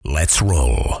Let's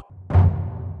roll.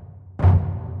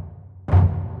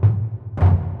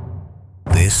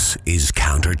 This is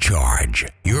Countercharge,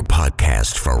 your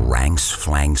podcast for ranks,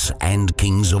 flanks, and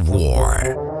kings of war.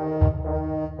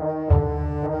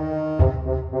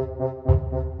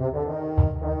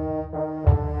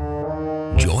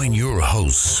 Join your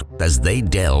hosts as they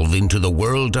delve into the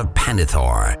world of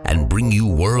Panithor and bring you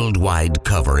worldwide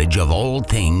coverage of all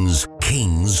things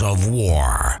Kings of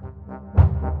War.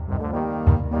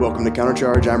 Welcome to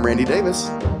Countercharge. I'm Randy Davis.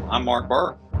 I'm Mark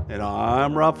Burr. And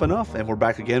I'm Rough Enough, and we're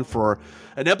back again for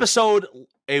an episode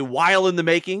a while in the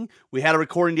making. We had a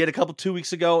recording date 2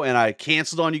 weeks ago, and I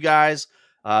canceled on you guys,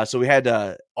 so we had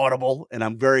Audible, and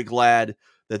I'm very glad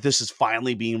that this is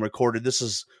finally being recorded. This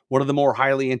is one of the more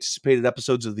highly anticipated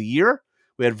episodes of the year.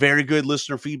 We had very good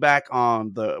listener feedback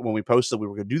on when we posted we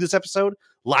were going to do this episode.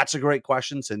 Lots of great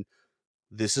questions, and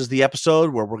this is the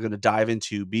episode where we're going to dive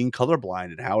into being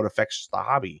colorblind and how it affects the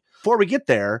hobby. Before we get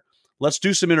there, let's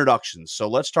do some introductions. So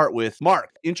let's start with Mark.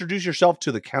 Introduce yourself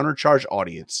to the Countercharge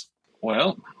audience.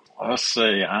 Well, let's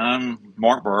see. I'm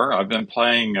Mark Burr. I've been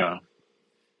playing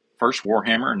first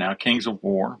Warhammer, now Kings of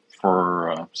War,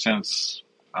 for since,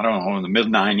 I don't know, in the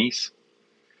mid-90s.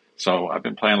 So I've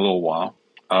been playing a little while.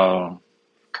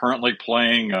 Currently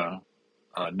playing a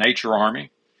Nature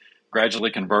Army,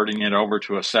 gradually converting it over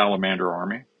to a Salamander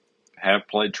Army. Have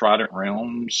played Trident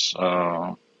Realms,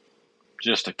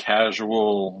 just a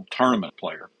casual tournament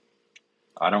player.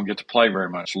 I don't get to play very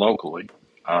much locally.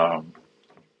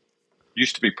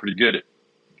 Used to be pretty good at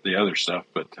the other stuff,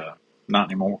 but not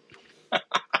anymore.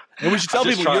 And we should tell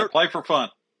people you play for fun.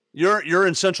 You're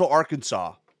in Central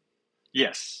Arkansas.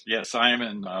 Yes, I am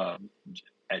in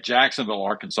at Jacksonville,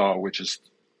 Arkansas, which is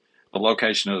the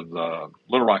location of the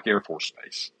Little Rock Air Force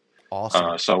Base.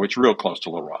 Awesome. So it's real close to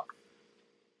Little Rock.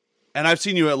 And I've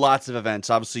seen you at lots of events.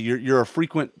 Obviously, you're a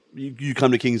frequent. You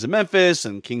come to Kings of Memphis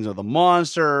and Kings of the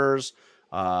Monsters.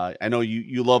 I know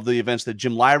you love the events that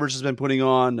Jim Livers has been putting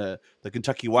on, the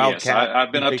Kentucky Wildcat. Yes,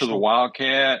 I've been up to the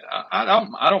Wildcat.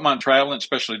 I don't mind traveling,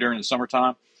 especially during the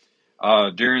summertime. I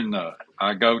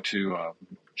go to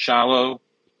Shiloh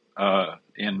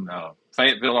in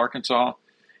Fayetteville, Arkansas,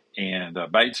 and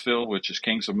Batesville, which is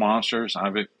Kings of Monsters.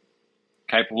 I'm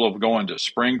capable of going to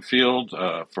Springfield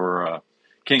for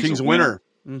Kings of Winter.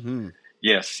 Mm-hmm.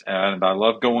 Yes, and I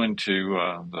love going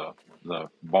to the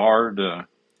Bard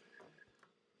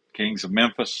Kings of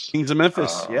Memphis. Kings of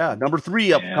Memphis, number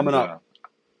 3 coming up.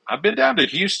 I've been down to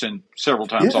Houston several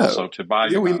times also to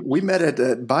Bayou. Yeah, we met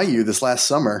at Bayou this last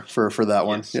summer for that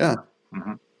one. Yes. Yeah.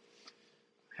 Mm-hmm.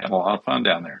 Had a lot of fun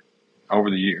down there over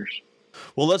the years.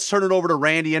 Well, let's turn it over to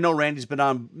Randy. I know Randy's been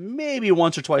on maybe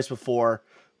once or twice before,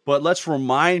 but let's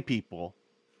remind people,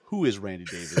 who is Randy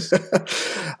Davis?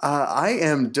 I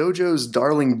am Dojo's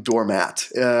darling doormat.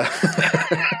 I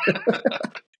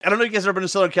don't know if you guys have ever been to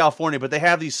Southern California, but they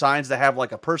have these signs that have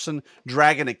like a person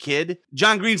dragging a kid.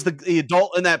 John Green's the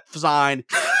adult in that sign.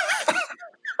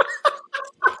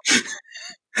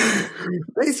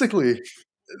 Basically,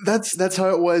 that's how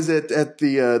it was at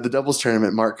the doubles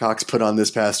tournament Mark Cox put on this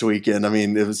past weekend. I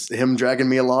mean, it was him dragging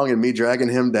me along and me dragging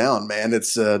him down. Man,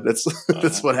 that's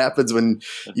what happens when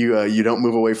you don't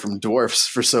move away from dwarfs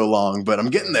for so long. But I'm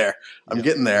getting there.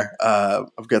 Getting there.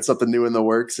 I've got something new in the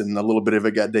works, and a little bit of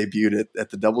it got debuted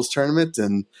at the doubles tournament,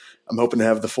 and I'm hoping to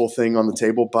have the full thing on the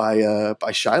table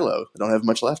by Shiloh. I don't have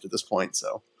much left at this point,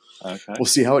 so we'll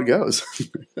see how it goes.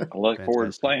 I look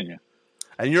forward to playing you.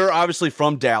 And you're obviously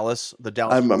from Dallas, the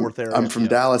Dallas-Fort Worth area. I'm from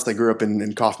Dallas. I grew up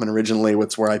in Kaufman originally.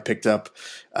 It's where I picked up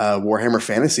Warhammer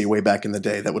Fantasy way back in the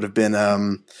day. That would have been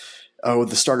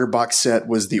the starter box set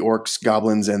was the Orcs,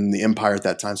 Goblins, and the Empire at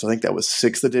that time. So I think that was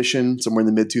 6th edition, somewhere in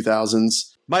the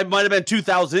mid-2000s. Might have been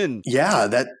 2000. Yeah,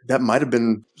 that might have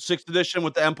been 6th edition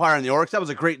with the Empire and the Orcs. That was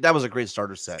a great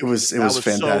starter set. It was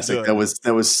fantastic. So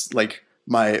that was like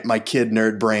my kid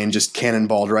nerd brain just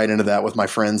cannonballed right into that with my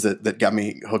friends that got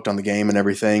me hooked on the game and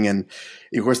everything. And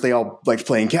of course they all liked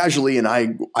playing casually, and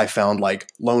I found like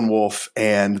Lone Wolf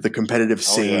and the competitive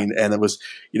scene, and it was,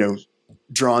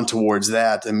 drawn towards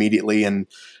that immedately, and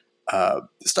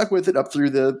stuck with it up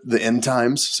through the end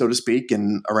times, so to speak.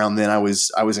 And around then I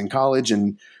was in college,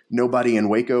 and nobody in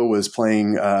Waco was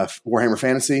playing Warhammer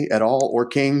Fantasy at all, or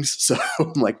Kings. So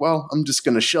I'm like, well, I'm just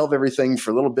going to shelve everything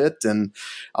for a little bit, and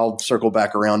I'll circle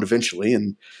back around eventually.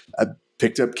 And I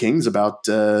picked up Kings about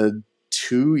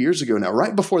 2 years ago now,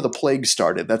 right before the plague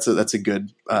started. That's a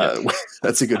good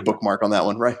that's a good bookmark on that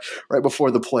one. Right before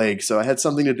the plague. So I had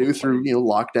something to do through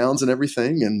lockdowns and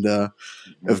everything, and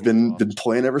have been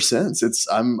playing ever since.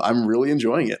 I'm really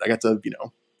enjoying it. I got to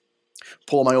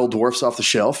pull my old dwarfs off the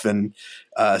shelf, and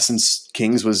since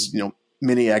Kings was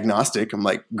mini agnostic. I'm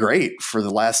like, great. For the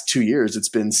last 2 years, it's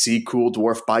been see cool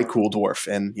dwarf, buy cool dwarf,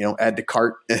 and add to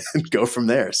cart and go from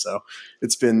there. So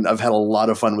I've had a lot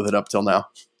of fun with it up till now.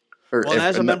 Well,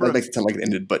 as a member, that makes it sound like it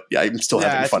ended, but yeah, I'm still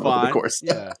having fun with it, of course.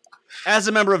 Yeah. As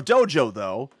a member of Dojo,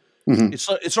 though, it's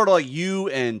sort of like you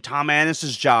and Tom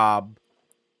Annis's job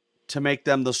to make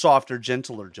them the softer,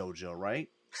 gentler JoJo, right?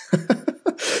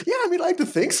 Yeah, I like to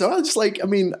think so.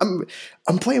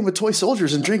 I'm playing with toy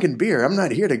soldiers and drinking beer. I'm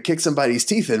not here to kick somebody's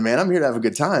teeth in, man. I'm here to have a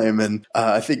good time. And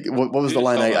I think what was the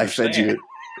line I fed you?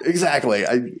 Exactly.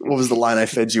 What was the line I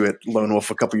fed you at Lone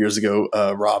Wolf a couple years ago,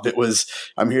 Rob? It was,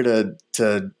 I'm here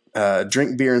to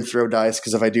drink beer and throw dice,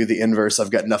 because if I do the inverse,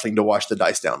 I've got nothing to wash the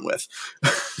dice down with.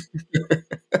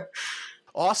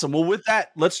 Awesome. Well, with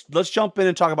that, let's jump in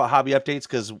and talk about hobby updates,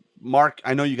 because Mark,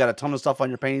 I know you got a ton of stuff on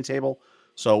your painting table.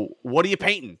 So what are you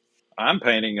painting? I'm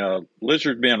painting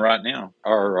lizard men right now,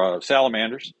 or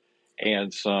salamanders,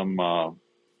 and some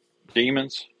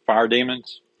demons, fire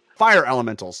demons. Fire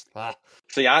elementals.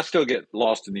 See, I still get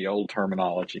lost in the old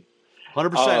terminology.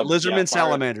 100%. Lizardmen,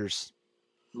 salamanders.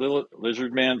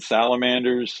 Lizardmen,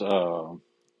 salamanders. The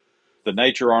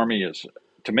Nature Army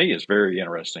to me, is very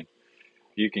interesting.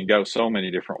 You can go so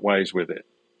many different ways with it.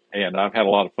 And I've had a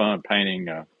lot of fun painting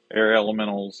air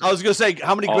elementals. I was going to say,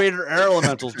 how many greater air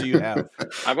elementals do you have?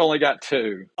 I've only got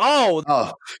 2.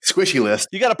 Oh, squishy list.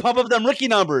 You got to pump up them rookie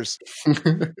numbers.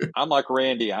 I'm like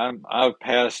Randy. I've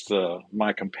passed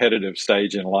my competitive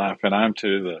stage in life, and I'm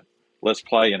to the let's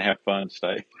play and have fun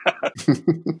stage.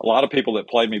 A lot of people that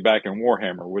played me back in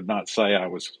Warhammer would not say I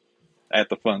was at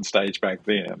the fun stage back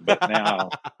then, but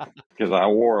now, because I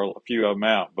wore a few of them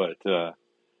out, but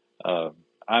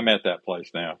I'm at that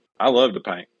place now. I love to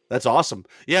paint. That's awesome.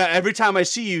 Yeah, every time I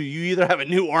see you, you either have a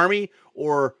new army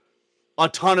or a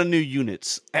ton of new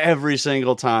units every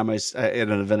single time at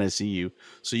an event I see you.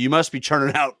 So you must be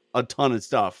churning out a ton of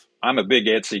stuff. I'm a big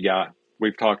Etsy guy.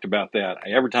 We've talked about that.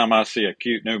 Every time I see a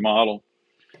cute new model,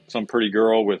 some pretty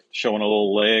girl with showing a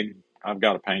little leg, I've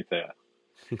got to paint that.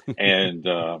 And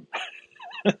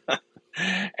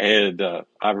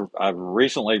I've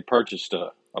recently purchased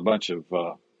a bunch of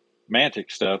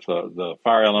Mantic stuff, the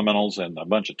fire elementals, and a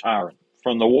bunch of tyrant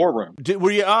from the war room.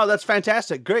 Were you? Oh, that's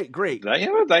fantastic! Great.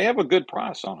 They have a good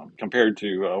price on them compared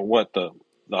to what the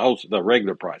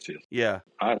regular price is. Yeah,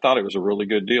 I thought it was a really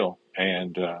good deal,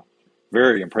 and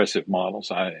very impressive models.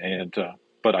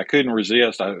 But I couldn't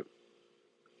resist.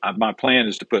 My plan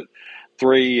is to put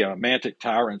 3 Mantic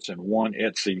tyrants and 1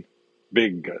 Etsy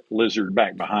big lizard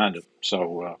back behind it.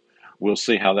 So we'll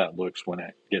see how that looks when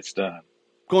it gets done.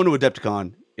 Going to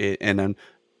Adepticon, and then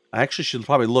I actually should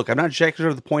probably look. I'm not exactly sure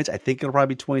of the points. I think it'll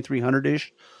probably be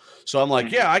 2,300-ish. So I'm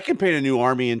like, yeah, I can paint a new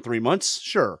army in 3 months.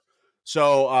 Sure.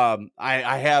 So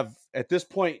I have, at this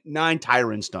point, 9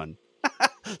 tyrants done.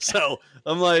 So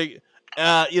I'm like,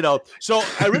 so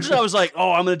originally I was like,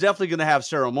 I'm definitely going to have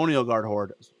ceremonial guard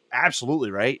horde.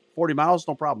 Absolutely, right? 40 miles,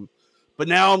 no problem. But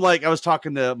now I'm like, I was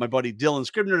talking to my buddy Dylan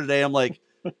Scribner today. I'm like,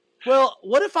 well,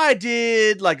 what if I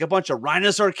did like a bunch of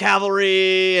Rhinosaur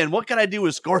cavalry, and what can I do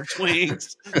with Scorch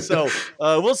Wings? So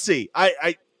we'll see.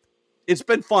 It's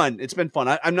been fun.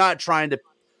 I'm not trying to,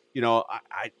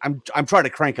 I'm trying to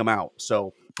crank them out.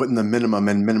 So putting the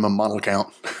minimum model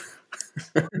count.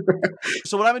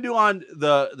 So what I'm gonna do on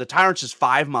the Tyrants is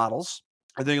 5 models.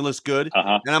 I think it looks good,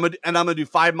 and I'm gonna do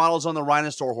 5 models on the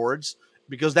Rhinosaur hordes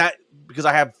because I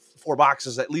have 4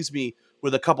 boxes that leaves me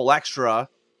with a couple extra.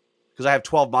 Because I have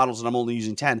 12 models and I'm only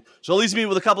using 10. So it leaves me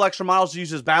with a couple extra models to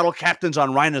use as battle captains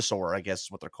on Rhinosaur, I guess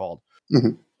is what they're called.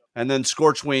 Mm-hmm. And then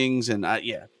Scorch Wings. And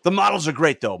the models are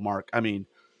great though, Mark. I mean,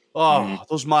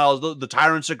 those models, the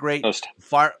Tyrants are great.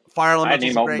 Fire Elementals I didn't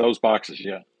even open those boxes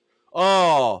yet.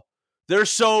 Oh, they're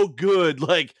so good.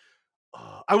 Like,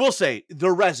 I will say,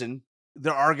 they're resin.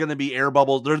 There are going to be air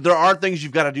bubbles. There are things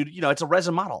you've got to do. It's a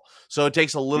resin model. So it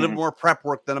takes a little bit more prep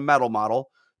work than a metal model.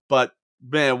 But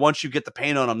man, once you get the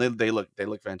paint on them, they look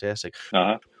fantastic.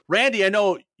 Randy, I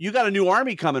know you got a new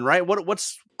army coming, right?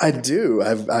 What's? I do.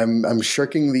 I'm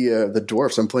shirking the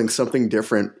dwarfs. I'm playing something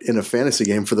different in a fantasy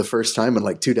game for the first time in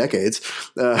like 2 decades.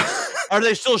 Are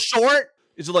they still short?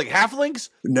 Is it like halflings?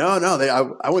 No.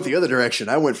 I went the other direction.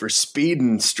 I went for speed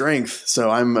and strength. So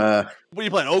I'm. What are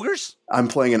you playing? Ogres? I'm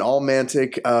playing an all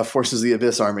Mantic Forces of the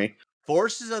Abyss army.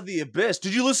 Forces of the Abyss.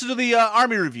 Did you listen to the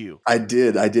Army review? I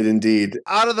did indeed.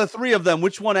 Out of the three of them,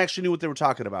 which one actually knew what they were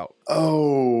talking about?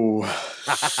 Oh,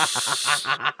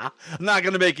 I'm not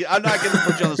going to put you on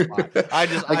the spot.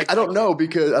 I don't know,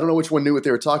 because I don't know which one knew what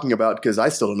they were talking about, because I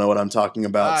still don't know what I'm talking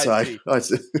about.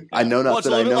 I know not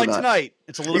that I know not. Tonight.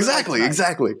 It's a little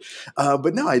exactly.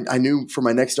 But no, I knew for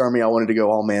my next army I wanted to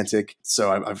go all Mantic,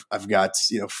 so I've got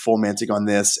full Mantic on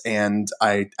this, and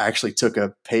I actually took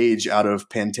a page out of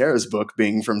Pantera's book,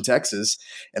 being from Texas,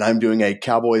 and I'm doing a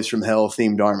Cowboys from Hell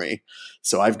themed army.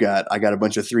 So I got a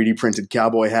bunch of 3D printed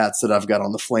cowboy hats that I've got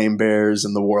on the Flame Bears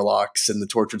and the Warlocks and the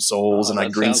Tortured Souls, and I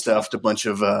green stuffed a bunch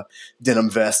of denim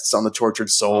vests on the Tortured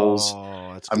Souls.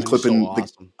 I'm clipping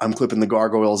I'm clipping the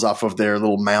gargoyles off of their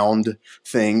little mound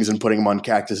things and putting them on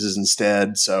cactuses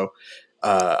instead. So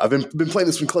I've been playing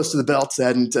this one close to the belt. I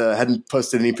hadn't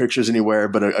posted any pictures anywhere,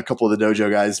 but a couple of the dojo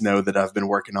guys know that I've been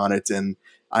working on it, and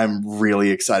I'm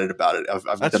really excited about it.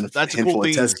 I've done a handful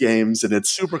of test games, and it's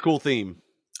super cool theme.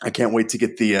 I can't wait to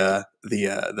get the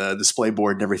display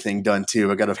board and everything done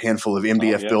too. I got a handful of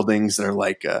MDF buildings that are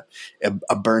like a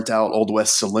burnt out Old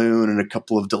West saloon and a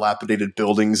couple of dilapidated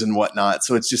buildings and whatnot.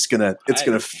 So it's just gonna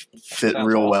fit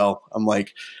real well. I'm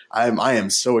like, I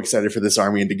am so excited for this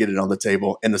army and to get it on the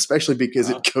table, and especially because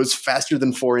it goes faster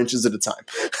than 4 inches at a time.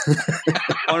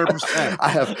 100%. I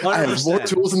have more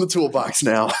tools in the toolbox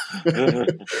now.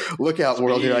 Look out,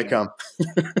 world! Here I come.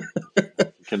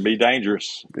 Can be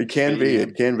dangerous. It can be.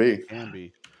 It can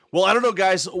be. Well, I don't know,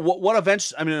 guys. What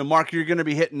events? I mean, Mark, you're going to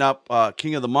be hitting up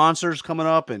King of the Monsters coming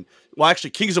up, and actually,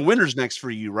 Kings of Winter's next for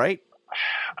you, right?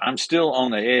 I'm still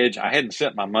on the edge. I hadn't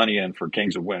sent my money in for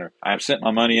Kings of Winter. I have sent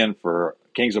my money in for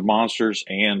Kings of Monsters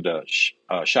and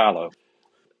Shiloh.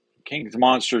 Kings of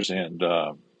Monsters and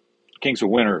Kings of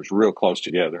Winter is real close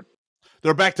together.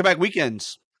 They're back-to-back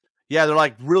weekends. Yeah, they're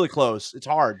like really close. It's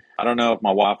hard. I don't know if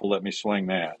my wife will let me swing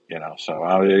that, so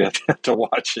I'll have to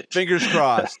watch it. Fingers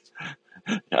crossed.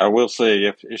 I will see.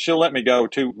 If she'll let me go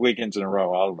 2 weekends in a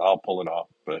row, I'll pull it off,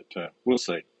 but we'll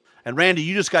see. And Randy,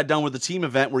 you just got done with the team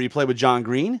event where you played with John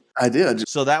Green. I did.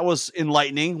 So that was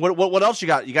enlightening. What else you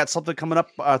got? You got something coming up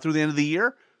through the end of the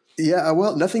year? Yeah,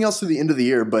 well, nothing else through the end of the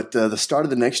year, but the start of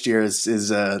the next year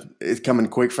is coming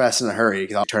quick, fast, in a hurry.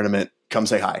 Tournament, come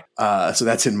say hi. So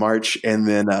that's in March, and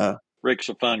then Rick's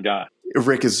a fun guy.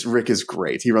 Rick is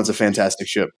great. He runs a fantastic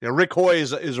ship. Yeah, Rick Hoy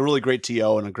is a really great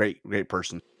TO and a great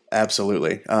person.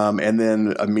 Absolutely. And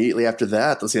then immediately after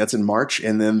that, let's see, that's in March,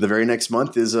 and then the very next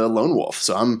month is Lone Wolf.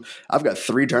 So I've got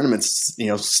 3 tournaments,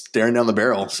 staring down the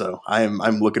barrel. So I'm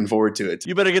looking forward to it.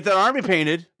 You better get that army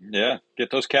painted. Yeah, get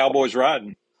those cowboys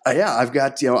riding. Yeah, I've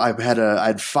got I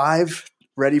had 5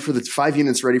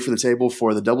 units ready for the table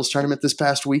for the doubles tournament this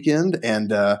past weekend,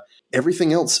 and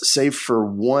everything else save for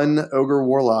 1 Ogre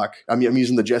Warlock. I'm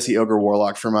using the Jesse Ogre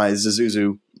Warlock for my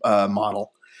Zuzuzu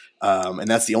model. And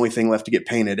that's the only thing left to get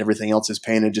painted. Everything else is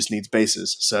painted, just needs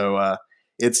bases. So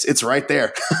it's right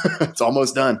there. It's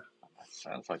almost done.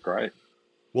 Sounds like great.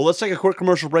 Well, let's take a quick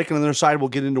commercial break, and on the other side, we'll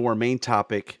get into our main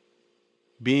topic,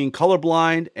 being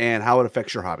colorblind and how it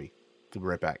affects your hobby. We'll be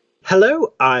right back.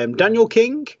 Hello, I am Daniel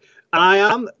King, and I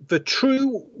am the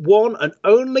true one and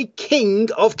only King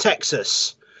of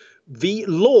Texas, the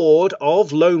Lord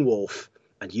of Lone Wolf,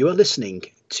 and you are listening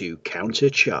to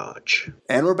Countercharge.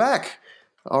 And we're back.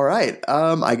 All right.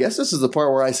 I guess this is the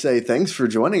part where I say thanks for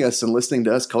joining us and listening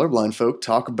to us colorblind folk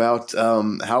talk about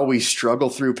how we struggle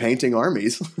through painting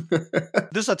armies.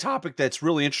 This is a topic that's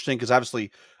really interesting because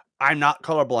obviously I'm not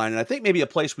colorblind, and I think maybe a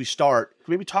place we start,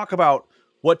 maybe talk about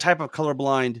what type of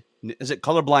is it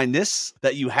colorblindness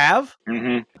that you have?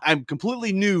 Mm-hmm. I'm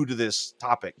completely new to this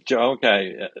topic.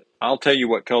 Okay, I'll tell you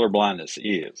what colorblindness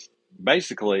is.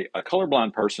 Basically, a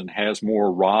colorblind person has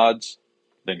more rods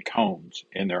than cones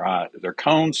in their eye. Their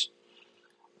cones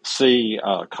see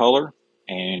color,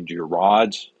 and your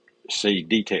rods see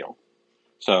detail.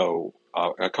 So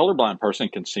a colorblind person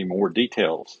can see more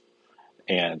details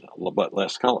but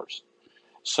less colors.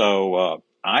 So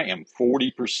I am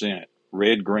 40%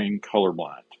 red-green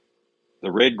colorblind.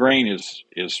 The red-green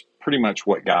is pretty much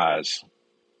what guys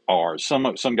are.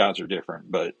 Some guys are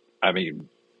different, but I mean,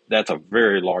 that's a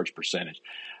very large percentage.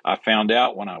 I found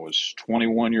out when I was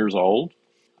 21 years old.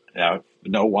 I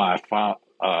know why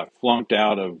I flunked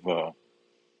out of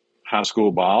high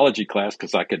school biology class,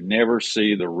 because I could never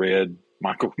see the red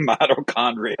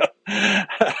mitochondria.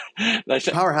 They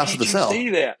said, powerhouse of the cell. See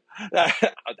that?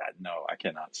 No, I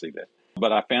cannot see that.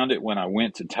 But I found it when I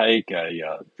went to take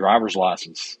a driver's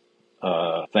license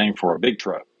thing for a big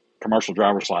truck, commercial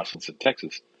driver's license in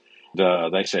Texas.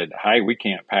 They said, hey, we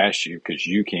can't pass you because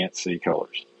you can't see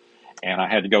colors. and I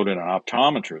had to go to an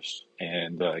optometrist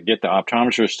and get the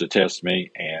optometrist to test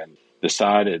me, and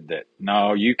decided that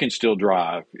no, you can still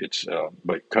drive. It's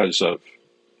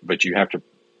but you have to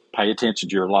pay attention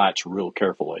to your lights real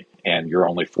carefully, and you're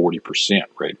only 40%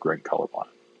 red green colorblind.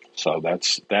 So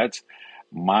that's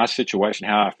my situation.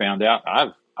 How I found out,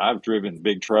 I've driven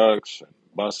big trucks and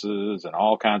buses and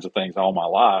all kinds of things all my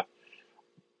life.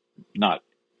 Not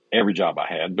every job I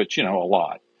had, but a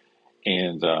lot.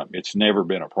 And it's never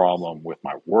been a problem with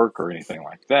my work or anything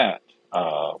like that.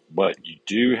 But you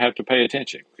do have to pay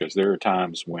attention, because there are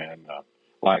times when,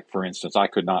 like for instance, I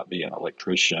could not be an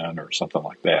electrician or something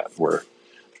like that, where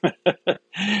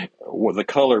well, the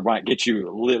color might get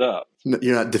you lit up.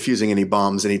 You're not diffusing any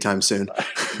bombs anytime soon.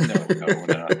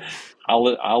 No.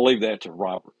 I'll leave that to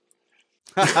Robert.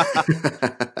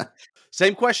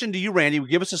 Same question to you, Randy.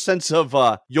 Give us a sense of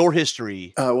your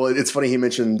history. Well, it's funny he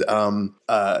mentioned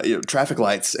traffic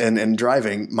lights and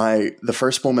driving. The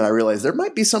first moment I realized there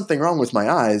might be something wrong with my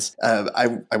eyes.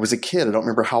 I was a kid. I don't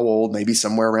remember how old. Maybe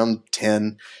somewhere around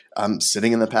 10. I'm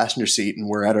sitting in the passenger seat, and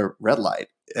we're at a red light,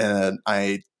 and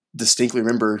I distinctly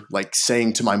remember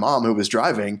saying to my mom, who was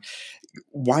driving,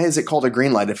 "Why is it called a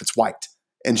green light if it's white?"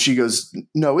 And she goes,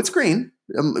 "No, it's green."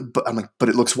 But I'm like, "But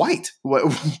it looks white.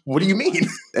 What do you mean?"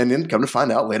 And then come to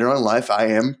find out later on in life, I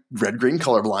am red-green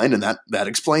colorblind, and that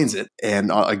explains it.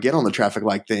 And again, on the traffic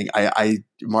light thing,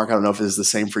 Mark, I don't know if this is the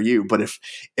same for you, but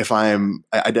if I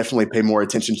definitely pay more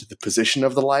attention to the position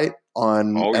of the light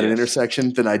at an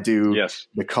intersection than I do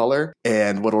the color.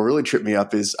 And what'll really trip me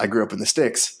up is I grew up in the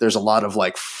sticks. There's a lot of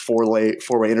four-way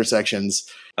intersections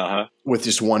with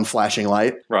just one flashing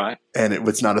light. Right. And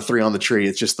it's not a 3 on the tree.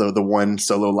 It's just the one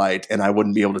solo light. And I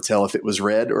wouldn't be able to tell if it was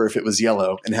red or if it was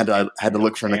yellow, and had to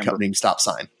look for an accompanying stop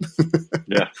sign.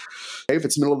 Yeah. If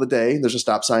it's middle of the day, there's a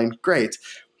stop sign. Great.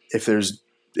 If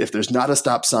there's not a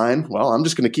stop sign, well, I'm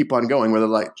just going to keep on going whether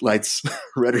the light's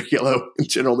red or yellow. In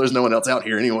general, there's no one else out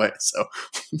here anyway. So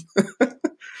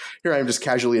here I am just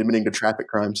casually admitting to traffic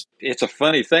crimes. It's a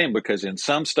funny thing, because in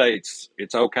some states,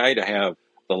 it's okay to have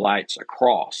the lights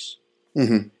across.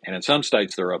 Mm-hmm. And in some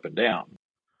states, they're up and down.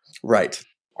 Right.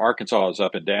 Arkansas is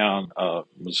up and down.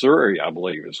 Missouri, I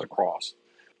believe, is across.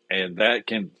 And that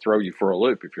can throw you for a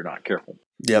loop if you're not careful.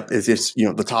 Yep. It's just,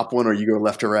 the top one, or you go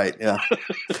left or right. Yeah.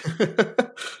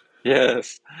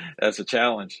 Yes, that's a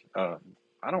challenge.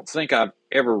 I don't think I've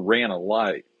ever ran a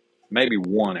light, maybe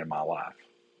one in my life,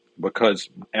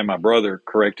 and my brother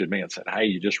corrected me and said, "Hey,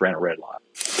 you just ran a red light."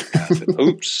 And I said,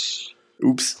 "Oops."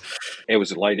 Oops. It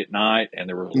was late at night, and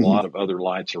there were a lot of other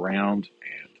lights around.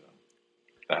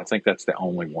 And I think that's the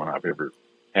only one I've ever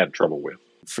had trouble with.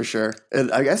 For sure.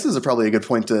 And I guess this is probably a good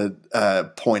point to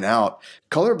point out.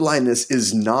 Color blindness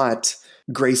is not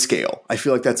grayscale. I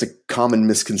feel like that's a common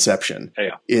misconception.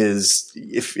 Yeah. Is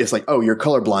if it's like, "Oh, you're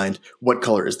colorblind. What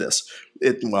color is this?"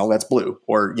 Well, that's blue,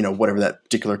 or whatever that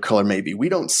particular color may be. We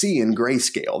don't see in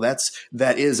grayscale.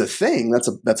 That is a thing.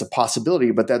 That's a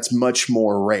possibility, but that's much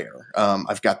more rare.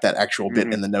 I've got that actual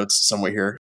bit in the notes somewhere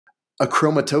here. A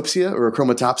chromatopsia or a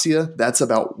chromatopsia,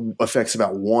 affects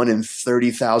about 1 in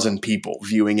 30,000 people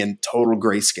viewing in total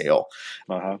grayscale.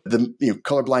 The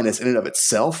color blindness in and of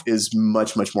itself is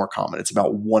much, much more common. It's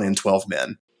about 1 in 12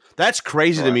 men. That's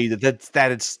crazy to me that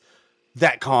it's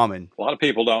that common. A lot of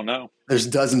people don't know. There's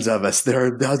dozens of us. There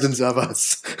are dozens of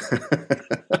us.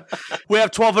 We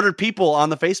have 1,200 people on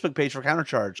the Facebook page for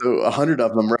Countercharge. So 100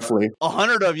 of them, roughly.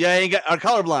 100 of you are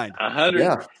colorblind. 100.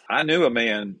 Yeah. I knew a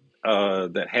man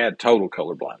that had total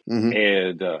colorblind,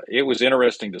 and it was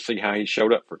interesting to see how he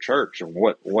showed up for church and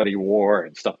what he wore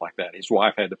and stuff like that. His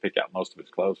wife had to pick out most of his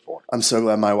clothes for him. I'm so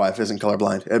glad my wife isn't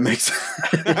colorblind. It makes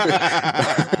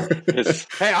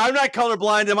Hey, I'm not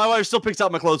colorblind, and my wife still picks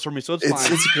out my clothes for me, so it's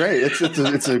fine. It's great.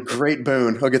 It's a great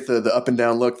boon. He'll get the up and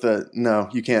down look. No,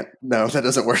 you can't. No, that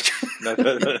doesn't work.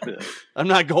 I'm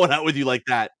not going out with you like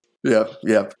that. Yep.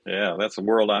 Yeah, that's the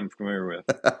world I'm familiar with.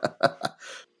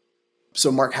 So,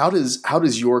 Mark, how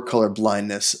does your color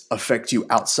blindness affect you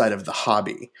outside of the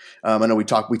hobby? I know we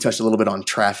touched a little bit on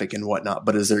traffic and whatnot,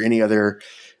 but is there any other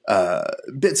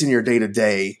bits in your day to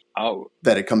day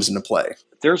that it comes into play?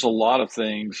 There's a lot of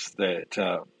things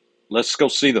that let's go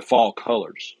see the fall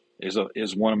colors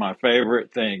is one of my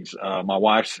favorite things. My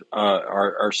wife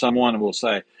or someone will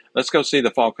say, "Let's go see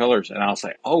the fall colors," and I'll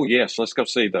say, "Oh yes, let's go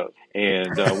see those."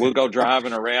 And we'll go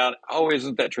driving around. "Oh,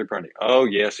 isn't that tree pretty?" "Oh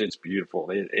yes, it's beautiful.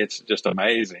 It's just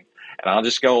amazing." And I'll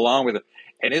just go along with it.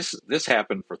 And this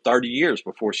happened for 30 years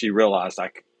before she realized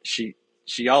she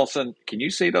all of a sudden, "Can you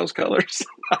see those colors?"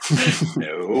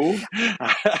 No,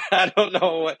 I don't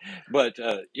know what, but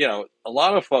a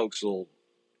lot of folks will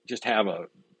just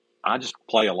I just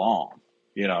play along.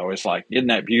 It's like, isn't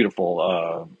that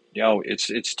beautiful?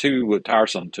 It's too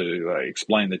tiresome to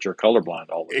explain that you're colorblind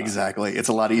all the time. Exactly. It's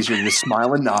a lot easier to just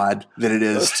smile and nod than it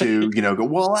is to, go,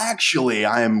 well, actually,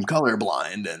 I am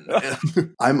colorblind.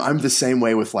 And I'm the same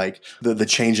way with like the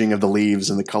changing of the leaves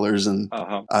and the colors and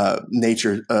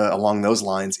nature along those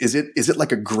lines. Is it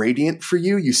like a gradient for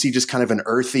you? You see just kind of an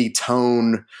earthy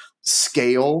tone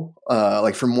scale,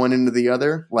 like from one end to the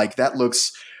other? Like that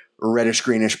looks reddish,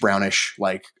 greenish, brownish,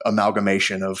 like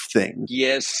amalgamation of things.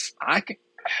 Yes,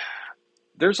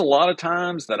 there's a lot of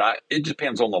times that it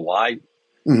depends on the light,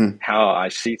 how I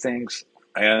see things,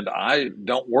 and I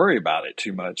don't worry about it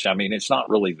too much. I mean, it's not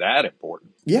really that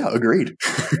important. Yeah, agreed.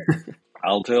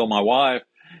 I'll tell my wife,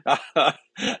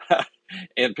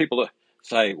 and people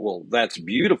say, well, that's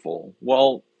beautiful.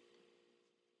 Well,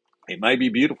 it may be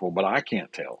beautiful, but I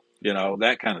can't tell,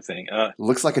 that kind of thing.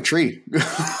 Looks like a tree.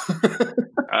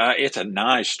 It's a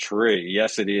nice tree.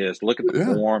 Yes, it is. Look at the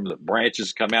form. The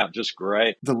branches come out just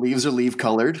great. The leaves are leaf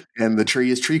colored and the tree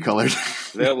is tree colored.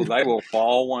 They will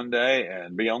fall one day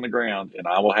and be on the ground, and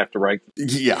I will have to rake them.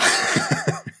 Yeah.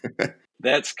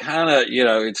 That's kind of,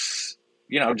 it's,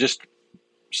 just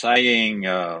saying,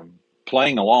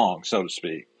 playing along, so to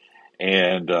speak,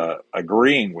 and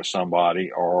agreeing with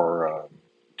somebody, or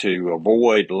to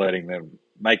avoid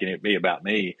making it be about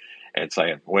me and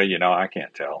saying, well, I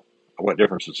can't tell. What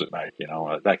difference does it make?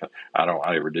 I don't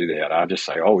ever do that. I just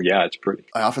say, oh yeah, it's pretty.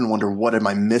 I often wonder, what am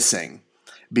I missing?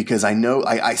 Because I know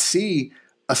I see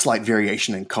a slight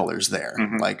variation in colors there.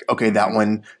 Like, okay, that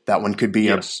one could be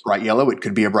a bright yellow. It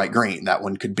could be a bright green. That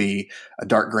one could be a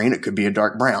dark green. It could be a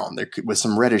dark brown. With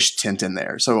some reddish tint in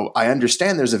there. So I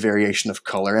understand there's a variation of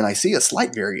color, and I see a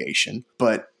slight variation.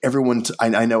 But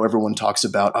I know everyone talks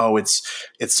about, oh, it's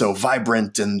so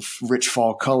vibrant and rich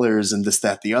fall colors and this,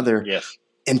 that, the other. Yes.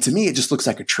 And to me, it just looks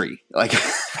like a tree. Like,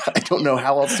 I don't know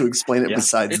how else to explain it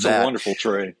besides it's that. It's a wonderful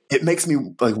tree. It makes me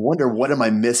like wonder, what am I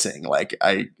missing? Like,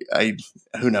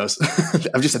 who knows?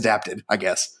 I've just adapted, I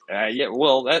guess.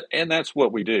 Well, that's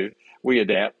what we do. We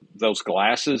adapt. Those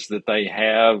glasses that they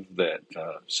have that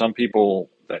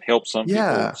help some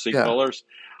people see colors.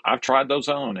 I've tried those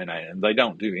on, and they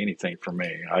don't do anything for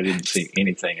me. I didn't see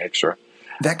anything extra.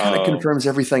 That kind of confirms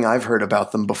everything I've heard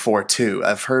about them before too.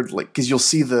 I've heard, like, because you'll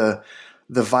see the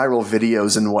viral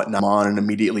videos and whatnot on and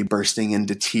immediately bursting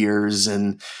into tears.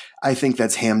 And I think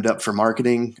that's hammed up for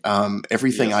marketing.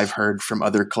 Everything I've heard from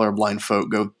other colorblind folk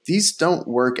go, these don't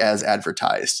work as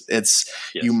advertised.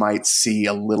 You might see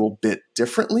a little bit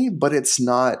differently, but it's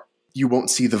not, you won't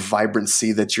see the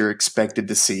vibrancy that you're expected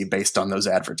to see based on those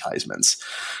advertisements.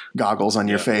 Goggles on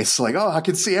your face, like, oh, I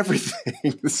can see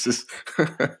everything. This is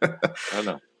I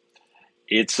know.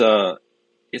 It's a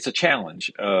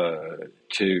challenge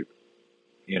to,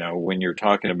 when you're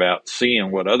talking about seeing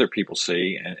what other people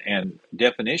see, and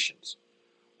definitions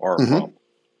are a problem.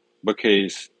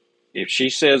 Because if she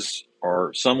says,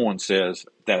 or someone says,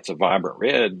 that's a vibrant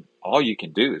red, all you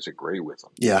can do is agree with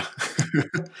them. Yeah.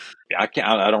 I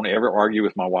don't ever argue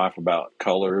with my wife about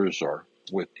colors, or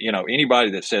with,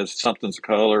 anybody that says something's a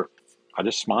color. I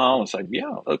just smile and say,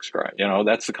 yeah, it looks great.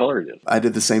 That's the color it is. I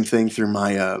did the same thing through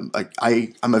my,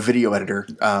 I'm a video editor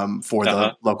for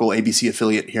the local ABC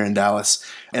affiliate here in Dallas.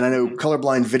 And I know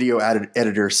colorblind video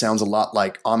editor sounds a lot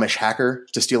like Amish hacker,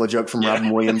 to steal a joke from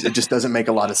Robin Williams. It just doesn't make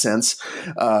a lot of sense.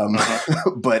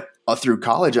 But through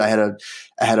college, I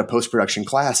had a post-production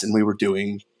class, and we were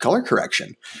doing color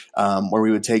correction, where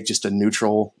we would take just a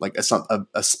neutral, like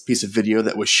a piece of video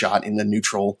that was shot in the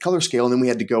neutral color scale, and then we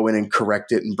had to go in and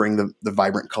correct it and bring the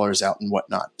vibrant colors out and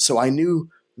whatnot. So I knew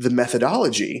the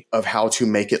methodology of how to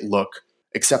make it look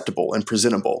acceptable and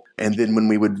presentable. And then when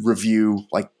we would review,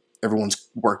 like, everyone's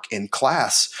work in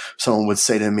class, someone would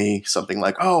say to me something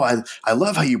like, oh, I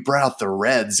love how you brought out the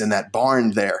reds in that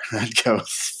barn there. And I'd go,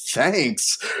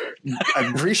 thanks.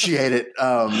 I appreciate it.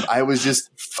 I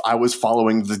was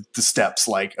following the steps,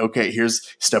 like, okay, here's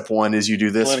step one is you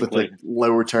do this with the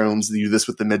lower tones, you do this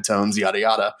with the midtones, yada,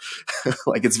 yada.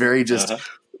 Like, it's very just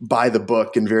by the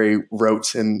book and very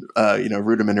rote and,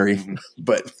 rudimentary,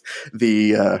 but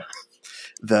the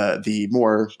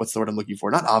more, what's the word I'm looking for?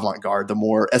 Not avant-garde, the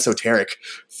more esoteric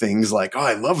things, like, oh,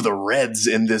 I love the reds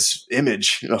in this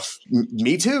image.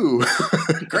 Me too.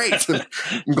 Great.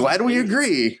 I'm glad we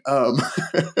agree.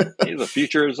 He's the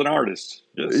future as an artist.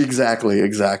 Yes. Exactly.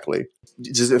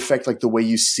 Does it affect, like, the way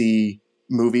you see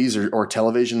movies or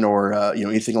television or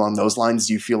anything along those lines?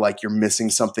 Do you feel like you're missing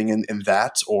something in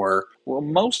that? Or, well,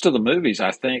 most of the movies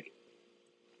I think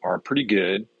are pretty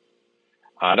good.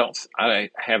 I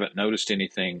haven't noticed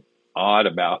anything odd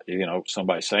about,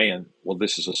 somebody saying, well,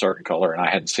 this is a certain color, and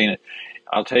I hadn't seen it.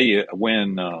 I'll tell you,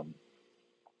 when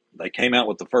they came out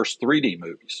with the first 3D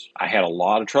movies. I had a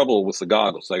lot of trouble with the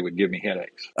goggles. They would give me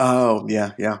headaches. Oh,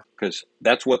 yeah, yeah. Because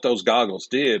that's what those goggles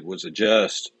did, was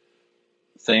adjust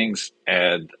things,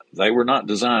 and they were not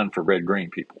designed for red-green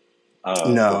people. No,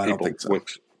 for I don't people think so.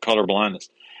 with color blindness.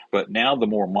 But now the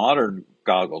more modern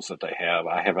goggles that they have,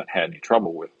 I haven't had any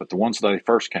trouble with. But the ones that they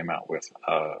first came out with,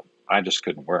 I just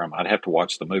couldn't wear them. I'd have to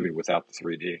watch the movie without the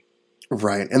 3D.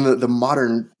 Right. And the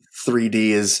modern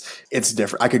 3D it's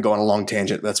different. I could go on a long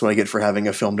tangent. That's what I get for having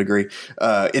a film degree.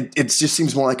 It just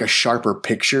seems more like a sharper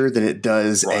picture than it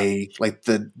does like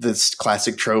this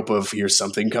classic trope of here's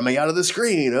something coming out of the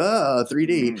screen,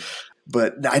 3D.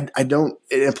 But I don't,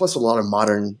 and plus a lot of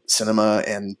modern cinema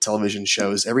and television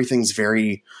shows, everything's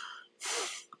very,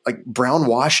 like, brown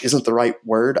wash isn't the right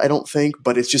word, I don't think,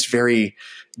 but it's just very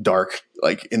dark,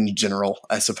 like, in general,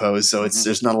 I suppose. So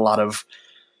there's not a lot of,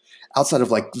 outside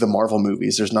of like the Marvel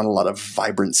movies, there's not a lot of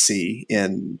vibrancy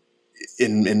in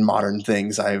modern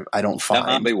things. I don't find.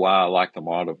 That might be why I like the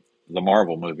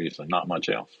Marvel movies and not much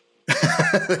else.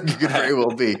 Could very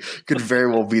well be. Could very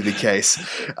well be the case.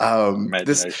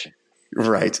 Imagination.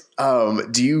 Right.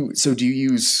 Do you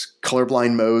use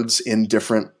colorblind modes in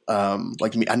different,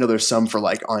 like me? I know there's some for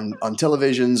like on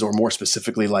televisions, or more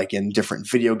specifically like in different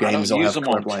video games. I don't use them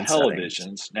on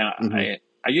televisions. Settings. Now,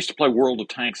 I used to play World of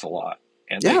Tanks a lot,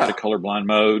 and they had a colorblind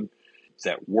mode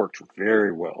that worked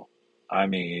very well. I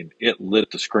mean, it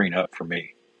lit the screen up for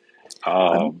me.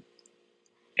 And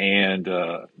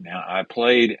now I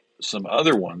played some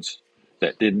other ones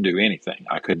that didn't do anything.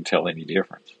 I couldn't tell any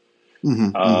difference.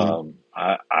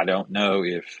 I don't know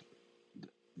if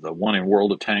the one in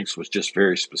World of Tanks was just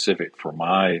very specific for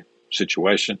my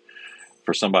situation,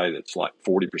 for somebody that's like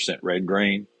 40% red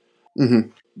green.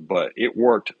 But it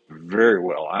worked very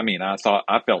well. I mean, I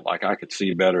felt like I could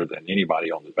see better than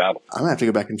anybody on the battlefield. I'm gonna have to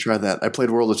go back and try that. I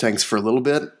played World of Tanks for a little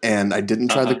bit, and I didn't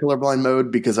try the colorblind mode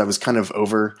because I was kind of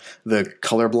over the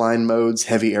colorblind modes,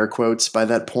 heavy air quotes, by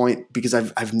that point, because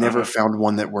I've never found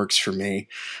one that works for me.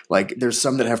 Like, there's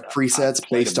some that have presets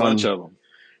based on a bunch of them.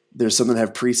 There's some that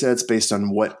have presets based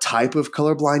on what type of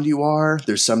colorblind you are.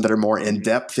 There's some that are more in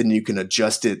depth and you can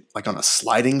adjust it like on a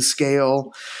sliding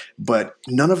scale, but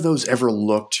none of those ever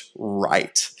looked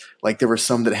right. Like, there were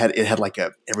some that had like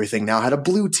everything now had a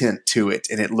blue tint to it,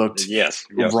 and it looked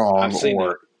wrong,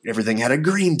 or everything had a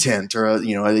green tint or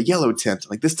a yellow tint.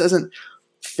 Like, this doesn't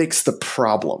fix the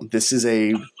problem. This is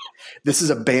a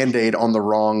Band-Aid on the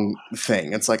wrong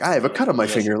thing. It's like, I have a cut on my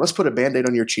finger. Let's put a Band-Aid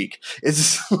on your cheek.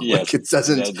 It's like, it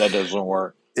doesn't. That doesn't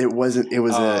work. It wasn't. It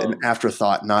was an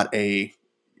afterthought,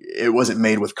 it wasn't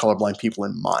made with colorblind people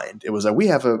in mind. It was we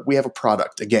have a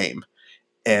product, a game,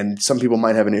 and some people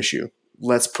might have an issue.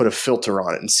 Let's put a filter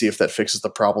on it and see if that fixes the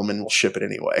problem, and we'll ship it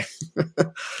anyway.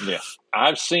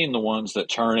 I've seen the ones that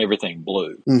turn everything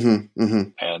blue,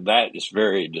 and that is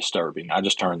very disturbing. I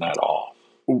just turned that off.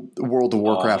 World of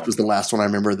Warcraft was the last one I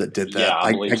remember that did that. Yeah,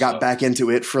 I got back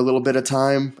into it for a little bit of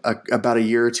time, about a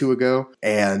year or two ago,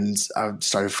 and I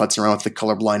started futzing around with the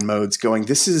colorblind modes, going,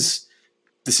 this is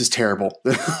terrible.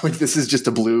 Like, this is just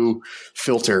a blue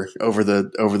filter over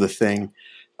the thing.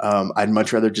 I'd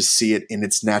much rather just see it in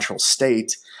its natural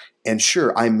state. And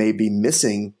sure, I may be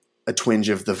missing a twinge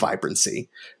of the vibrancy,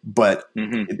 but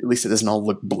at least it doesn't all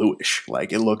look bluish.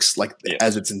 Like, it looks like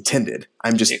as it's intended.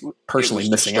 I'm just personally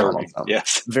missing out on something.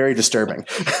 Yes. Very disturbing.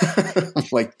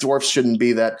 Like, dwarfs shouldn't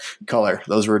be that color.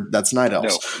 That's night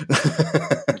elves.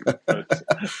 No.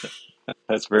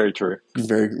 That's very true.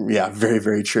 Very,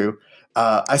 very true.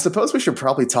 I suppose we should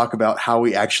probably talk about how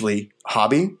we actually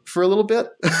hobby for a little bit.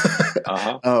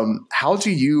 How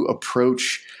do you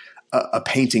approach a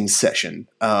painting session,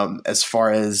 as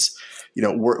far as,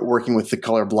 working with the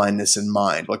color blindness in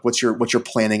mind? Like, what's your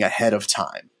planning ahead of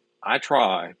time? I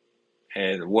try,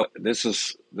 and this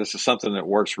is something that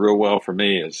works real well for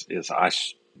me is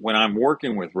when I'm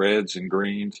working with reds and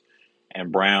greens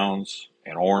and browns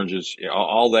and oranges,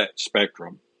 all that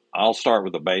spectrum, I'll start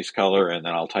with a base color and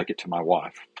then I'll take it to my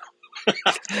wife.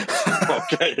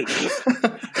 Okay.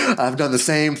 I've done the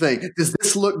same thing. Does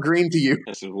this look green to you?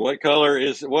 I said, what color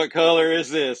is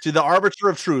this? To the arbiter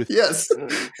of truth. Yes.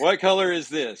 What color is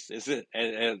this? Is it?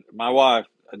 And my wife,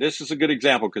 this is a good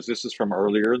example because this is from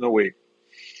earlier in the week.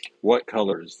 What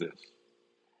color is this?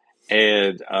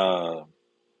 And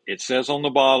it says on the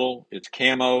bottle, it's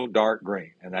camo dark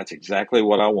green. And that's exactly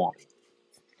what I wanted.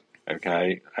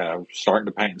 Okay. I'm starting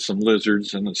to paint some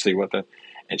lizards and see what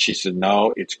and she said,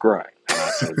 no, it's gray. And I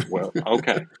said, well,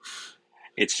 okay.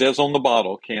 It says on the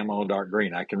bottle, camo dark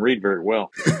green. I can read very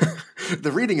well.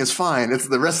 The reading is fine. It's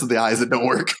the rest of the eyes that don't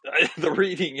work. The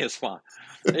reading is fine.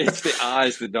 It's the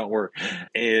eyes that don't work.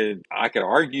 And I could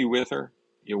argue with her.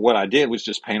 what I did was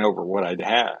just paint over what I'd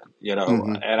had,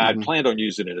 Mhm, and I'd mhm. planned on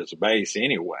using it as a base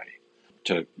anyway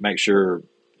to make sure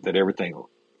that everything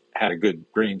had a good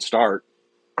green start.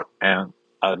 And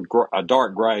a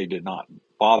dark gray did not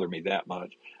bother me that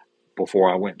much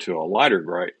before I went to a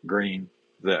lighter green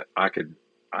that I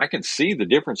can see the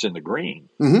difference in the green.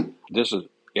 Mhm. This is,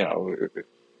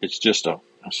 it's just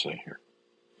let's see here.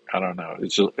 I don't know.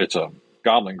 It's a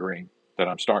goblin green that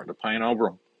I'm starting to paint over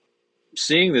them.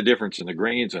 Seeing the difference in the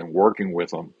greens and working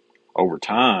with them over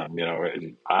time,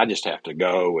 I just have to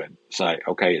go and say,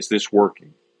 okay, is this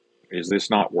working? Is this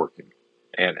not working?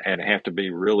 And have to be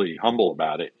really humble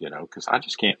about it, because I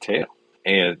just can't tell.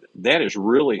 And that has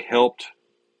really helped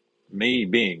me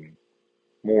being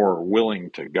more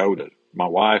willing to go to my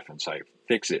wife and say,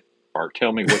 fix it, or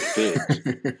tell me what to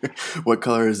fix. What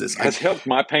color is this? Has helped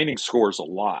my painting scores a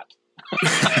lot.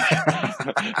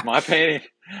 My painting,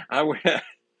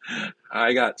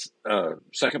 I got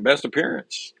second best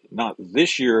appearance, not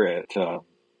this year at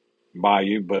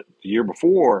Bayou, but the year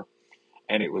before.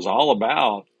 And it was all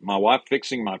about my wife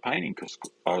fixing my painting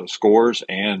scores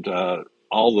and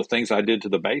all the things I did to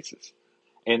the bases.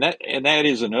 And that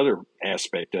is another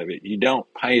aspect of it. You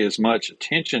don't pay as much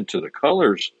attention to the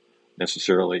colors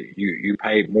necessarily. You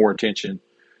pay more attention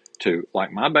to,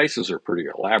 like, my bases are pretty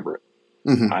elaborate.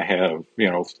 Mhm. I have,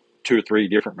 2 or 3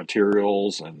 different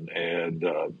materials and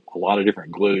a lot of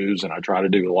different glues, and I try to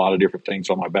do a lot of different things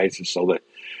on my bases so that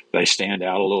they stand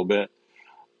out a little bit.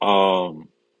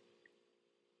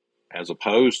 As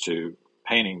opposed to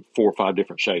painting 4 or 5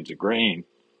 different shades of green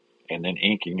and then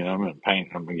inking them and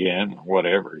painting them again,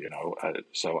 whatever,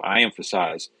 So I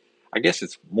emphasize, I guess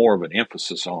it's more of an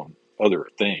emphasis on other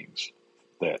things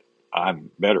that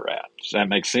I'm better at. Does that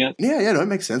make sense? Yeah, no, it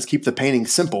makes sense. Keep the painting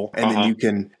simple, and then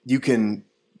you can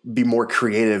be more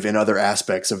creative in other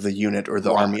aspects of the unit or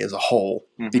the army as a whole.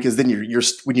 Mm-hmm. Because then you're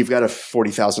when you've got a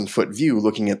 40,000 foot view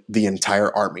looking at the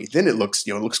entire army, then it looks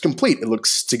complete. It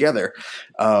looks together.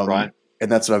 Right.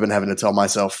 And that's what I've been having to tell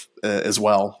myself as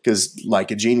well. Because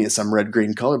like a genius, I'm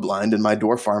red-green colorblind, and my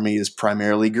dwarf army is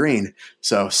primarily green.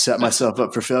 So set myself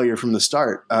up for failure from the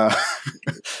start.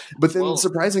 But then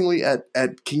surprisingly, at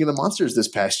King of the Monsters this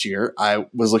past year, I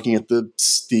was looking at the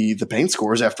paint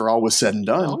scores after all was said and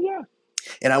done. Oh, yeah.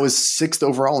 And I was 6th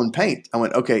overall in paint. I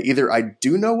went, okay, either I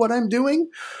do know what I'm doing,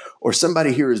 or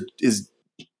somebody here is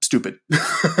stupid.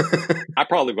 I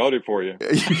probably voted for you.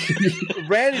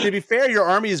 Randy, to be fair, your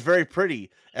army is very pretty.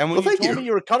 And when you told me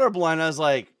you were colorblind, I was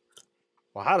like,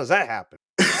 well, how does that happen?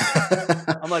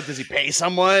 I'm like, does he pay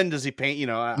someone? Does he paint,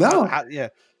 No. Yeah.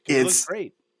 It looks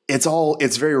great.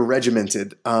 It's very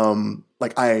regimented.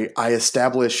 Like I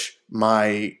establish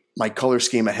my color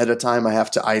scheme ahead of time. I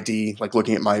have to ID, like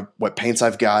looking at what paints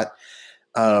I've got,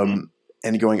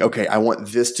 and going, okay, I want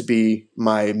this to be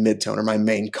my midtone or my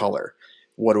main color.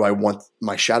 What do I want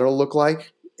my shadow to look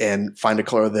like? And find a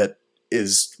color that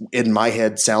is in my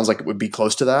head sounds like it would be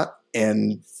close to that,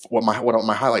 and what I want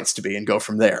my highlights to be, and go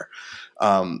from there.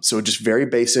 So just very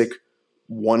basic,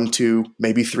 1, 2,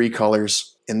 maybe 3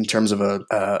 colors in terms of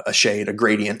a shade, a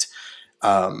gradient,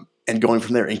 and going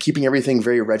from there, and keeping everything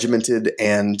very regimented.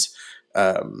 And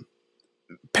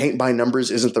paint by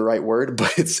numbers isn't the right word,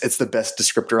 but it's the best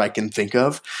descriptor I can think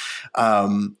of.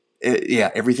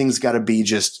 Everything's got to be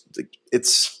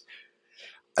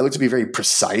I look to be very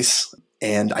precise,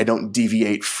 and I don't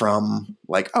deviate from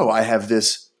like, oh, I have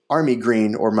this army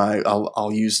green, or I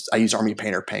use army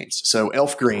painter paints. So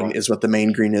elf green is what the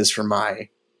main green is for my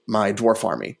dwarf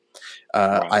army.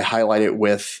 I highlight it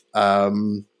with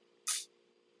actually,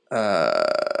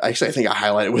 I think I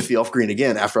highlight it with the elf green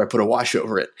again after I put a wash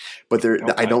over it. But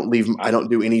I don't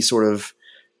do any sort of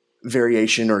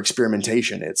variation or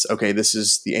experimentation. It's okay, this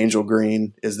is the angel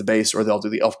green is the base, or they'll do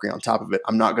the elf green on top of it.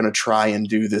 I'm not going to try and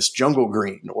do this jungle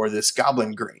green or this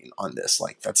goblin green on this.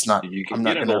 Like, that's not, you can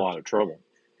get in a lot of trouble.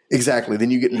 Exactly. Then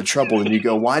you get into trouble and you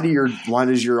go, why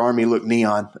does your army look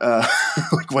neon?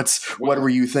 Like, what were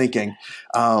you thinking?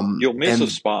 You'll miss a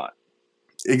spot.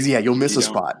 Yeah, you'll miss a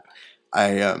spot.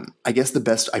 I guess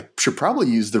I should probably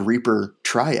use the Reaper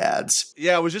triads.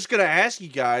 Yeah, I was just going to ask you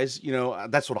guys,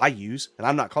 that's what I use, and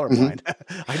I'm not colorblind.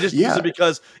 I just use it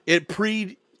because it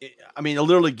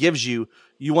literally gives you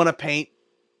want to paint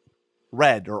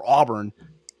red or auburn,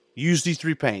 use these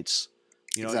 3 paints.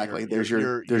 Exactly. There's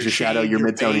your shadow, your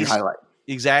midtone, your highlight.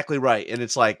 Exactly right. And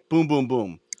it's like boom, boom,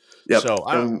 boom. Yep. So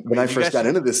when I first got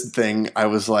into this thing, I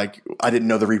was like, I didn't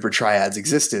know the Reaper triads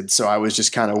existed. So I was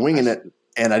just kind of winging it.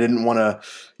 And I didn't want to,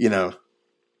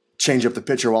 change up the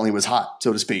pitcher while he was hot,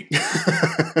 so to speak.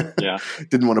 Yeah.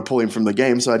 Didn't want to pull him from the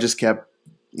game. So I just kept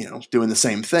doing the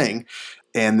same thing.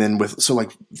 And then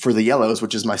for the yellows,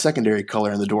 which is my secondary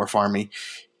color in the Dwarf Army,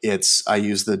 I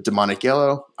use the Demonic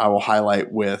Yellow. I will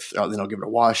highlight with, then I'll give it a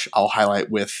wash. I'll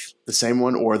highlight with the same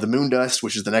one, or the Moon Dust,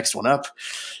 which is the next one up.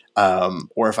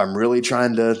 Or if I'm really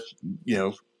trying to,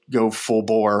 go full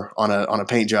bore on a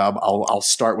paint job, I'll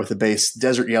start with the base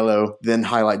Desert Yellow, then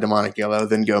highlight Demonic Yellow,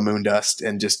 then go Moon Dust,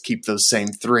 and just keep those same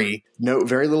three.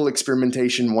 Very little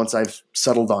experimentation once I've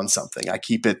settled on something. I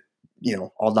keep it,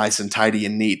 all nice and tidy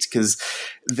and neat, because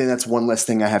then that's one less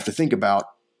thing I have to think about.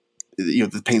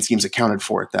 The paint scheme's accounted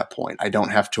for at that point. I don't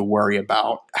have to worry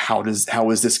about how is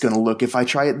this going to look if I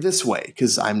try it this way,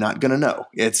 because I'm not going to know.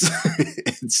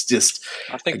 It's just.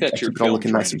 I think that's your film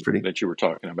looking nice and pretty that you were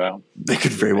talking about. That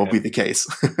could very well be the case.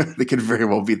 They could very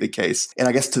well be the case. And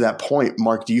I guess to that point,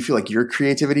 Mark, do you feel like your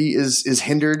creativity is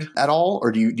hindered at all,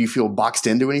 or do you feel boxed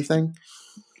into anything?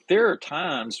 There are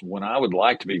times when I would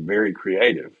like to be very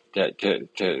creative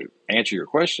to answer your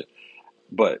question,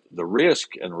 but the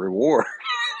risk and reward.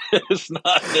 It's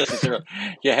not necessarily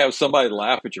you have somebody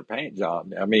laugh at your paint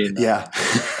job. I mean,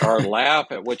 or laugh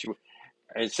at what you.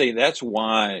 And see, that's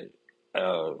why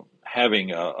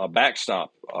having a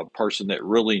backstop, a person that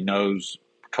really knows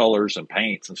colors and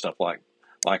paints and stuff like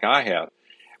I have,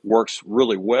 works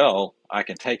really well. I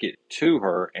can take it to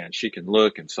her, and she can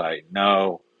look and say,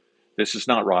 "No, this is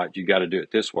not right. You got to do it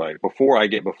this way." Before I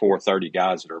get before 30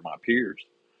 guys that are my peers.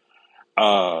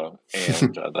 And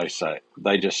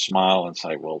they just smile and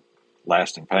say, "Well,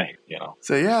 lasting paint,"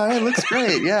 So yeah, it looks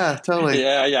great. Yeah, totally.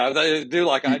 yeah. They do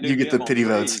like I do. You get the pity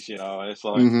votes. It's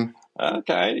like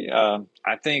okay.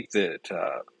 I think that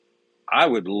I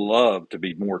would love to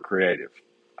be more creative,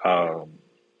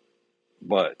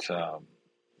 but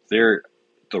the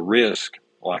risk.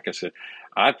 Like I said,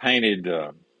 I painted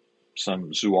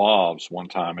some Zouaves one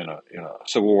time in a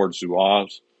Civil War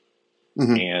Zouaves,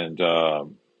 and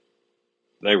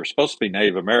they were supposed to be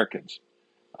Native Americans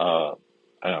and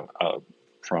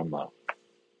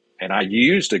I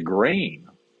used a green,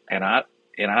 and I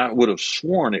would have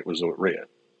sworn it was a red.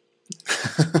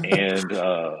 And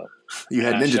you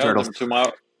had Ninja Turtles.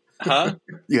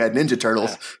 You had Ninja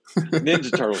Turtles.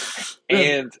 Ninja Turtles,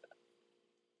 and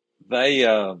they.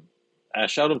 I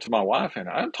showed them to my wife, and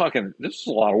I'm talking. This is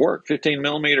a lot of work. 15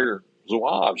 millimeter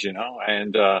Zouaves,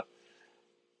 and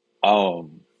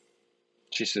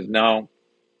she said no.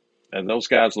 And those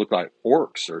guys look like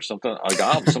orcs or something,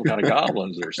 some kind of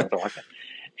goblins or something like that.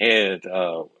 And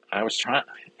I was trying,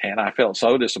 and I felt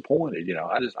so disappointed.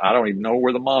 I don't even know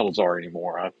where the models are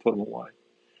anymore. I put them away.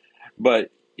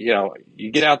 But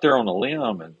you get out there on a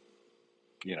limb, and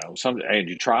and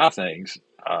you try things.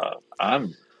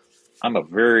 I'm a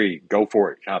very go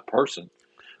for it kind of person,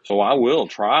 so I will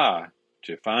try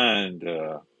to find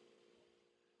to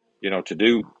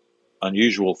do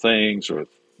unusual things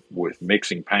with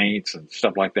mixing paints and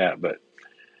stuff like that. But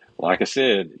like I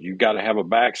said, you've got to have a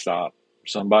backstop,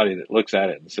 somebody that looks at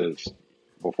it and says,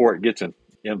 before it gets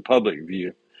in public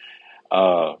view,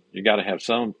 you got to have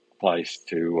some place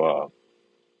to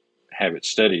have it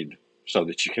studied so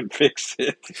that you can fix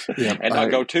it and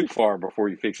not go too far before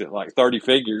you fix it, like 30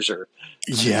 figures or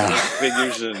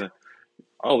figures. And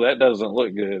that doesn't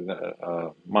look good.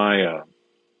 My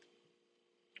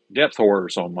depth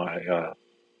horrors on my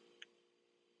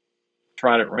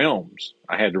Trident Realms,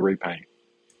 I had to repaint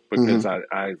because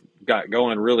I got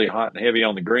going really hot and heavy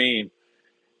on the green,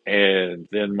 and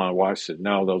then my wife said,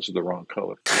 "No, those are the wrong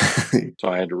color." So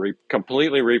I had to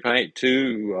completely repaint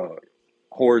two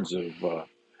hordes of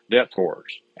depth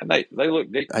horrors, and they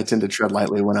look deep. I tend to tread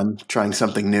lightly when I'm trying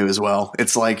something new as well.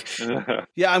 It's like,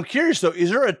 yeah, I'm curious though.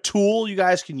 Is there a tool you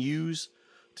guys can use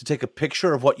to take a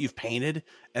picture of what you've painted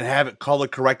and have it color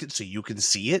corrected so you can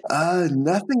see it?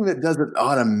 Nothing that does it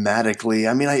automatically.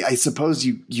 I mean, I suppose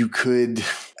you could.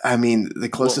 I mean, the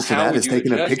closest to that is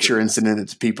taking a picture and sending it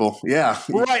to people. Yeah.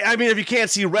 Right. I mean, if you can't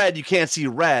see red, you can't see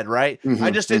red, right?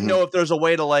 I just didn't know if there's a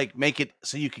way to make it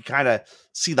so you could kind of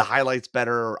see the highlights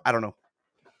better. I don't know.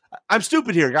 I'm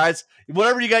stupid here, guys.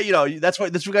 Whatever you got, that's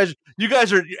what you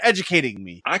guys are educating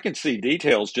me. I can see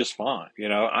details just fine.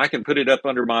 I can put it up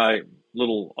under my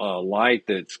little light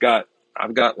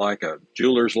I've got like a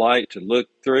jeweler's light to look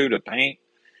through to paint,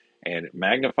 and it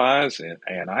magnifies,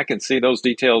 and I can see those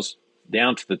details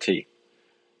down to the T.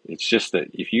 It's just that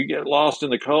if you get lost in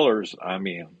the colors, I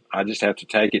mean, I just have to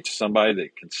take it to somebody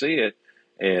that can see it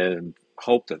and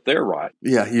hope that they're right.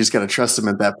 Yeah, you just got to trust them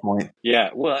at that point.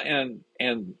 Yeah, well,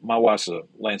 and my wife's a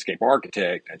landscape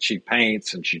architect, and she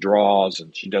paints and she draws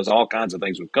and she does all kinds of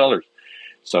things with colors.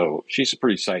 So she's a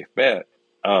pretty safe bet.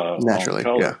 Naturally,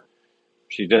 yeah.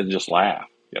 She doesn't just laugh.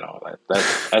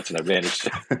 that's an advantage.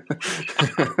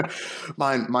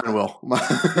 mine will.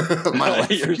 Mine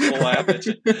Yours will laugh at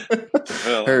you.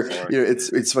 Well, her, I'm sorry.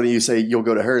 it's funny you say you'll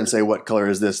go to her and say, "What color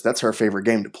is this?" That's her favorite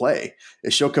game to play.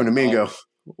 Is she'll come to me and go,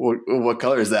 what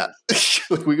color is that?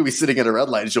 We could be sitting at a red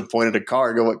light and she'll point at a car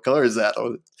and go, "What color is that?"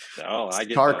 I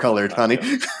get car colored, honey.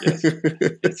 Yes.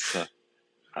 It's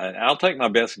I'll take my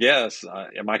best guess.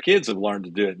 And my kids have learned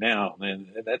to do it now, and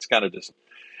that's kind of just.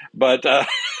 But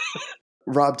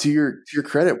Rob, to your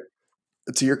credit,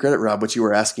 Rob, what you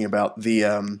were asking about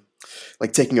the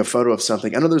like taking a photo of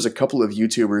something. I know there's a couple of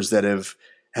YouTubers that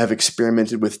have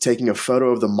experimented with taking a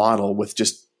photo of the model with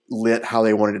just lit how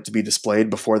they wanted it to be displayed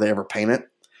before they ever paint it.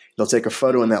 They'll take a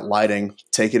photo in that lighting,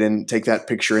 take that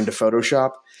picture into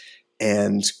Photoshop,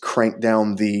 and crank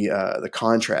down the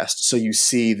contrast so you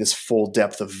see this full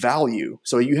depth of value.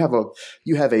 So you have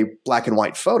a black and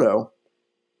white photo,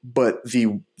 but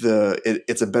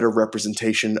it's a better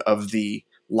representation of the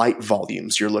light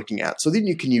volumes you're looking at. So then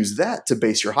you can use that to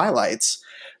base your highlights,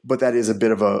 but that is a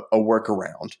bit of a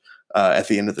workaround at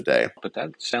the end of the day. But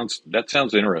that sounds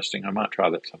interesting. I might try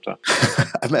that sometime.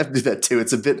 I might have to do that too.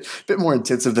 It's a bit more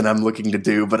intensive than I'm looking to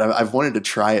do, but I've wanted to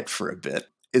try it for a bit.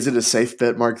 Is it a safe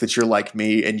bet, Mark, that you're like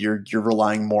me and you're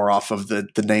relying more off of the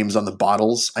names on the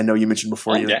bottles? I know you mentioned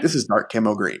before, this is dark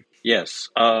camo green. Yes.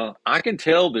 I can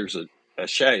tell there's a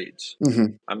shades.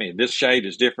 Mm-hmm. I mean, this shade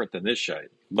is different than this shade,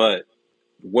 but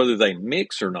whether they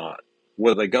mix or not,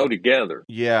 whether they go together,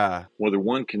 whether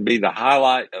one can be the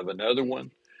highlight of another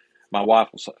one, my wife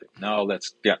will say, no,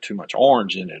 that's got too much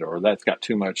orange in it, or that's got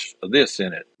too much of this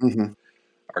in it, mm-hmm.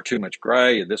 or too much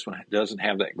gray, and this one doesn't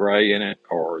have that gray in it,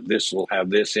 or this will have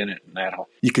this in it and that.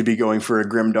 You could be going for a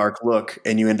grim, dark look,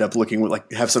 and you end up looking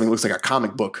have something that looks like a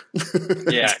comic book.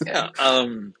 Yeah.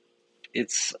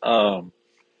 It's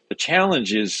the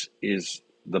challenge is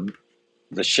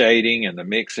the shading and the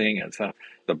mixing and stuff.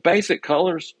 The basic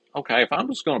colors, okay, if I'm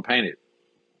just going to paint it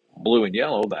blue and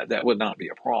yellow, that would not be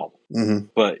a problem. Mm-hmm.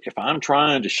 But if I'm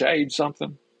trying to shade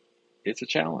something, it's a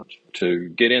challenge to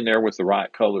get in there with the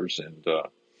right colors and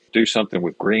do something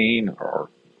with green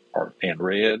and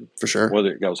red. For sure.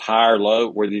 Whether it goes high or low,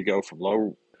 whether you go from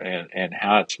low and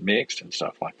how it's mixed and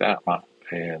stuff like that.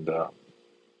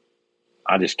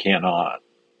 I just cannot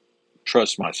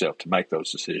trust myself to make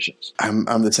those decisions. I'm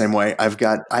the same way. I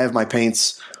have my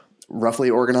paints roughly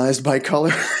organized by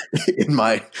color in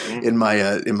my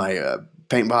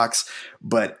paint box,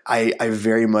 but I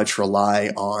very much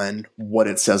rely on what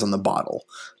it says on the bottle.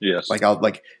 Yes.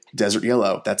 Like desert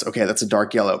yellow. That's okay. That's a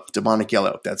dark yellow. Demonic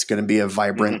yellow. That's going to be a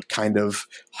vibrant kind of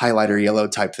highlighter yellow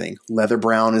type thing. Leather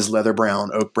brown is leather brown.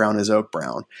 Oak brown is oak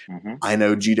brown. Mm-hmm. I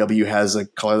know GW has a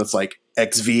color that's like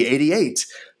XV88.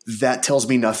 That tells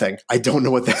me nothing. I don't know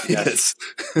what that is.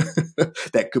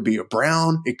 That could be a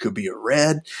brown. It could be a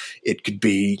red. It could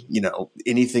be,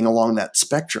 anything along that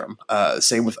spectrum.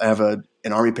 Same with, I have an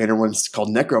army painter one's called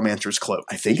Necromancer's Cloak.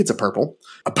 I think it's a purple,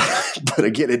 but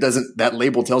again, that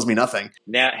label tells me nothing.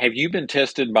 Now, have you been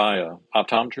tested by an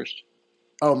optometrist?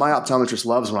 Oh, my optometrist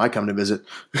loves when I come to visit.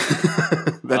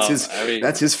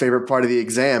 That's his favorite part of the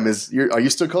exam is, are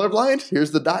you still colorblind? Here's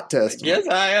the dot test. Yes,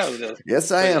 I am.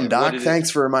 Yes, I am, Doc.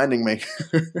 Thanks for reminding me.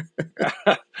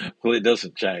 Well, it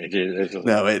doesn't change.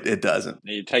 No, it doesn't.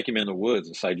 You take him in the woods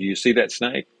and say, do you see that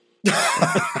snake?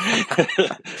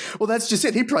 Well, that's just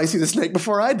it. He'd probably see the snake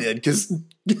before I did because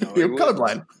you're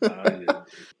colorblind.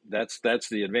 That's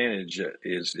the advantage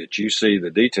is that you see the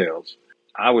details.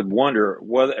 I would wonder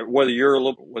whether you're a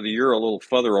little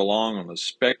further along on the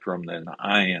spectrum than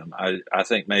I am. I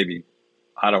think maybe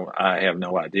I have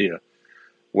no idea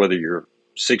whether you're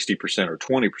 60% or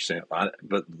 20%.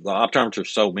 But the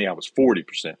optometrist told me I was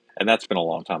 40%, and that's been a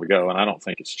long time ago, and I don't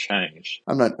think it's changed.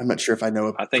 I'm not sure if I know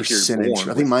a percentage. You're born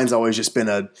I think mine's always just been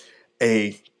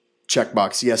a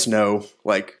checkbox, yes, no.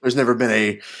 Like there's never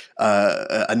been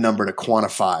a number to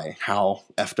quantify how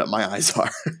effed up my eyes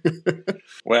are.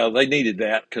 Well, they needed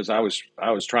that because I was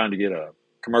trying to get a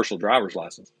commercial driver's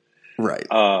license. Right.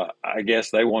 I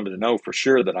guess they wanted to know for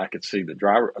sure that I could see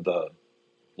the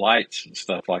lights and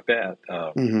stuff like that.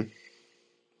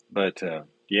 But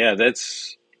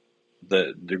that's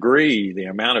the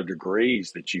amount of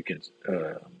degrees that you can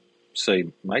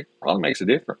see probably makes a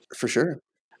difference. For sure.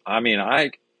 I mean,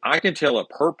 I can tell a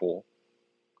purple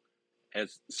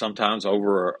as sometimes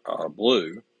over a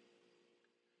blue,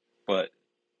 but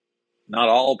not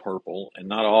all purple and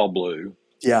not all blue.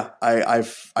 Yeah, I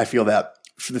feel that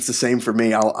It's the same for me.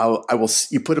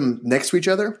 You put them next to each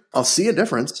other, I'll see a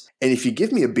difference. And if you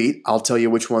give me a beat, I'll tell you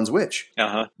which one's which.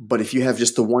 But if you have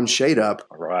just the one shade up,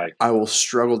 Right. I will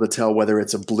struggle to tell whether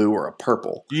it's a blue or a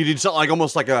purple. You need something like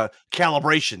almost like a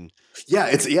calibration. Yeah,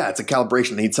 it's a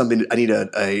calibration. I need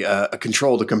a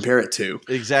control to compare it to.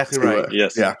 Exactly right.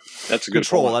 Yes. Yeah. That's a good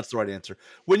Control. point. That's the right answer.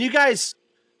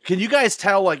 Can you guys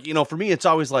tell, like, for me, it's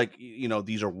always like,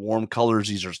 these are warm colors.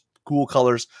 These are cool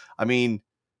colors. I mean,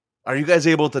 are you guys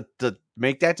able to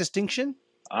make that distinction?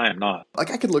 I am not.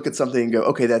 Like I could look at something and go,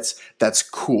 okay, that's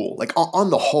cool. Like on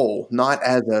the whole, not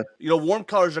as a Warm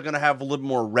colors are going to have a little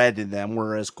more red in them,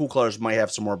 whereas cool colors might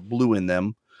have some more blue in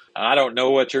them. I don't know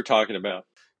what you're talking about.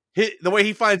 The way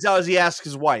he finds out is he asks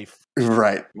his wife.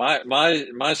 right.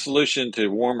 My solution to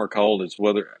warm or cold is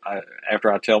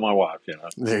after I tell my wife.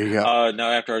 There you go. No,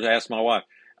 after I ask my wife.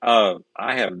 I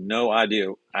have no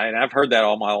idea. I've heard that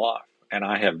all my life, and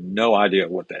I have no idea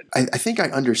what that is. I think I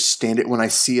understand it when I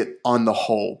see it on the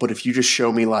whole, but if you just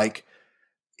show me like,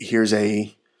 here's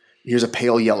a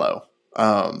pale yellow.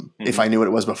 If I knew what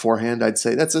it was beforehand, I'd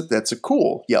say that's a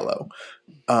cool yellow.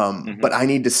 But I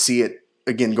need to see it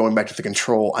again. Going back to the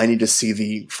control, I need to see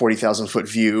the 40,000 foot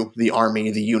view, the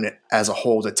army, the unit as a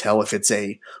whole to tell if it's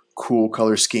a cool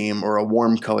color scheme or a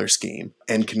warm color scheme,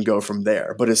 and can go from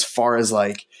there. But as far as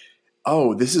like,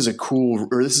 oh, this is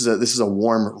a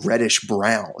warm reddish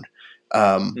brown.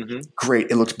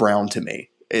 Great. It looks brown to me.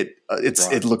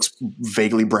 It looks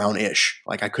vaguely brownish.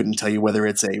 Like I couldn't tell you whether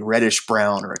it's a reddish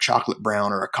brown or a chocolate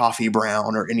brown or a coffee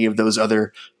brown or any of those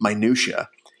other minutia.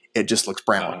 It just looks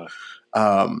brown.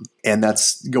 And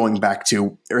that's going back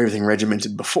to everything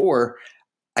regimented before.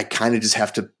 I kind of just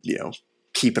have to,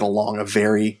 keep it along a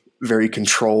very, very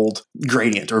controlled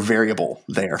gradient or variable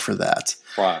there for that.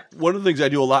 Right. One of the things I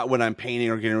do a lot when I'm painting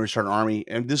or getting ready to start an army,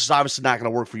 and this is obviously not going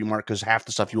to work for you, Mark, because half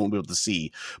the stuff you won't be able to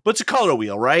see, but it's a color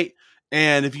wheel, right?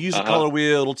 And if you use a color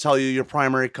wheel, it'll tell you your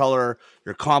primary color,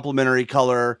 your complementary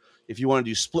color, if you want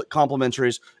to do split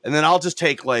complementaries. And then I'll just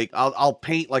take I'll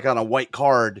paint like on a white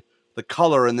card the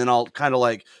color, and then I'll kind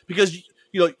of because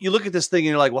you look at this thing and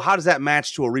you're like, well, how does that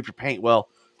match to a Reaper paint? Well,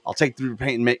 I'll take the Reaper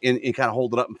paint and kind of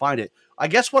hold it up and find it. I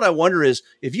guess what I wonder is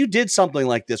if you did something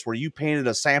like this where you painted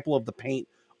a sample of the paint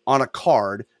on a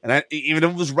card, and even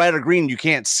if it was red or green, you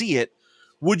can't see it,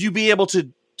 would you be able to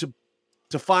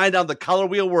find on the color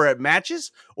wheel where it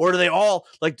matches? Or do they all,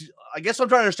 I guess what I'm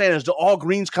trying to understand is, do all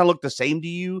greens kind of look the same to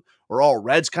you, or all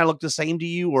reds kind of look the same to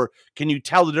you? Or can you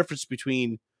tell the difference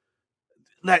between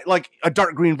that, like a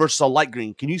dark green versus a light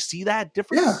green? Can you see that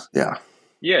difference? Yeah.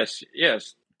 Yes.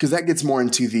 Because that gets more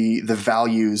into the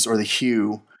values or the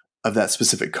hue of that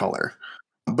specific color.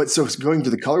 But so going to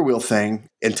the color wheel thing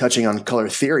and touching on color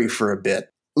theory for a bit,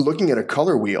 looking at a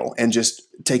color wheel and just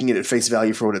taking it at face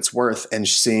value for what it's worth and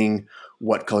seeing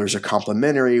what colors are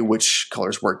complementary, which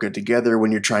colors work good together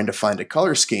when you're trying to find a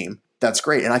color scheme, that's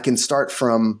great. And I can start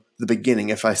from the beginning.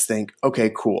 If I think, okay,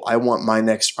 cool, I want my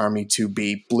next army to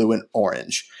be blue and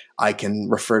orange, I can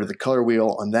refer to the color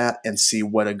wheel on that and see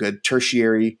what a good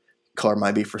tertiary color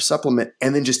might be for supplement,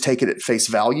 and then just take it at face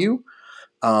value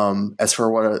as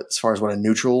far as what a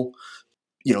neutral,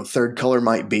 third color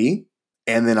might be.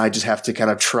 And then I just have to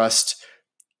kind of trust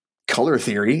color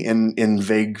theory in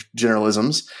vague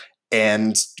generalisms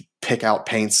and pick out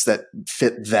paints that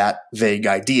fit that vague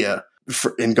idea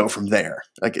and go from there.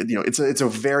 It's a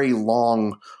very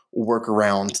long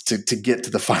workaround to get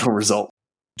to the final result.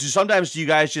 Do you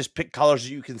guys just pick colors that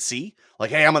you can see?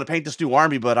 Like, hey, I'm going to paint this new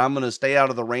army, but I'm going to stay out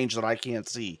of the range that I can't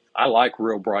see. I like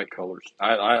real bright colors.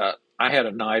 I had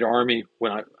a night army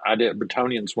when I did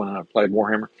Bretonnians when I played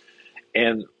Warhammer,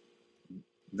 and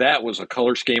that was a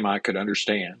color scheme I could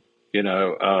understand.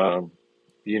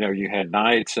 You had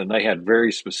knights, and they had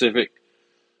very specific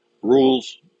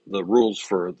rules. The rules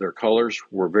for their colors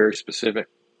were very specific,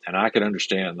 and I could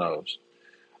understand those.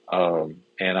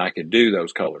 And I could do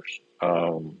those colors.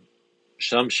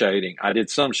 Some shading, I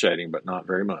did some shading, but not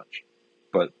very much.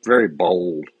 But very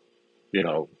bold,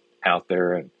 out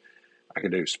there. And I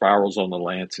could do spirals on the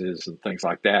lances and things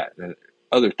like that. And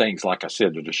other things, like I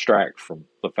said, to distract from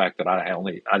the fact that I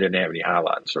didn't have any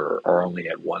highlights or only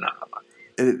had one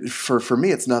highlight. For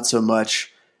me, it's not so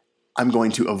much I'm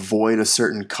going to avoid a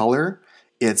certain color.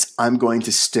 It's I'm going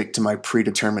to stick to my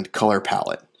predetermined color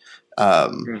palette.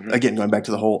 Again, going back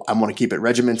to the whole, I want to keep it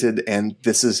regimented, and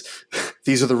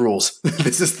these are the rules.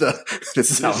 This is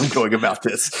how I'm going about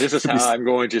this. This is how I'm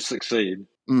going to succeed.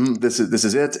 This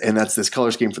is it, and that's this color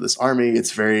scheme for this army.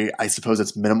 It's I suppose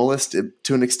it's minimalist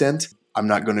to an extent. I'm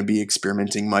not going to be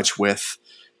experimenting much with,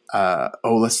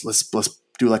 let's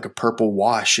do like a purple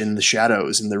wash in the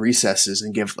shadows and the recesses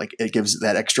and it gives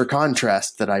that extra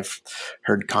contrast that I've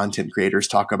heard content creators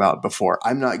talk about before.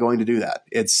 I'm not going to do that.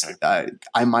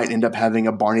 I might end up having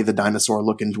a Barney the Dinosaur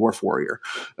looking Dwarf Warrior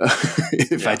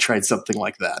if I tried something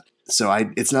like that. So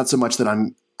it's not so much that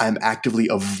I'm actively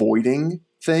avoiding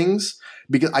things,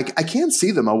 because I can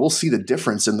see them. I will see the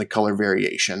difference in the color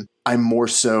variation. I'm more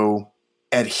so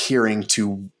adhering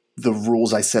to the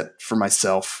rules I set for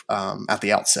myself at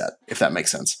the outset, if that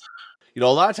makes sense. A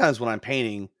lot of times when I'm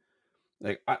painting,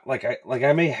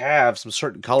 I may have some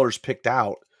certain colors picked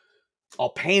out. I'll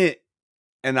paint it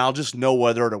and I'll just know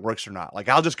whether it works or not. Like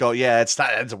I'll just go, yeah, it's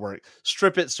not, it doesn't work.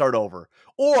 Strip it, start over.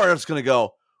 Or I'm just going to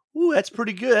go, ooh, that's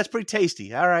pretty good. That's pretty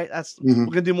tasty. All right. We're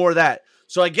going to do more of that.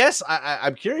 So I guess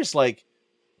I'm curious, like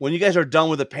when you guys are done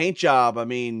with the paint job, I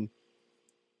mean,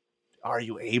 are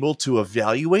you able to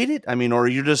evaluate it? I mean, or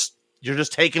you're just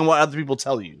taking what other people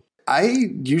tell you? I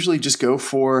usually just go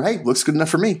for, hey, looks good enough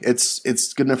for me.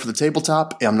 It's good enough for the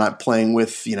tabletop. I'm not playing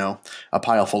with, a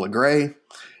pile full of gray.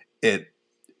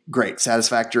 Great,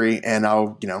 satisfactory, and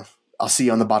I'll see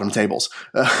you on the bottom tables.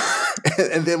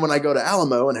 And then when I go to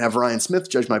Alamo and have Ryan Smith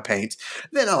judge my paint,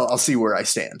 then I'll see where I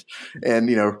stand and,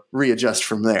 readjust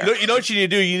from there. You know what you need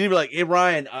to do? You need to be like, hey,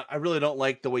 Ryan, I really don't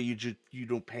like the way you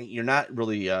don't paint. You're not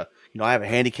really, I have a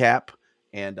handicap,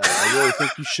 and I really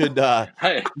think you should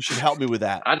you should help me with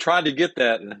that. I tried to get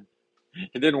that.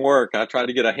 It didn't work. I tried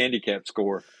to get a handicap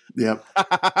score. Yep.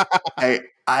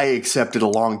 I accepted a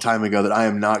long time ago that I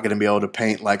am not going to be able to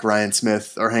paint like Ryan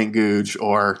Smith or Hank Googe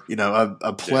or,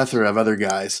 a plethora of other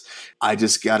guys. I'm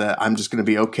just going to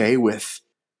be okay with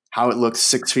how it looks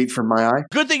 6 feet from my eye.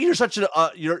 Good thing you're such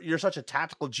a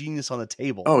tactical genius on the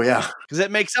table. Oh yeah. Because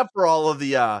it makes up for all of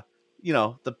the,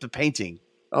 the painting.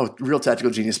 Oh, real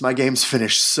tactical genius. My games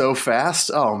finish so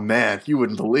fast. Oh man, you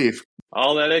wouldn't believe.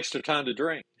 All that extra time to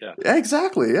drink. Yeah.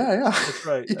 Exactly. Yeah. That's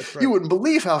right. You wouldn't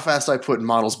believe how fast I put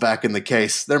models back in the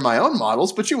case. They're my own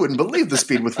models, but you wouldn't believe the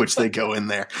speed with which they go in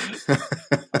there.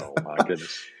 Oh my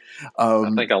goodness. I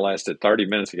think I lasted 30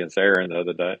 minutes against Aaron the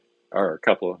other day, or a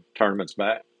couple of tournaments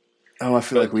back. Oh, I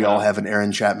feel like we all have an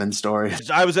Aaron Chapman story.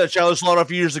 I was at Shallow Slaughter a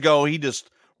few years ago. He just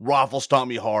raffle stomped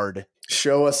me hard.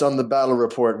 Show us on the battle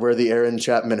report where the Aaron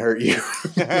Chapman hurt you.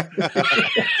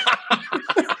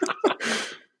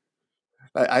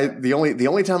 The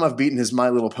only time I've beaten his My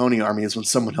Little Pony army is when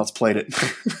someone else played it.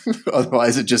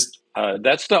 Otherwise, it just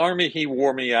that's the army he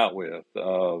wore me out with.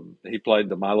 He played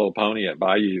the My Little Pony at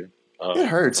Bayou. It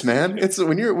hurts, man. It's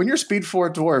when you're Speed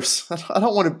 4 dwarfs. I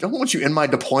don't want you in my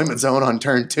deployment zone on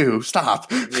turn 2. Stop.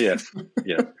 Yes.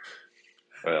 Yeah.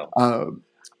 Well,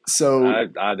 so I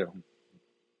don't.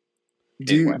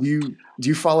 Do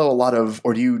you follow a lot of,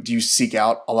 or do you seek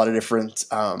out a lot of different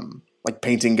like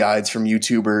painting guides from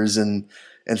YouTubers and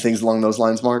things along those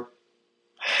lines, Mark?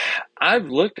 I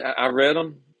read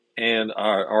them, and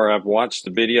or I've watched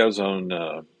the videos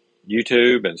on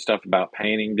YouTube and stuff about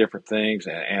painting different things,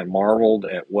 and marveled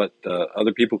at what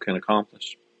other people can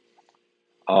accomplish.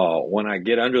 When I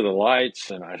get under the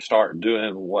lights and I start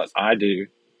doing what I do,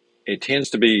 it tends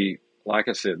to be, like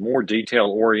I said, more detail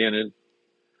oriented.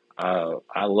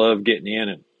 I love getting in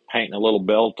and painting a little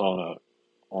belt on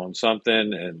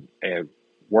something and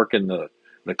working the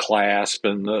clasp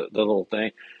and the little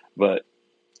thing. But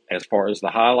as far as the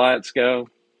highlights go,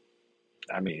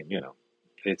 I mean,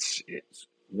 it's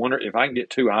wonder if I can get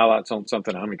 2 highlights on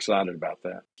something, I'm excited about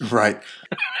that. Right.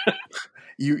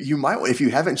 You might, if you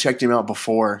haven't checked him out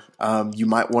before, you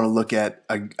might want to look at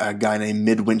a guy named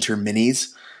Midwinter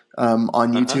Minis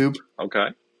on YouTube. Okay.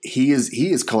 He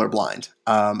is colorblind,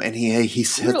 and he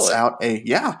sets out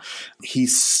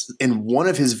he's in one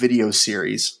of his video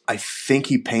series. I think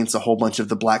he paints a whole bunch of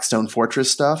the Blackstone Fortress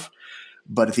stuff,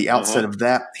 but at the outset of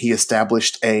that, he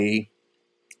established a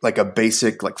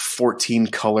basic 14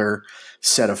 color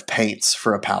set of paints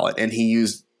for a palette, and he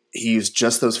used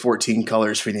just those 14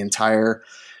 colors for the entire.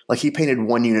 He painted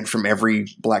one unit from every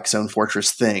Blackstone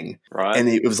Fortress thing, right? And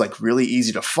it was really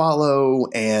easy to follow,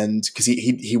 and because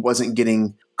he wasn't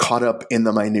getting caught up in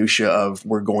the minutia of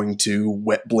we're going to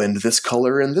wet blend this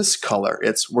color and this color.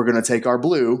 We're going to take our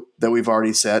blue that we've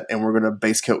already set and we're going to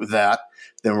base coat that.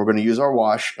 Then we're going to use our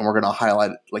wash and we're going to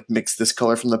highlight, mix this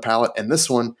color from the palette and this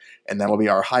one, and that'll be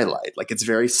our highlight. It's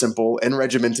very simple and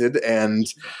regimented, and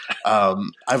I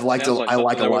like a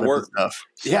lot of his stuff.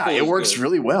 Yeah, it works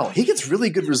really well. He gets really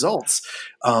good results.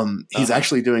 He's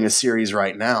actually doing a series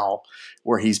right now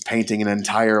where he's painting an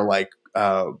entire what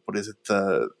is it,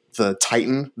 the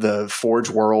Titan, the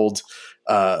Forge World,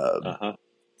 the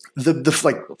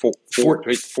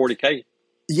 40K.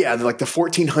 Yeah, like the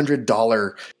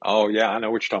 $1,400 Oh yeah, I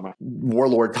know what you're talking about.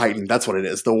 Warlord Titan. That's what it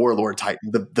is. The Warlord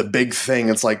Titan, the big thing.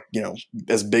 It's like,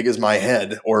 as big as my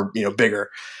head or, bigger.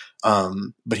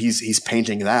 But he's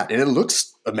painting that and it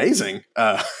looks amazing.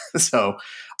 So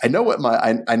I know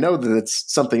I know that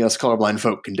it's something us colorblind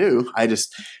folk can do.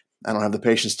 I don't have the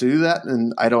patience to do that.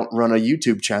 And I don't run a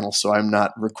YouTube channel, so I'm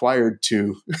not required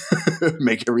to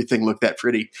make everything look that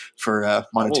pretty for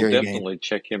monetary We'll definitely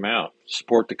check him out.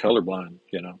 Support the colorblind,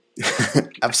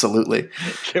 Absolutely.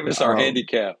 Give us our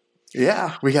handicap.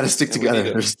 Yeah, we got to stick together.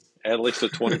 There's at least a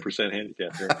 20%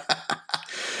 handicap here.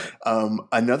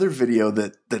 Another video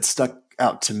that stuck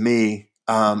out to me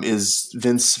is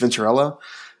Vince Venturella.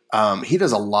 He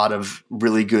does a lot of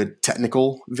really good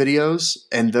technical videos,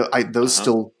 and those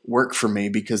still work for me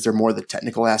because they're more the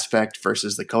technical aspect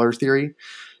versus the color theory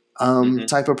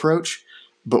type approach.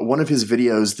 But one of his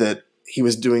videos that he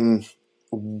was doing,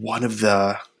 one of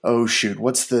the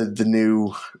what's the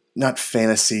new, not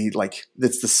fantasy, like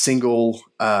it's the single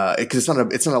because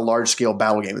it's not a large scale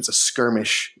battle game. It's a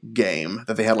skirmish game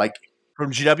that they had like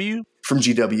from GW. From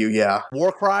GW, yeah.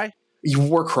 Warcry.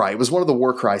 Warcry. It was one of the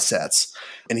Warcry sets,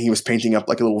 and he was painting up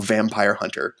like a little vampire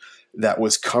hunter that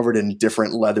was covered in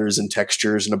different leathers and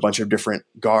textures and a bunch of different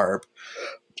garb.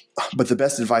 But the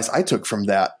best advice I took from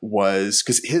that was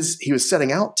because he was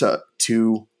setting out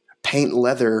to paint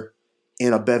leather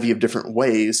in a bevy of different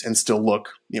ways and still look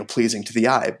pleasing to the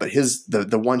eye. But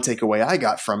the one takeaway I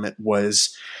got from it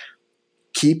was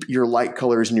keep your light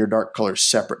colors and your dark colors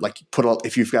separate. Like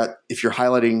if you're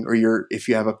highlighting or if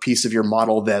you have a piece of your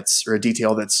model or a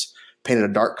detail that's painted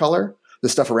a dark color, the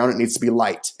stuff around it needs to be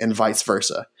light and vice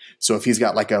versa. So if he's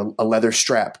got like a leather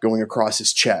strap going across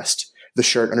his chest, the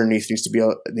shirt underneath needs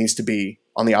to be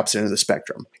on the opposite end of the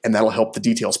spectrum, and that'll help the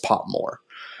details pop more.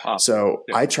 So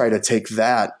I try to take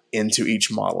that into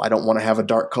each model. I don't want to have a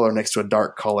dark color next to a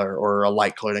dark color or a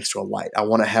light color next to a light. I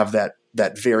want to have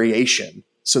that variation,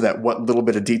 so that what little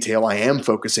bit of detail I am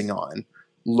focusing on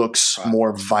looks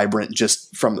more vibrant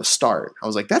just from the start. I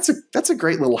was like, that's a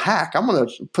great little hack. I'm going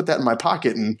to put that in my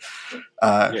pocket and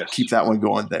keep that one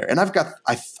going there. And I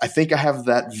think I have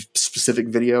that specific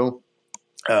video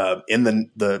in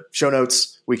the show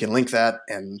notes. We can link that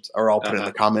or I'll put it in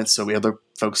the comments so other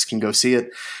folks can go see it.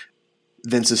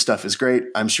 Vince's stuff is great.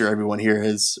 I'm sure everyone here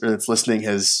that's listening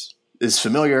is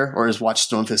familiar or has watched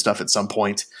some of his stuff at some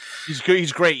point. He's great.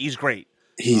 He's great.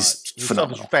 He's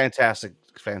phenomenal.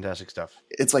 Fantastic stuff.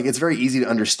 It's very easy to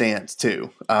understand too.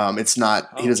 It's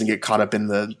not. He doesn't get caught up in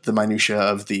the minutia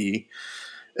of the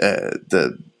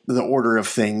order of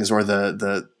things or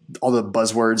the all the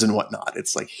buzzwords and whatnot.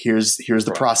 It's like here's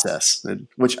the process.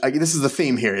 Which this is the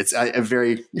theme here. It's a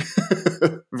very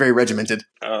very regimented.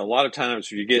 A lot of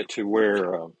times you get to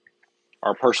where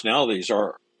our personalities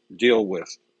deal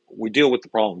with the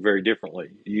problem very differently.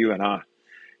 You and I.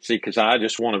 See, because I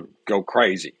just want to go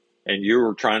crazy, and you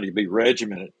were trying to be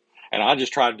regimented, and I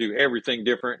just try to do everything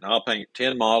different, and I'll paint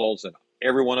 10 models, and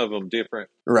every one of them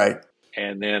different. Right.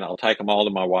 And then I'll take them all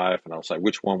to my wife, and I'll say,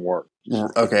 which one worked?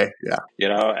 Okay, yeah.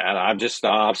 And I'm just the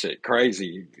opposite,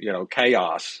 crazy,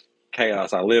 chaos.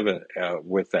 I live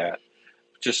with that.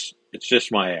 It's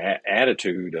just my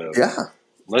attitude of,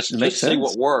 let's see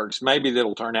what works. Maybe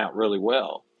that'll turn out really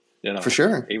well, For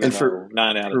sure. Even though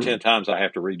 9 out of 10 times I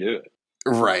have to redo it.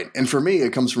 Right. And for me,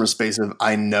 it comes from a space of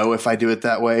I know if I do it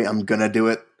that way, I'm going to do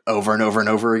it over and over and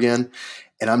over again.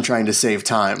 And I'm trying to save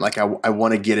time. Like I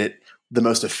want to get it the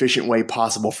most efficient way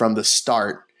possible from the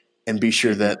start and be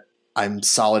sure that I'm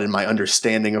solid in my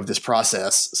understanding of this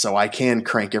process so I can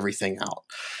crank everything out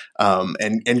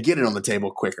and get it on the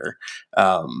table quicker.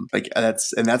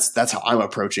 That's how I'm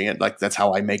approaching it. Like that's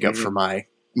how I make up for my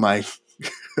my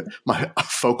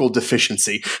focal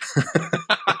deficiency.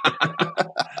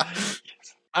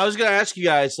 I was going to ask you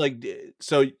guys,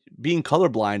 so being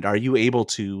colorblind, are you able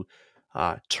to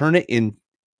turn it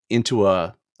into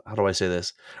a, how do I say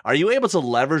this? Are you able to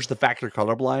leverage the fact you're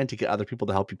colorblind to get other people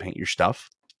to help you paint your stuff?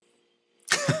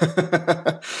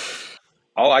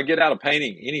 I get out of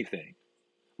painting anything.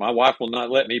 My wife will not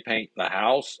let me paint the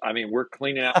house. I mean, we're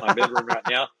cleaning out my bedroom right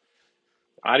now.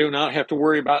 I do not have to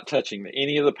worry about touching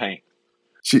any of the paint.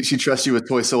 She trusts you with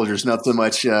toy soldiers, not so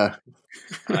much.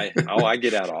 I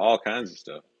get out of all kinds of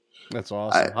stuff. That's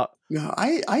awesome.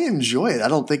 I enjoy it. I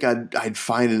don't think I'd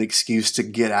find an excuse to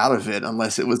get out of it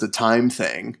unless it was a time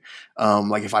thing.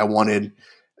 Like if I wanted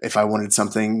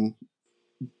something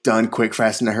done quick,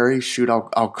 fast, in a hurry, shoot,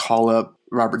 I'll call up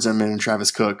Robert Zimmerman and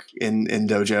Travis Cook in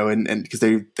Dojo, and because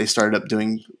they started up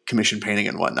doing commission painting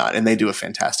and whatnot, and they do a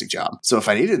fantastic job. So if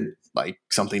I needed like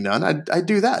something done, I'd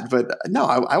do that. But no,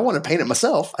 I want to paint it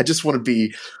myself. I just want to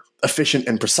be efficient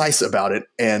and precise about it.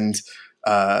 And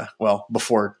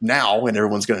before now, and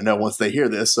everyone's going to know once they hear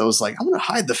this. So I was like, I'm going to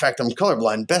hide the fact I'm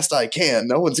colorblind best I can.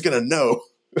 No one's going to know.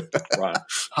 Right.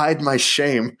 Hide my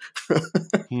shame.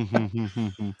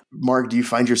 Mark, do you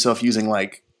find yourself using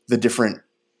like the different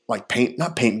like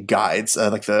not paint guides,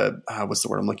 like the what's the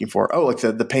word I'm looking for? Oh, like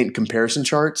the paint comparison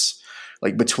charts,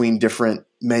 like between different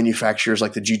manufacturers,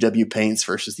 like the GW paints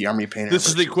versus the Army painter. This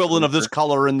is the equivalent of this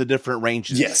color in the different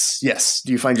ranges. Yes.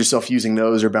 Do you find yourself using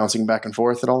those or bouncing back and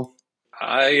forth at all?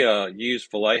 I use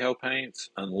Vallejo paints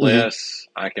unless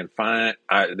I can find.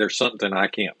 There's something I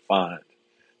can't find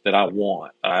that I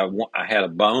want. I had a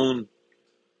bone.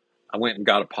 I went and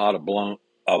got a pot of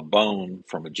bone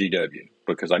from a GW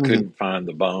because I couldn't find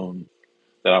the bone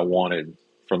that I wanted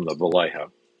from the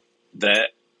Vallejo. That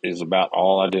is about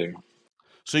all I do.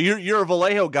 So you're a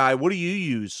Vallejo guy. What do you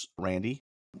use, Randy?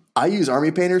 I use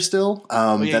Army Painter still.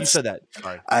 You said that.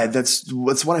 Sorry. That's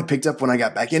what I picked up when I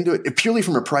got back into it. Purely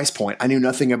from a price point. I knew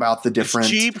nothing about the different.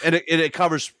 It's cheap and it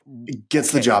covers. It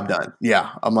gets the job done. Yeah,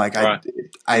 I'm like right.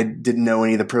 I didn't know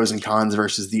any of the pros and cons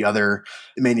versus the other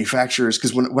manufacturers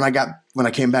because when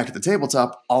I came back to the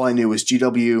tabletop, all I knew was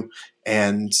GW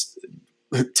and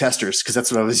testers because that's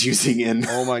what I was using in.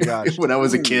 Oh my gosh! when I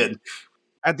was a kid.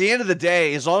 At the end of the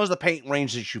day, as long as the paint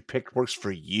range that you picked works for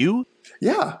you.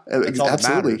 Yeah,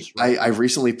 absolutely. Matters, right? I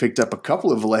recently picked up a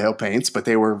couple of Vallejo paints, but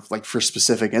they were like for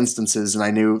specific instances, and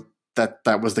I knew that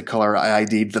was the color I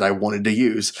ID'd that I wanted to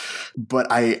use.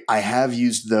 But I have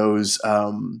used those.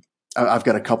 I've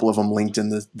got a couple of them linked in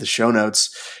the show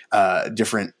notes,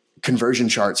 different conversion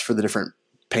charts for the different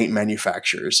paint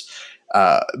manufacturers.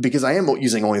 Because I am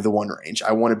using only the one range.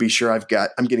 I want to be sure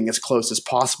I'm getting as close as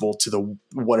possible to the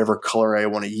whatever color I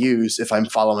want to use if I'm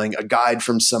following a guide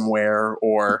from somewhere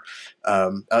or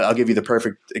I'll give you the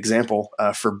perfect example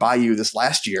for Bayou this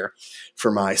last year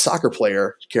for my soccer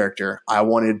player character. I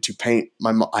wanted to paint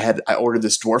I ordered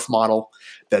this dwarf model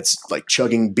that's like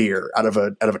chugging beer out of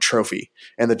a trophy.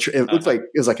 And it looked like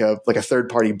it was like a third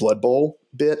party Blood Bowl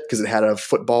bit because it had a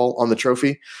football on the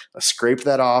trophy. I scraped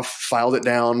that off, filed it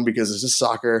down because it's just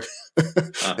soccer.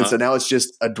 And so now it's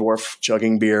just a dwarf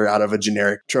chugging beer out of a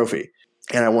generic trophy.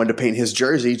 And I wanted to paint his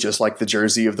jersey just like the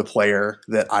jersey of the player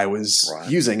that I was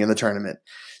using in the tournament.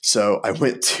 So I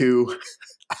went to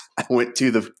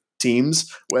the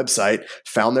team's website,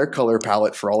 found their color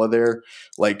palette for all of their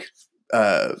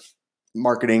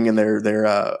marketing and their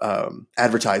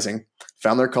advertising,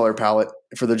 found their color palette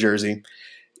for the jersey,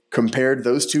 compared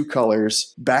those two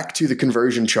colors back to the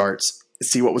conversion charts,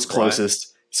 see what was closest.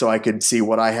 So I could see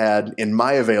what I had in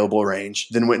my available range,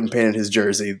 then went and painted his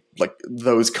jersey like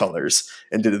those colors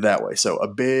and did it that way. So a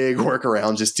big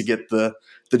workaround just to get the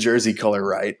jersey color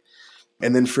right.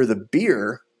 And then for the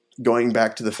beer, going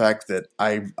back to the fact that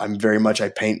I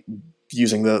paint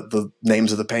using the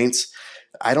names of the paints.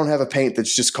 I don't have a paint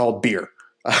that's just called beer.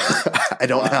 I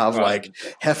don't have like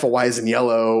Hefeweizen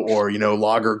yellow or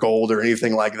lager gold or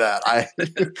anything like that.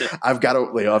 I've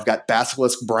got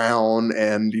Basilisk brown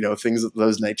and things of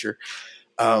those nature.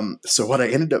 So what I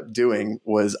ended up doing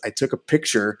was I took a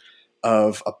picture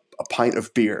of a pint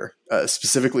of beer,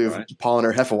 specifically of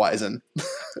Paulaner Hefeweizen,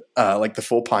 like the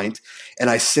full pint, and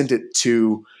I sent it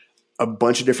to a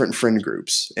bunch of different friend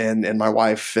groups and my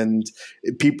wife and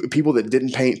people that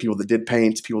didn't paint, people that did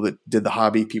paint, people that did the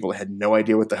hobby, people that had no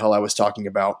idea what the hell I was talking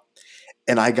about.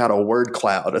 And I got a word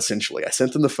cloud, essentially. I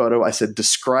sent them the photo. I said,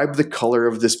 describe the color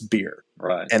of this beer.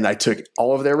 Right. And I took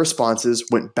all of their responses,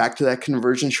 went back to that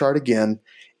conversion chart again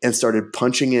and started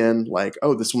punching in like,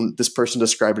 oh, this person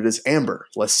described it as amber.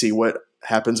 Let's see what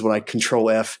happens when I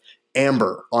Control F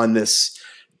amber on this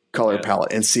color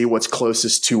palette and see what's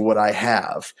closest to what I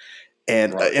have.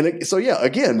 And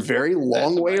again, very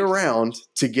long way around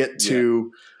to get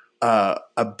to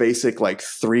a basic like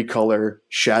 3-color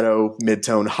shadow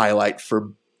midtone highlight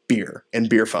for beer and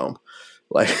beer foam.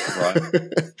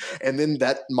 And then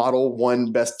that model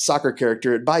won best soccer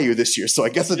character at Bayou this year. So I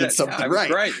guess I did something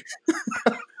right. Great.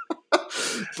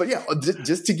 But yeah,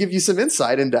 just to give you some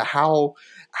insight into how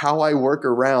I work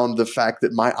around the fact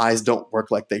that my eyes don't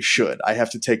work like they should. I have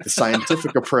to take the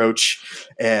scientific approach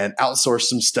and outsource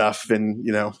some stuff and,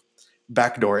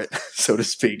 backdoor it, so to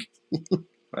speak.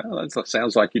 Well, that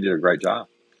sounds like you did a great job.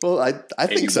 Well, I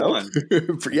think so.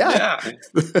 Yeah.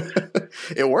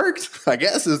 It worked. I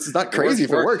guess it's not crazy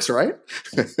if it works, right?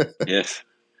 Yes.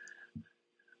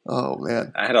 Oh,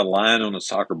 man. I had a line on a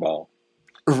soccer ball.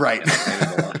 Right.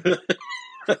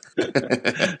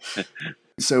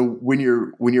 So when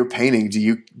you're painting, do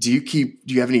you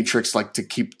have any tricks like to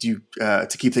keep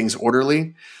things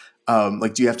orderly?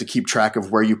 Do you have to keep track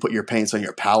of where you put your paints on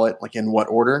your palette, like in what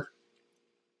order?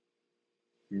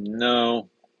 No,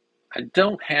 I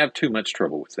don't have too much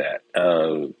trouble with that.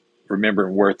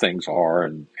 Remembering where things are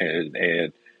and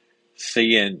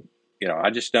seeing, I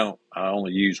just don't. I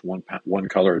only use one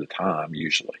color at a time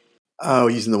usually. Oh,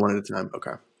 using the one at a time.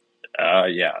 Okay.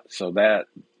 Yeah. So that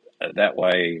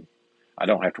way, I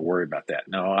don't have to worry about that.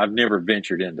 No, I've never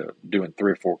ventured into doing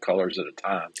 3 or 4 colors at a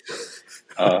time.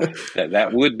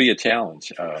 That would be a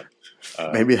challenge.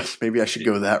 Maybe I should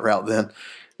go that route then.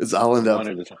 Is I'll end up One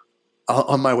at a time.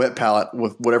 on my wet palette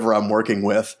with whatever I'm working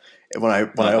with. When I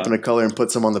open a color and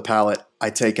put some on the palette, I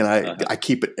take and I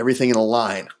keep everything in a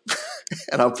line,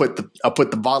 and I'll put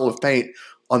the bottle of paint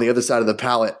on the other side of the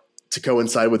palette to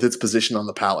coincide with its position on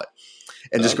the palette,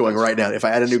 and just going right down. If I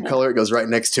add a new color, it goes right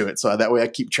next to it. So that way I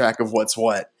keep track of what's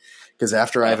what. Because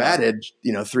after I've added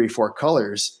 3, 4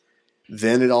 colors,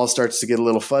 then it all starts to get a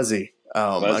little fuzzy.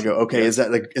 I go, okay, is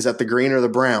that the green or the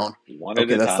brown?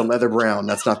 Okay, that's the leather brown.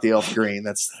 That's not the elf green.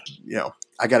 That's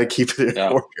I got to keep it in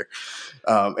order,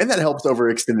 and that helps over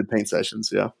extended paint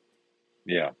sessions. Yeah.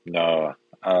 Yeah. No,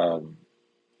 I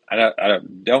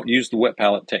don't use the wet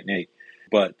palette technique,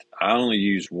 but I only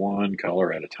use one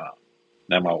color at a time.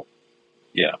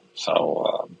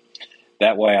 So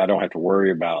that way I don't have to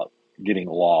worry about getting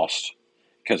lost,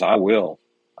 because I will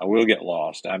get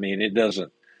lost. I mean, it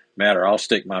doesn't matter. I'll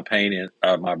stick my paint in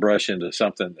my brush into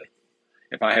something that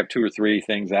if I have 2 or 3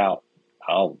 things out,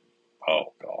 oh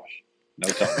gosh, no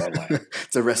time about that.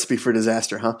 It's a recipe for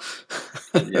disaster, huh?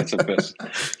 Yes,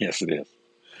 yes, it is.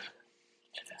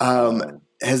 Are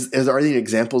there any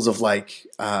examples of and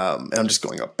I'm just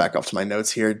going back off to my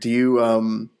notes here. Do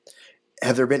you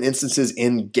have there been instances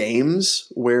in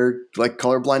games where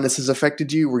color blindness has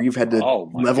affected you, where you've had to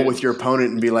level with your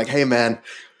opponent and be like, "Hey, man,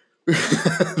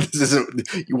 this isn't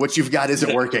what you've got.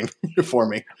 Isn't working for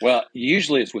me." Well,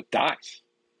 usually it's with dice.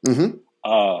 Mm-hmm.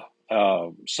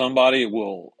 Somebody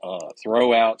will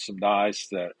throw out some dice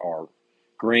that are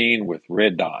green with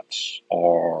red dots,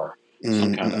 or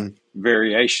some kind of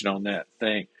variation on that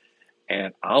thing,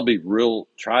 and I'll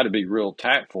try to be real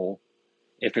tactful.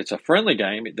 If it's a friendly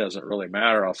game, it doesn't really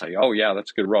matter. I'll say, "Oh yeah, that's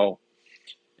a good roll,"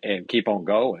 and keep on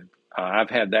going.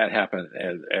 I've had that happen,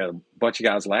 and a bunch of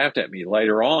guys laughed at me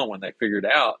later on when they figured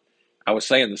out I was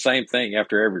saying the same thing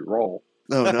after every roll.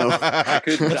 Oh no!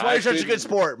 That's why you're such a good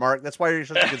sport, Mark. That's why you're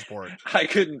such a good sport. I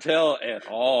couldn't tell at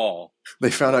all. They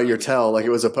found out your tell like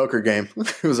it was a poker game.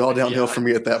 It was all downhill for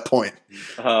me at that point.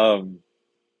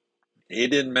 It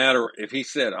didn't matter if he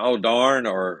said, "Oh darn,"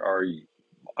 or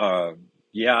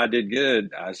 "Yeah, I did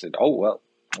good." I said, "Oh well,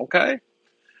 okay,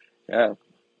 yeah."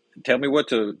 Tell me what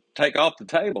to take off the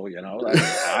table.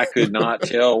 I could not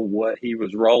tell what he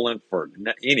was rolling for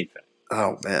anything.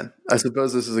 Oh man, I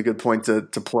suppose this is a good point to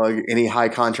plug any high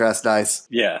contrast dice.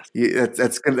 Yeah,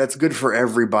 that's good for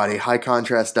everybody. High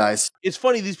contrast dice. It's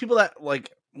funny, these people that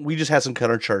we just had some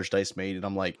color charge dice made, and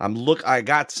I'm like, I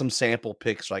got some sample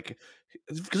picks,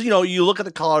 because you look at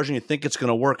the colors and you think it's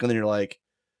gonna work, and then you're like,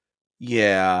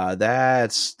 yeah,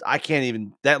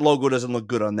 that logo doesn't look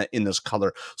good in this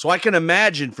color. So I can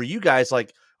imagine for you guys, are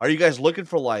you guys looking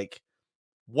for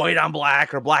white on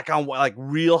black or black on white,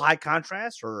 real high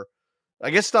contrast? Or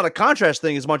I guess it's not a contrast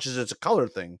thing as much as it's a color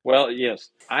thing. Well, yes,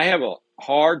 I have a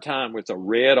hard time with a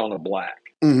red on a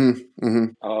black,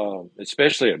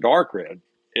 especially a dark red.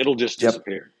 It'll just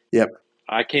disappear. Yep.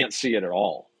 I can't see it at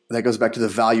all. That goes back to the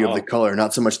value of the color,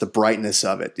 not so much the brightness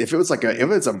of it. If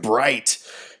it's a bright,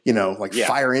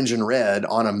 fire engine red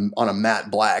on a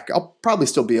matte black, I'll probably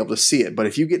still be able to see it. But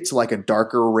if you get to a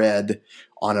darker red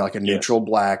on a neutral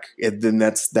black, then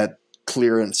that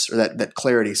clearance or that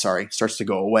clarity, starts to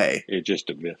go away. It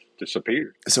just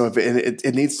disappeared. So if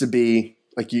it needs to be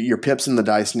your pips and the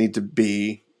dice need to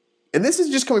be, and this is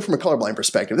just coming from a colorblind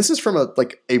perspective. This is from a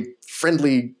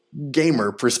friendly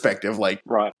gamer perspective.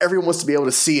 Right. Everyone wants to be able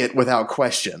to see it without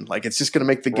question. It's just going to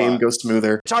make the game go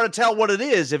smoother. It's hard to tell what it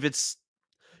is if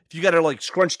you got to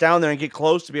scrunch down there and get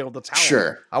close to be able to tell.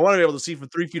 Sure. I want to be able to see from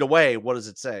 3 feet away. What does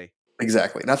it say?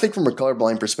 Exactly. And I think from a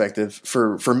colorblind perspective,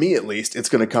 for me at least, it's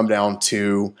going to come down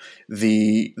to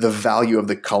the value of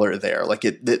the color there.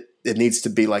 It needs to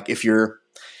be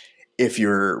if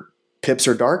your pips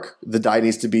are dark, the die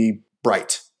needs to be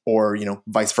bright, or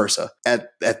vice versa. At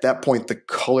that point, the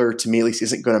color to me at least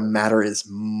isn't going to matter as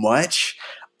much,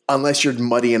 unless you're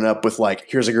muddying it up with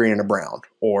here's a green and a brown,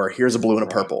 or here's a blue and a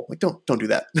purple. Don't do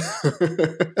that.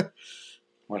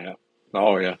 Wow.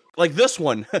 Oh yeah. Like this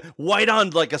one, white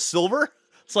on a silver.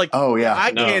 It's like, Oh, yeah.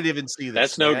 I No. can't even see this.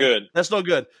 That's no man. good. That's no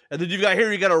good. And then you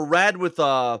got a red with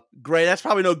gray. That's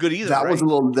probably no good either. That right? was a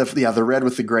little yeah, the red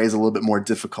with the gray is a little bit more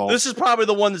difficult. This is probably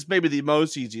the one that's maybe the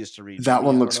most easiest to read. That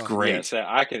one I looks don't know. great. Yes,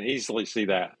 I can easily see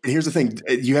that. And here's the thing.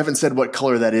 You haven't said what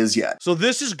color that is yet. So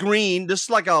this is green. This is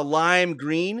like a lime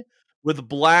green with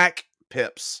black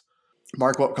pips.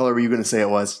 Mark, what color were you going to say it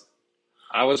was?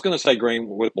 I was going to say green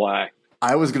with black.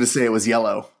 I was going to say it was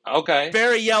yellow. Okay.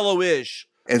 Very yellowish.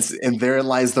 And therein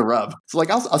lies the rub. So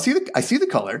like I see the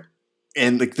color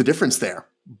and like the difference there.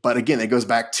 But again, it goes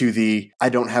back to I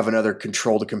don't have another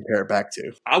control to compare it back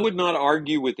to. I would not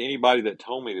argue with anybody that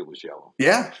told me it was yellow.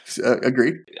 Yeah,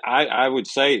 agreed. I would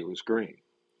say it was green.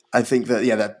 I think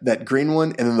that green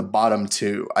one and then the bottom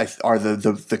two are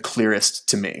the clearest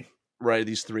to me. Right,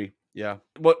 these three. Yeah.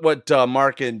 What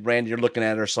Mark and Randy are looking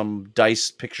at are some dice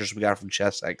pictures we got from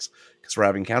ChessX because we're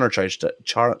having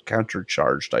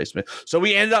countercharge dice. So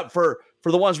we ended up for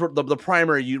the ones the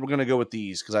primary. We're going to go with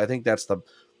these because I think that's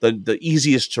the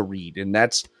easiest to read, and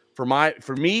that's for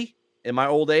me in my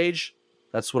old age.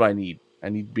 That's what I need. I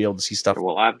need to be able to see stuff.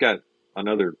 Well, I've got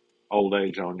another old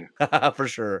age on you. For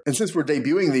sure. And since we're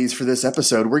debuting these for this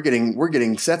episode, we're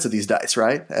getting sets of these dice,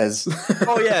 right?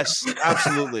 Oh yes,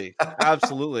 absolutely.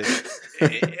 After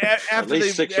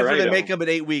they make them in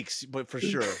 8 weeks, but for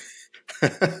sure.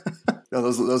 No,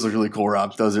 those are really cool,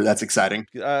 Rob. That's exciting.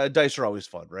 Dice are always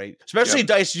fun, right? Especially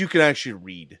dice you can actually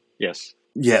read. Yes.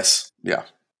 Yes. Yeah.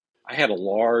 I had I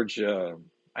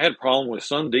had a problem with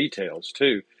some details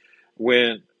too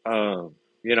when,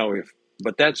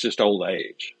 but that's just old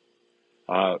age.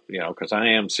 Because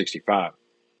I am 65.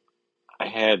 I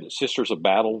had Sisters of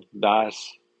Battle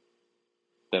dice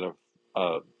that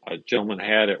a gentleman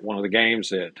had at one of the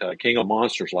games at King of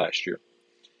Monsters last year.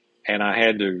 And I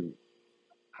had to,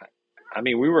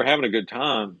 we were having a good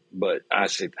time, but I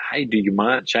said, hey, do you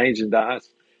mind changing dice?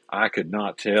 I could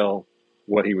not tell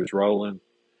what he was rolling.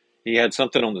 He had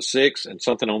something on the 6 and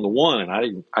something on the 1,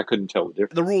 and I couldn't tell the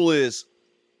difference. The rule is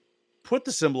put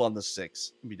the symbol on the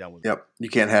 6 and be done with it. Yep. You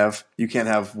can't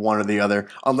have one or the other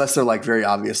unless they're like very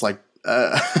obvious, like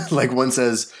like one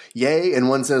says yay and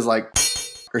one says like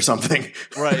or something.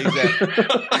 Right, exactly.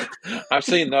 I've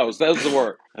seen those. Those the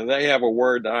word. And they have a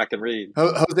word that I can read.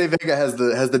 Jose Vega has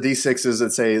the D6s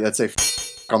that say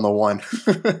on the 1.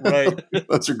 Right.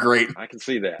 Those are great. I can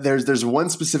see that. There's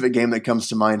one specific game that comes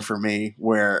to mind for me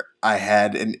where I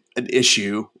had an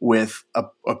issue with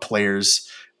a player's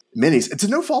minis. It's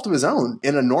no fault of his own.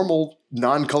 In a normal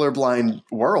non-colorblind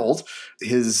world,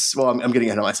 I'm getting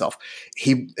ahead of myself.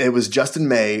 It was Justin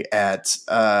May at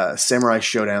Samurai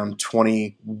Showdown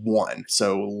 21,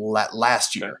 so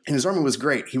last year. And his army was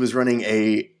great. He was running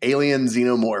a alien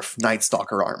xenomorph Night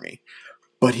Stalker army.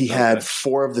 But he had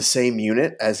 4 of the same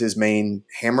unit as his main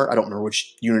hammer. I don't remember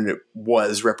which unit it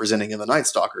was representing in the Night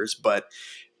Stalkers, but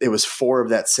it was 4 of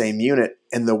that same unit.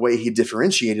 And the way he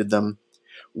differentiated them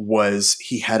was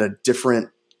he had a different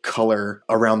color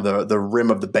around the rim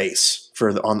of the base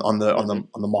on the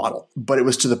model. But it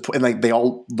was to the point, and like they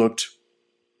all looked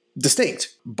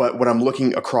distinct. But when I'm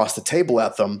looking across the table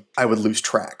at them, I would lose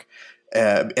track.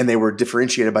 And they were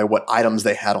differentiated by what items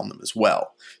they had on them as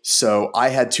well. So I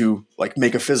had to like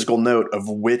make a physical note of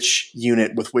which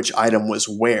unit with which item was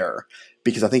where,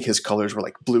 because I think his colors were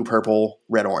like blue, purple,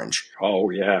 red, orange.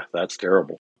 Oh yeah, that's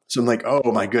terrible. So I'm like,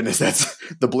 oh my goodness, that's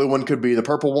the blue one could be the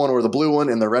purple one or the blue one,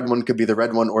 and the red one could be the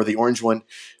red one or the orange one,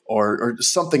 or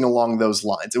something along those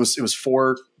lines. It was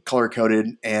 4 color coded,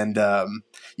 and I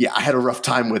had a rough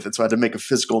time with it, so I had to make a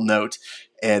physical note.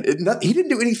 And he didn't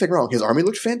do anything wrong. His army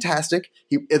looked fantastic.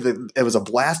 It was a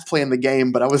blast playing the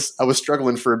game, but I was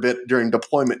struggling for a bit during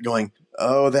deployment, going,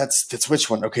 oh, that's which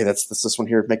one? Okay, that's this one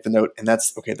here. Make the note, and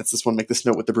that's this one. Make this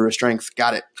note with the Brew of Strength.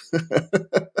 Got it.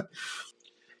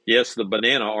 Yes, the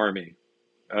banana army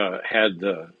had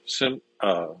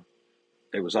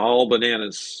it was all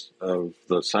bananas of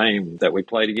the same that we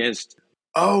played against.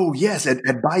 Oh, yes,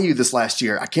 at Bayou this last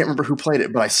year. I can't remember who played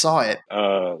it, but I saw it.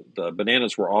 The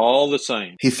bananas were all the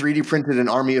same. He 3D printed an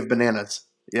army of bananas.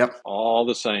 Yep. All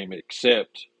the same,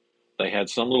 except they had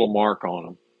some little mark on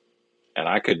them, and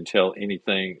I couldn't tell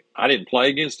anything. I didn't play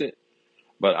against it,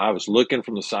 but I was looking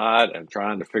from the side and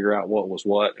trying to figure out what was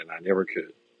what, and I never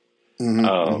could.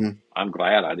 I'm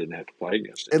glad I didn't have to play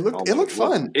against it. It looked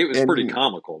fun. It was pretty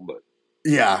comical, but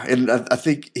yeah, and I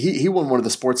think he won one of the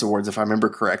sports awards, if I remember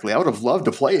correctly. I would have loved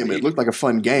to play him. It looked like a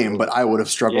fun game, but I would have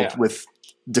struggled with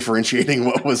differentiating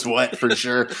what was what for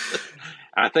sure.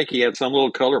 I think he had some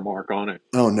little color mark on it.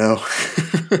 Oh no,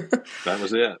 that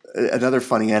was it. Another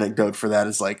funny anecdote for that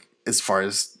is like as far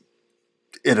as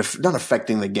it not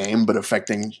affecting the game, but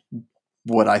affecting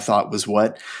what I thought was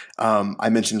what. I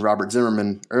mentioned Robert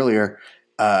Zimmerman earlier.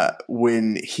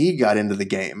 When he got into the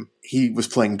game, he was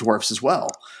playing dwarfs as well.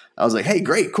 I was like, hey,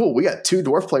 great, cool. We got 2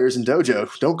 dwarf players in Dojo.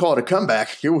 Don't call it a comeback.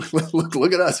 Here,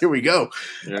 look at us. Here we go.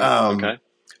 Yeah, okay.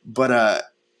 But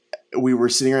we were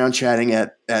sitting around chatting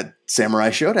at Samurai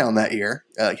Showdown that year.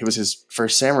 It was his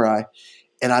first Samurai.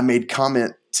 And I made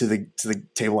comment to the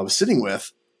table I was sitting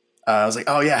with. I was like,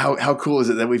 oh, yeah, how cool is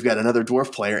it that we've got another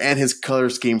dwarf player and his color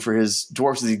scheme for his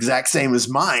dwarfs is the exact same as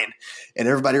mine. And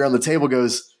everybody around the table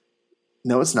goes,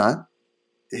 no, it's not.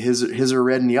 His are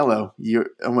red and yellow.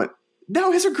 I went,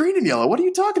 no, his are green and yellow. What are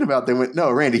you talking about? They went,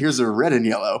 no, Randy, here's are red and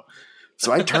yellow.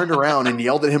 So I turned around and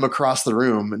yelled at him across the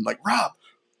room and like, Rob,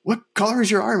 what color is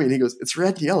your army? And he goes, it's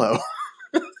red and yellow.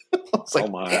 I was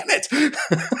like, damn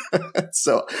it.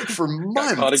 So for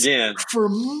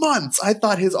months, I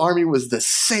thought his army was the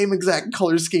same exact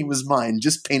color scheme as mine,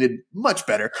 just painted much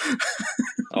better.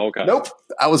 Okay. Nope,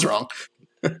 I was wrong.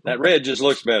 That red just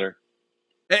looks better.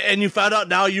 And you found out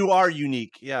now you are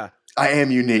unique. Yeah. I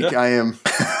am unique. Yeah. I am.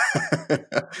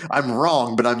 I'm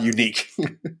wrong, but I'm unique.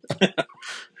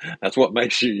 That's what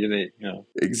makes you unique. You know?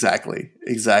 Exactly.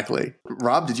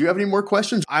 Rob, did you have any more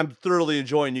questions? I'm thoroughly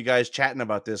enjoying you guys chatting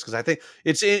about this because I think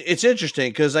it's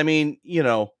interesting because, I mean, you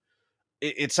know,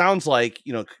 it sounds like,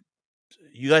 you know,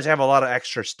 you guys have a lot of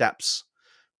extra steps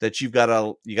that you got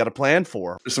to plan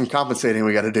for. There's some compensating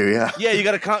we got to do. Yeah. Yeah. You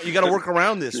got to work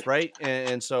around this. Right.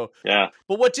 And so, yeah.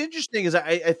 But what's interesting is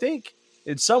I think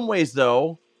in some ways,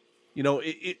 though, you know,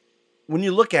 when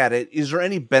you look at it, is there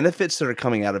any benefits that are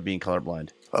coming out of being colorblind?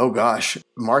 Oh gosh,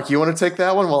 Mark, you want to take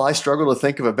that one while I struggle to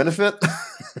think of a benefit?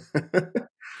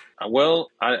 Well,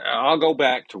 I'll go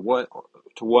back to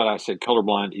what I said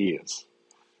colorblind is.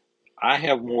 I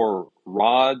have more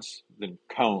rods than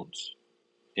cones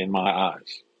in my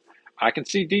eyes. I can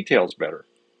see details better.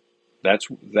 That's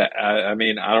that. I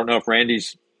mean, I don't know if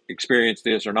Randy's experienced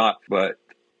this or not,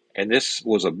 and this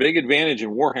was a big advantage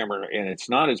in Warhammer, and it's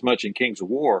not as much in Kings of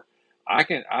War. I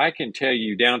can tell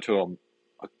you down to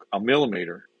a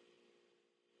millimeter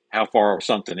how far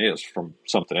something is from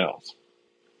something else,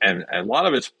 and a lot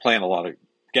of it's playing a lot of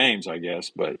games, I guess.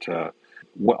 But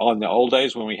on the old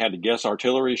days when we had to guess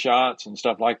artillery shots and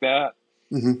stuff like that,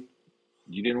 mm-hmm.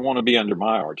 You didn't want to be under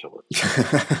my artillery.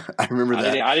 I remember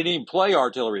that. I didn't even play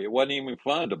artillery. It wasn't even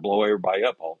fun to blow everybody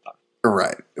up all the time.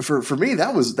 Right. For me,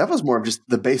 that was more of just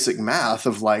the basic math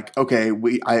of like, okay,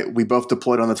 we both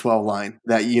deployed on the 12 line,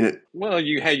 that unit. Well,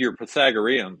 you had your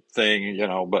Pythagorean thing, you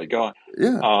know, but go on.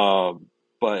 Yeah.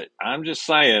 But I'm just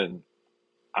saying,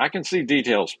 I can see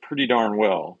details pretty darn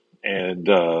well, and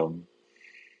a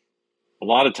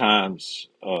lot of times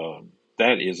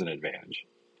that is an advantage.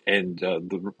 And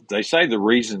they say the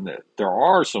reason that there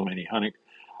are so many hunting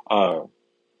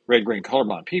red green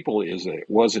colorblind people is that it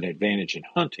was an advantage in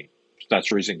hunting. That's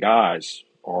the reason guys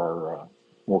are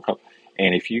more color.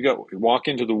 And if you walk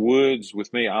into the woods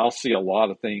with me, I'll see a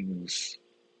lot of things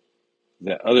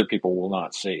that other people will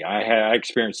not see. I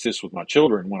experienced this with my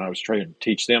children when I was trying to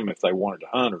teach them if they wanted to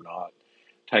hunt or not.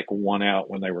 Take one out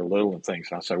when they were little and things.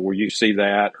 And I said, well, you see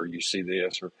that, or you see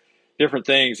this, or different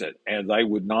things, and they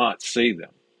would not see them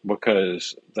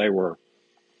because they were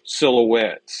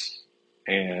silhouettes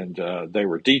and they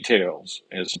were details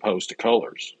as opposed to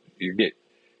colors. You get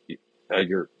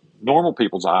your normal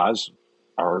people's eyes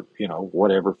are, you know,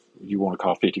 whatever you want to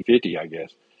call 50-50, I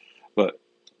guess. But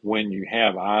when you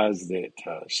have eyes that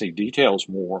see details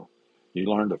more, you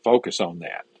learn to focus on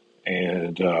that.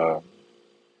 And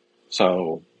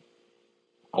so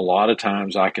a lot of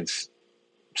times I can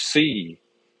see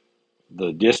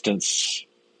the distance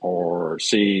or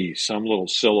see some little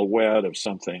silhouette of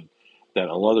something that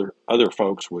other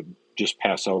folks would just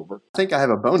pass over. I think I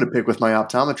have a bone to pick with my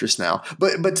optometrist now.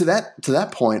 But to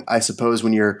that point, I suppose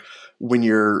when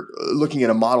you're looking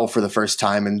at a model for the first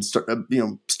time and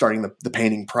starting the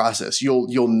painting process,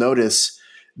 you'll notice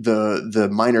the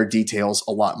minor details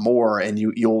a lot more, and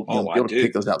you'll be able to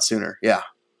pick those out sooner. Yeah.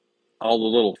 All the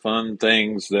little fun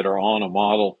things that are on a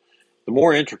model. The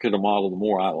more intricate a model, the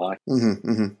more I like. Mm-hmm,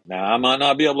 mm-hmm. Now, I might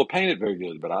not be able to paint it very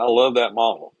good, but I love that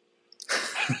model.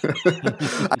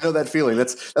 I know that feeling.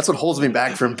 That's what holds me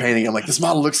back from painting. I'm like, this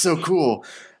model looks so cool.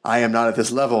 I am not at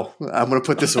this level. I'm going to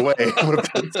put this away.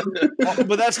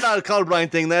 But that's not a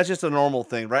colorblind thing. That's just a normal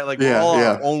thing, right? Like we're all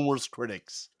our own worst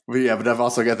critics. But I've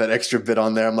also got that extra bit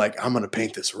on there. I'm like, I'm going to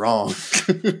paint this wrong.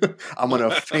 I'm going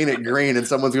to paint it green, and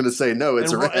someone's going to say, no,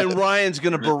 it's red. And Ryan's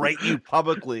going to berate you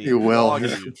publicly. He will. I'm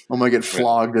going to get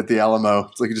flogged at the Alamo.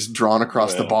 It's like just drawn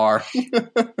across the bar.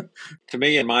 To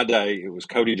me, in my day, it was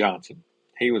Cody Johnson.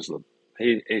 He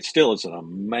still is an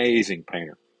amazing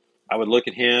painter. I would look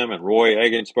at him and Roy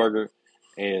Egensberger.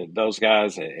 and those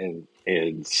guys and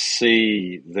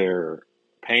see their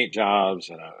paint jobs,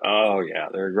 and oh yeah,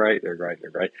 they're great, they're great, they're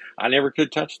great. I never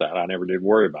could touch that. I never did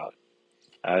worry about it.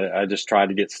 I just tried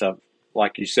to get stuff,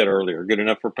 like you said earlier, good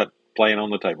enough for playing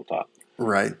on the tabletop.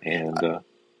 Right. And of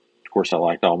course, I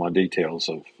liked all my details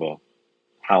of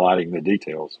highlighting the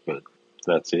details, but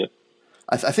that's it.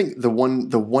 I think the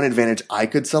one advantage I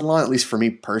could settle on, at least for me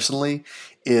personally,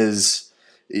 is,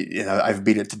 I've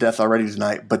beat it to death already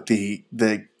tonight, but the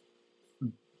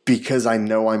because I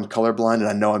know I'm colorblind and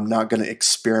I know I'm not going to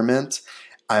experiment,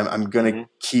 I'm going to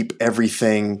keep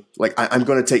everything, like I'm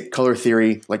going to take color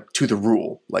theory like to the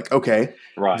rule. Like, okay,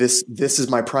 right, this is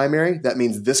my primary. That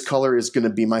means this color is going to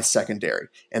be my secondary,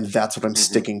 and that's what I'm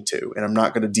sticking to. And I'm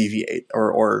not going to deviate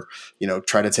or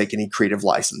try to take any creative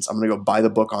license. I'm going to go buy the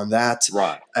book on that,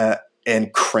 right,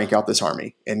 and crank out this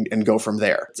army and go from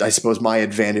there. I suppose my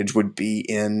advantage would be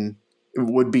in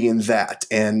that,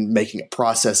 and making a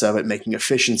process of it, making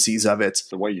efficiencies of it.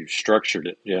 The way you structured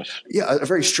it, yes. Yeah, a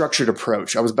very structured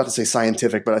approach. I was about to say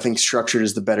scientific, but I think structured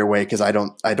is the better way, because I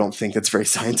don't think it's very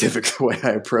scientific the way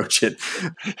I approach it.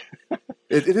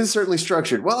 It is certainly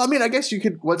structured. Well, I mean, I guess you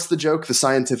could. What's the joke? The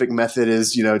scientific method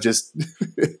is, just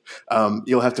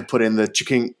you'll have to put in the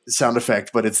chicken sound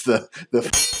effect, but it's the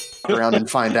around and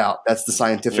find out. That's the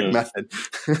scientific method.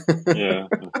 Yeah.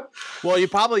 Well,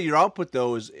 your output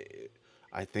though is,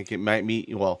 I think it might mean.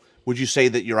 Well, would you say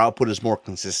that your output is more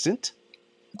consistent?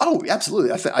 Oh,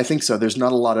 absolutely. I think so. There's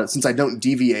not a lot of, since I don't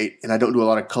deviate and I don't do a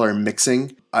lot of color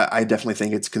mixing, I definitely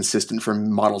think it's consistent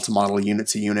from model to model, unit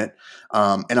to unit.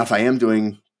 And if I am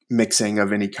doing mixing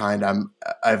of any kind,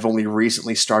 I've only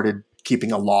recently started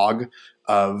keeping a log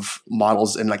of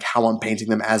models and like how I'm painting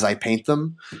them as I paint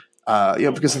them.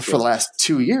 Because for the last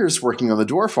 2 years working on the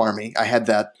Dwarf Army, I had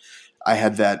that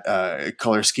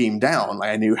color scheme down. Like,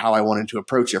 I knew how I wanted to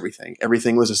approach everything.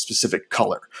 Everything was a specific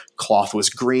color. Cloth was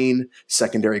green.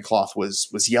 Secondary cloth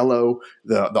was yellow.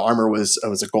 The armor was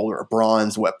a gold or a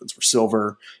bronze. Weapons were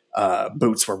silver.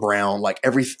 Boots were brown. Like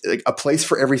a place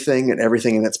for everything, and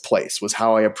everything in its place was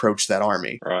how I approached that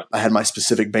army. Right. I had my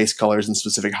specific base colors and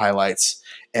specific highlights.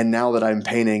 And now that I'm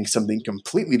painting something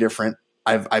completely different,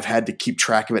 I've had to keep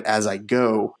track of it as I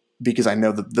go, because I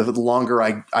know the longer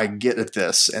I get at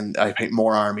this and I paint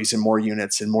more armies and more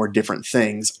units and more different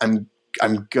things, I'm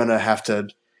gonna have to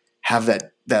have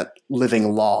that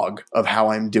living log of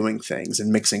how I'm doing things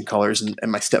and mixing colors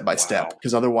and my step by step.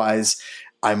 Because otherwise,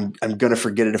 I'm gonna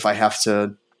forget it if I have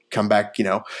to come back,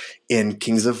 in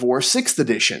Kings of War 6th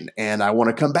edition, and I want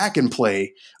to come back and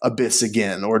play Abyss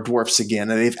again or Dwarfs again,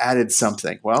 and they've added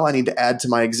something. Well, I need to add to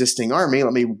my existing army.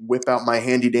 Let me whip out my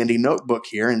handy dandy notebook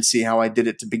here and see how I did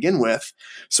it to begin with,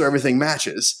 so everything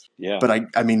matches. Yeah. But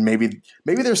I mean, maybe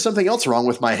there's something else wrong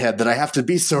with my head that I have to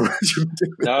be so.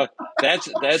 No, that's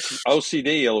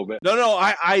OCD a little bit. No,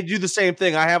 I do the same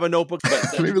thing. I have a notebook. But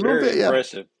that's Maybe a little bit, yeah.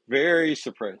 Impressive. Very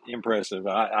impressive.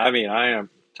 I mean, I am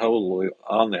totally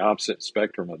on the opposite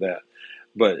spectrum of that,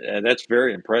 but that's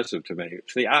very impressive to me.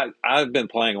 See, I've been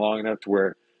playing long enough to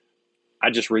where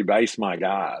I just rebase my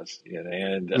guys,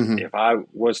 and if I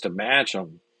was to match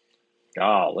them,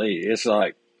 golly, it's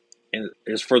like,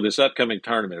 it's for this upcoming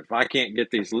tournament. If I can't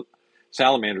get these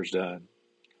salamanders done,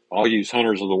 I'll use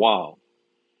Hunters of the Wild,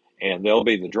 and they'll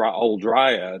be the old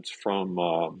dryads from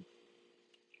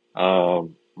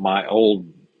my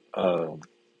old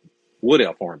Wood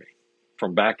Elf army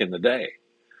from back in the day.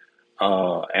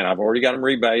 And I've already got them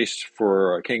rebased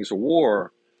for Kings of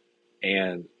War,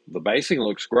 and the basing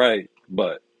looks great,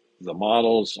 but the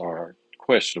models are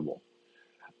questionable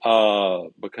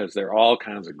because they're all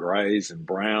kinds of grays and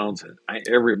browns, and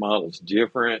every model's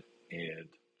different. And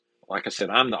like I said,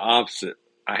 I'm the opposite.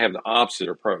 I have the opposite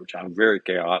approach. I'm very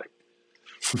chaotic.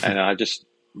 And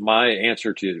my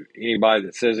answer to anybody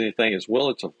that says anything is, well,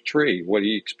 it's a tree. What do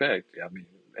you expect? I mean,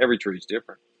 every tree is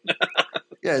different.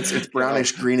 Yeah, it's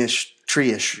brownish, greenish,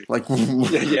 tree-ish. Like,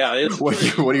 yeah. What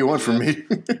do you want from me?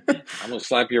 I'm going to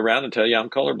slap you around and tell you I'm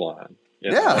colorblind.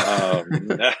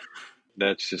 Yeah.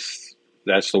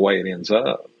 That's the way it ends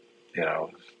up.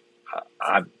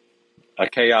 A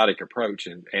chaotic approach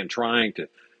and trying to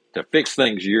fix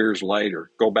things years later,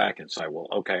 go back and say, well,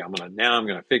 okay, I'm going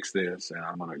to fix this, and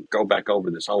I'm going to go back over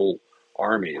this whole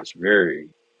army. Is very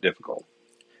difficult.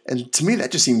 And to me,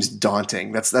 that just seems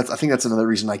daunting. I think that's another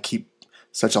reason I keep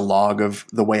such a log of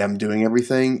the way I'm doing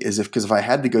everything, is because if I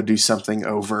had to go do something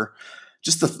over,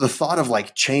 just the thought of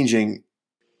like changing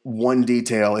one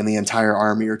detail in the entire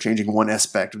army or changing one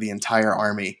aspect of the entire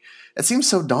army, it seems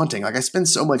so daunting. Like, I spend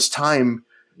so much time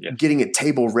Yeah. getting it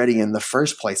table ready in the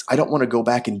first place. I don't want to go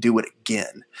back and do it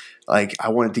again. Like I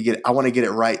want to get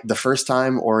it right the first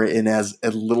time or in as a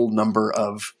little number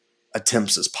of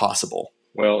attempts as possible.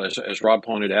 Well, as Rob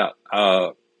pointed out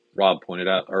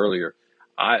earlier,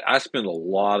 I spend a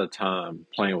lot of time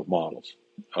playing with models,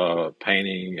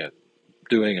 painting and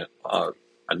doing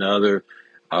another.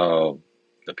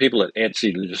 The people at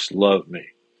Etsy just love me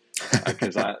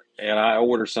because I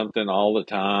order something all the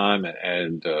time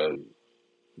and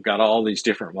got all these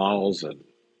different models, and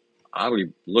I would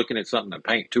be looking at something and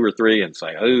paint 2 or 3 and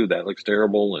say, "Oh, that looks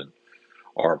terrible,"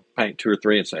 or paint 2 or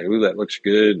 3 and say, "Oh, that looks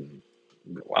good." And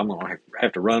I'm gonna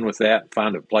have to run with that and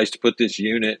find a place to put this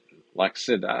unit. Like I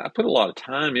said, I put a lot of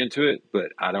time into it,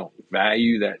 but I don't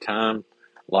value that time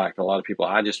like a lot of people.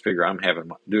 I just figure I'm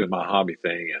doing my hobby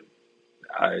thing, and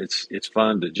it's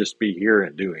fun to just be here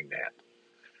and doing that.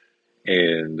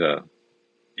 And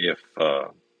if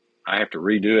I have to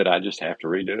redo it, I just have to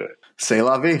redo it. C'est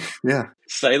la vie. Yeah.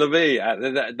 C'est la vie.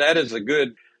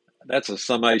 That's a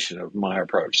summation of my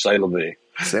approach. C'est la vie.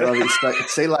 C'est la vie.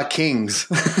 C'est la Kings.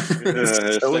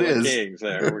 So it is. Kings.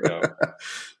 There we go.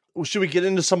 Well, should we get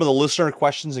into some of the listener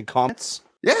questions and comments?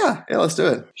 Yeah, let's do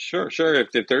it. Sure.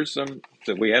 If there's some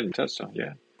that we hadn't touched on,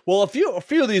 yeah. Well, a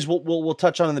few of these we'll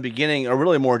touch on in the beginning are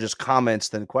really more just comments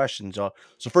than questions.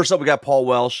 So first up, we got Paul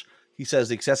Welsh. He says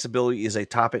the accessibility is a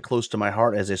topic close to my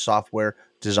heart as a software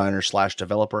designer /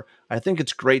 developer. I think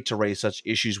it's great to raise such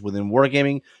issues within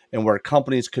wargaming and where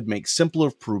companies could make simpler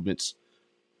improvements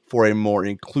for a more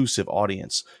inclusive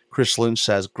audience. Chris Lynch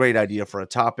says, great idea for a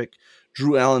topic.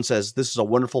 Drew Allen says, this is a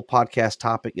wonderful podcast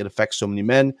topic. It affects so many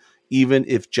men, even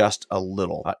if just a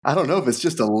little. I don't know if it's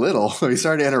just a little. We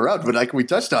sorry to interrupt, but like we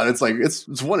touched on, it's like it's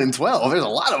 1 in 12. There's a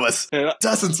lot of us,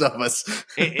 dozens of us.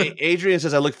 Adrian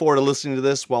says, I look forward to listening to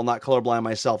this. While not colorblind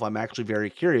myself, I'm actually very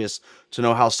curious to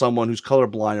know how someone who's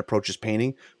colorblind approaches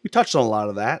painting. We touched on a lot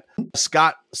of that.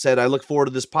 Scott said, I look forward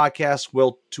to this podcast.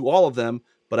 Well, to all of them,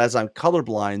 but as I'm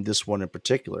colorblind, this one in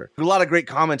particular. A lot of great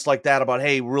comments like that about,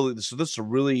 hey, really, this is a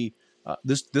really,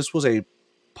 this was a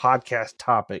podcast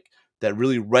topic that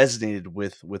really resonated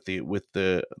with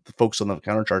the folks on the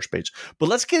Countercharge page. But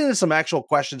let's get into some actual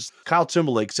questions. Kyle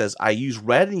Timberlake says, I use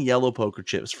red and yellow poker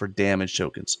chips for damage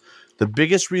tokens. The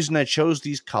biggest reason I chose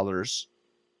these colors,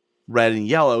 red and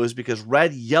yellow, is because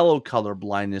red-yellow color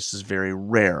blindness is very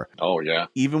rare. Oh, yeah.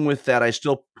 Even with that, I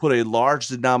still put a large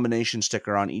denomination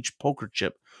sticker on each poker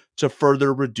chip to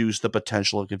further reduce the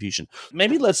potential of confusion.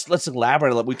 Maybe let's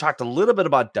elaborate. We talked a little bit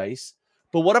about dice,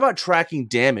 but what about tracking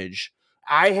damage?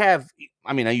 I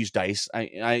use dice.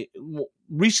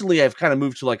 Recently I've kind of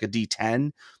moved to like a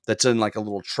D10 that's in like a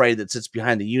little tray that sits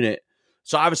behind the unit.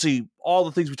 So obviously all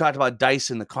the things we talked about, dice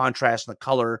and the contrast and the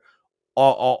color,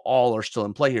 all are still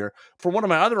in play here. For one of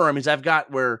my other armies, I've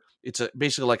got where it's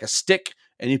basically like a stick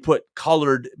and you put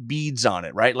colored beads on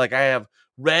it, right? Like I have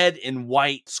red and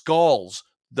white skulls.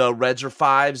 The reds are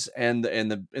 5s and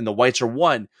the whites are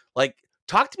 1. Like,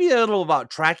 talk to me a little about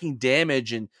tracking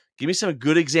damage and give me some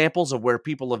good examples of where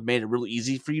people have made it really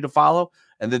easy for you to follow.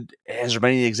 And then has there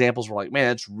many examples where like,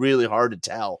 man, it's really hard to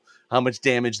tell how much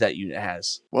damage that unit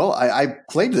has? Well, I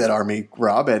played that army,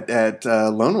 Rob, at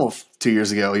Lone Wolf 2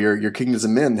 years ago. Your Kingdoms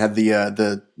of Men had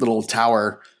the little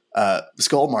tower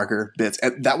skull marker bits.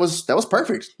 And that was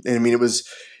perfect. And I mean, it was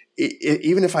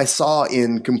even if I saw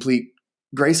in complete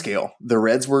grayscale, the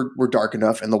reds were dark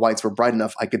enough and the whites were bright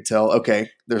enough, I could tell, okay,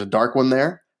 there's a dark one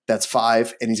there. That's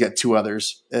 5, and he's got 2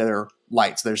 others that are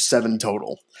lights. There's 7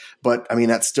 total. But, I mean,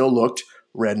 that still looked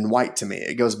red and white to me.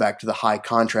 It goes back to the high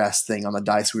contrast thing on the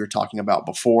dice we were talking about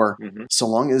before. Mm-hmm. So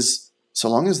long as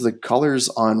the colors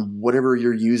on whatever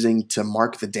you're using to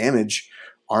mark the damage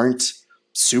aren't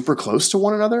super close to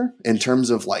one another in terms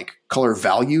of like color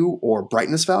value or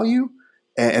brightness value,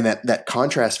 and that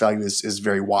contrast value is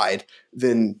very wide,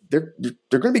 then they're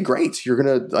going to be great. You're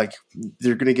going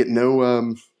to get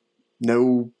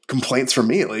no complaints from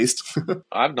me, at least.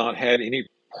 I've not had any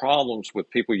problems with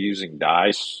people using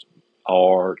dice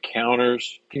or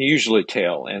counters. You can usually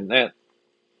tell, and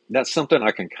that's something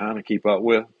I can kind of keep up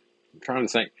with. I'm trying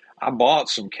to think. I bought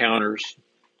some counters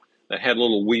that had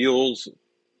little wheels,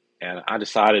 and I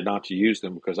decided not to use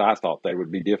them because I thought they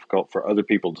would be difficult for other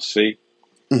people to see.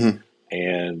 Mm-hmm.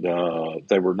 And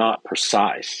they were not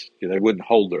precise. They wouldn't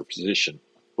hold their position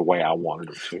the way I wanted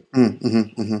them to.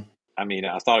 Mm-hmm, mm-hmm. I mean,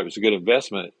 I thought it was a good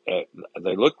investment.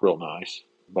 They look real nice,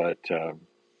 but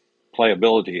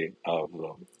playability of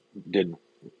them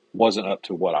wasn't up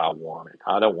to what I wanted.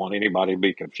 I don't want anybody to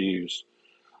be confused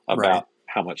about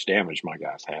how much damage my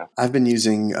guys have. I've been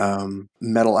using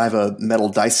metal. I have a metal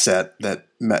dice set that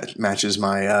matches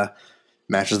my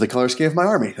matches the color scheme of my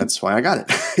army. That's why I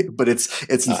got it. But it's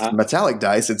metallic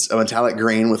dice. It's a metallic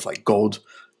green with like gold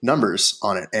numbers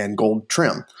on it and gold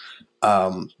trim.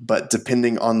 But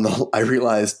depending on I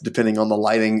realized depending on the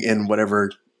lighting in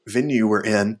whatever venue we're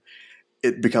in,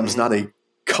 it becomes not a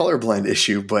color blend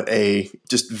issue, but a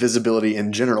just visibility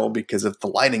in general, because if the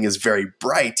lighting is very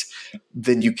bright,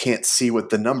 then you can't see what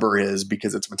the number is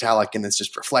because it's metallic and it's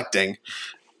just reflecting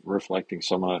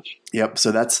so much. Yep.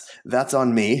 So that's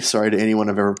on me. Sorry to anyone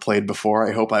I've ever played before.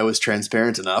 I hope I was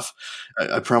transparent enough.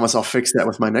 I promise I'll fix that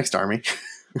with my next army.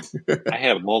 I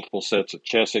have multiple sets of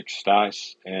Chessex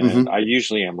dice, and I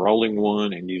usually am rolling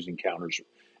one and using counters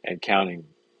and counting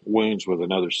wounds with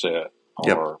another set,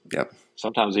 or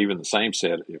sometimes even the same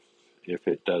set if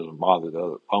it doesn't bother the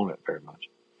other opponent very much.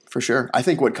 For sure. I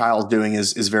think what Kyle's doing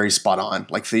is very spot on.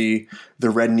 Like the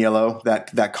red and yellow,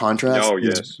 that contrast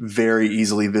is very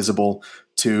easily visible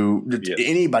to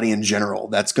anybody in general.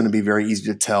 That's going to be very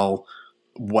easy to tell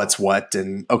what's what,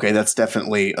 and okay, that's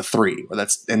definitely a 3, or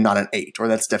that's and not an 8, or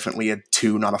that's definitely a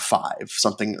 2, not a 5,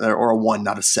 something, or a 1,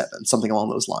 not a 7, something along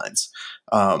those lines.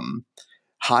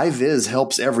 High vis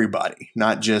helps everybody,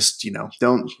 not just,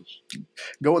 don't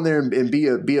go in there and be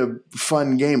a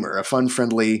fun gamer, a fun,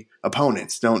 friendly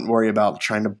opponent. Don't worry about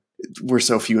trying to, we're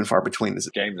so few and far between.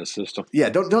 Game the system. Yeah.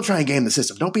 Don't try and game the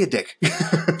system. Don't be a dick.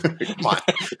 Come on.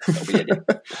 Don't be a dick.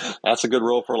 That's a good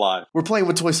rule for life. We're playing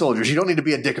with toy soldiers. You don't need to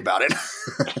be a dick about it.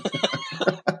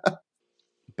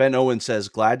 Ben Owen says,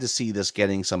 glad to see this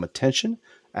getting some attention,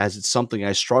 as it's something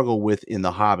I struggle with in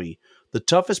the hobby. The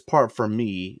toughest part for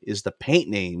me is the paint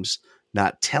names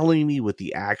not telling me what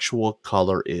the actual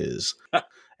color is.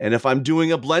 And if I'm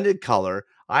doing a blended color,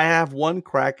 I have one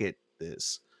crack at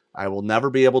this. I will never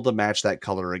be able to match that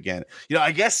color again.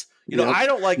 I guess, I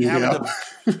don't like having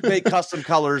to make custom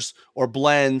colors or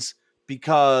blends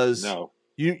because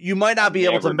you might not be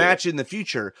able to match it in the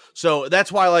future. So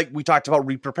that's why, like we talked about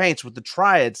Reaper paints with the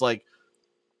triads, like,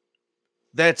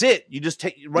 that's it. You just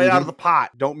take right out of the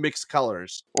pot. Don't mix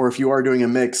colors. Or if you are doing a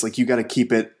mix, like you got to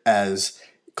keep it as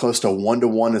close to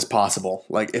 1-to-1 as possible.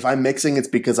 Like if I'm mixing, it's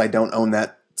because I don't own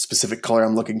that specific color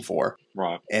I'm looking for.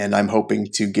 Right. And I'm hoping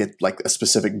to get like a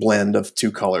specific blend of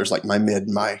 2 colors, like my mid,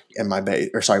 my base,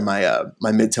 or sorry, my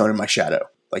midtone and my shadow.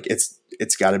 Like it's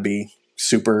got to be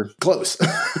super close.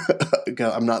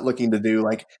 I'm not looking to do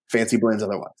like fancy blends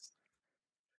otherwise.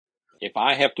 If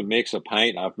I have to mix a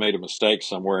paint, I've made a mistake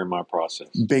somewhere in my process.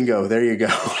 Bingo. There you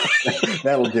go.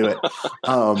 That'll do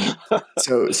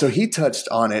it. So he touched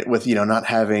on it with, not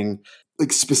having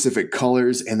like specific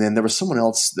colors. And then there was someone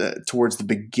else that towards the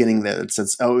beginning that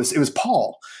says, it was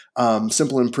Paul,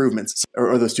 Simple Improvements,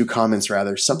 or those 2 comments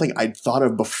rather, something I'd thought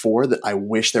of before that I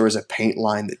wish there was a paint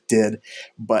line that did,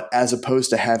 but as opposed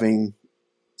to having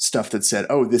stuff that said,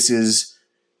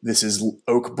 this is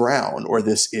oak brown, or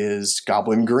this is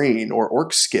goblin green, or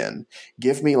orc skin.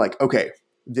 Give me like, okay,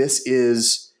 this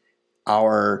is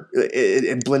our,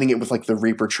 and blending it with like the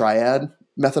Reaper triad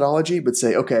methodology, but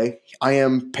say, okay, I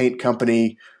am paint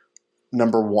company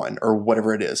number 1 or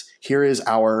whatever it is. Here is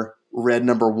our red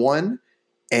number 1.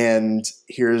 And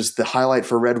here's the highlight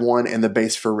for red 1 and the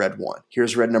base for red 1.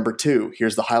 Here's red number 2.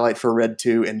 Here's the highlight for red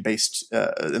 2 and base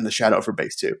and the shadow for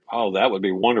base 2. Oh, that would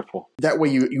be wonderful. That way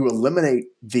you eliminate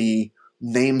the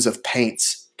names of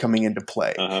paints coming into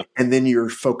play. And then you're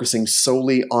focusing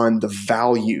solely on the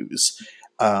values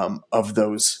of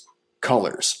those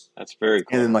colors. That's very cool.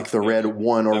 And then like the red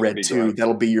 1 or red 2, great.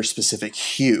 That'll be your specific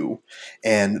hue,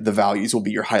 and the values will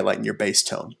be your highlight and your base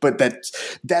tone. But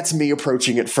that's me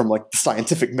approaching it from like the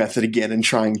scientific method again and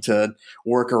trying to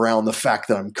work around the fact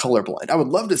that I'm colorblind. I would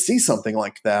love to see something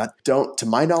like that. To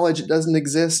my knowledge, it doesn't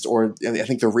exist, or I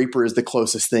think the Reaper is the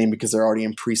closest thing because they're already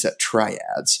in preset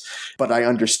triads. But I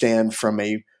understand from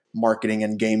a marketing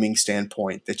and gaming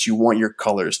standpoint that you want your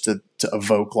colors to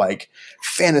evoke like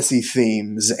fantasy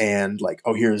themes, and like,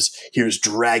 here's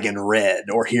dragon red,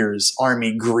 or here's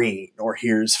army green, or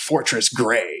here's fortress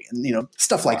gray, and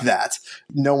stuff like that.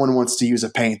 No one wants to use a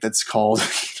paint that's called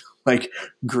like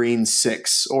green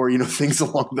 6 or things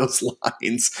along those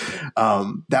lines.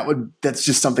 That's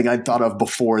just something I'd thought of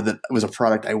before that was a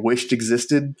product I wished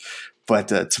existed, but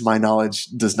to my knowledge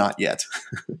does not yet.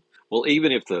 Well,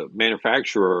 even if the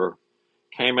manufacturer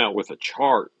came out with a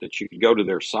chart that you could go to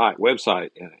their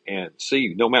website and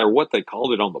see, no matter what they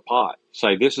called it on the pot,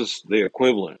 say this is the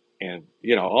equivalent, and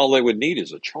all they would need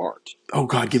is a chart. Oh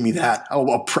God, give me that!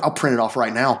 I'll print it off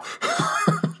right now.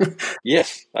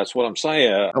 Yes, that's what I'm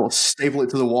saying. I will staple it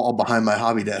to the wall behind my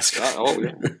hobby desk. Yeah,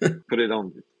 put it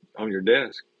on your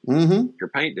desk, your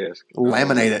paint desk.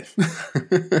 Laminate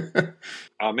it.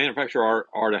 A manufacturer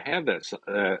are to have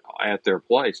that at their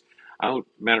place.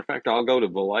 Matter of fact, I'll go to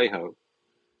Vallejo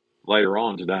later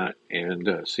on tonight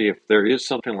and see if there is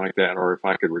something like that, or if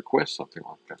I could request something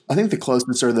like that. I think the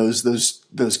closest are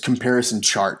those comparison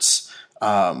charts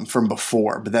from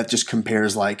before, but that just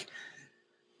compares like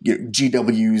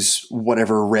GW's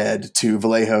whatever red to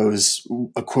Vallejo's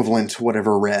equivalent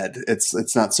whatever red.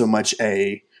 It's not so much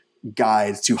a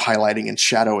guide to highlighting and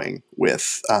shadowing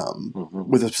with a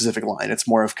specific line. It's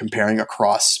more of comparing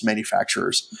across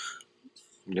manufacturers.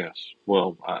 Yes.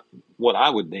 Well, what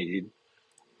I would need,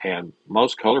 and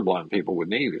most colorblind people would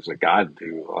need, is a guide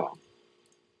to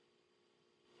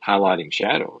highlighting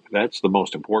shadow. That's the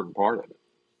most important part of it.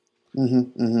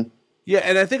 Yeah,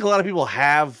 and I think a lot of people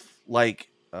have like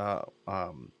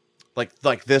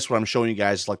this what I'm showing you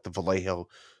guys, like the Vallejo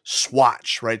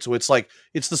swatch, right? So it's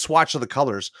the swatch of the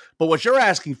colors. But what you're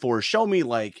asking for is show me,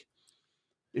 like,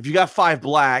 if you got 5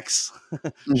 blacks,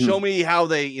 show me how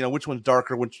they, which one's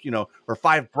darker, which, or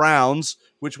 5 browns,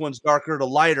 which one's darker to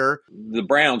lighter. The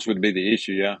browns would be the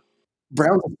issue, yeah.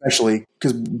 Browns especially,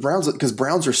 because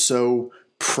browns are so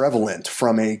prevalent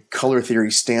from a color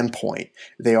theory standpoint.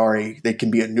 They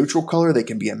can be a neutral color, they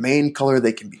can be a main color,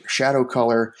 they can be a shadow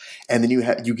color, and then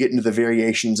you get into the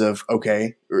variations of,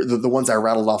 okay, the ones I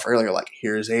rattled off earlier, like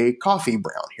here's a coffee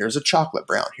brown, here's a chocolate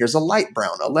brown, here's a light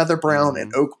brown, a leather brown,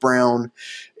 an oak brown.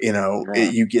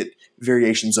 You get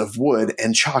variations of wood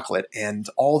and chocolate and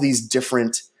all these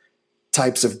different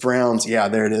types of browns. Yeah,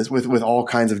 there it is, with all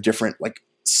kinds of different like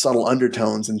subtle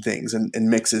undertones and things and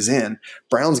mixes in.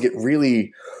 Browns get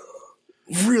really,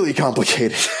 really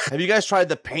complicated. Have you guys tried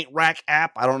the Paint Rack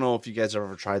app? I don't know if you guys have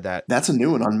ever tried that. That's a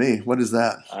new one on me. What is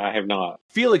that? I have not.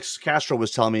 Felix Castro was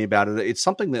telling me about it. It's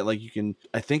something that like you can,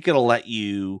 I think it'll let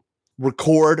you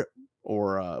record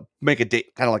or make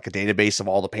kind of like a database of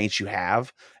all the paints you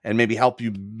have and maybe help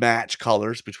you match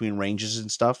colors between ranges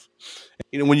and stuff.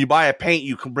 When you buy a paint,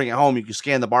 you can bring it home, you can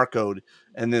scan the barcode,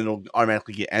 and then it'll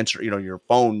automatically get entered. Your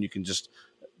phone, you can just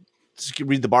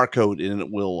read the barcode and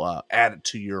it will add it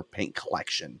to your paint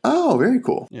collection. Oh, very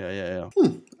cool. Yeah. I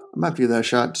might give that a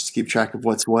shot just to keep track of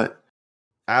what's what.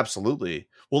 Absolutely.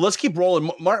 Well, let's keep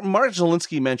rolling. Mark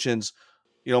Zielinski mentions,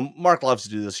 Mark loves to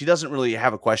do this. He doesn't really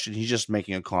have a question. He's just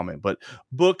making a comment. But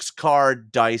books,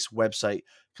 card, dice, website,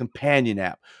 companion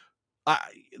app.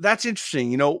 That's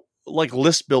interesting. Like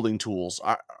list building tools.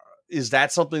 Is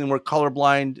that something where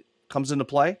colorblind comes into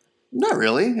play? Not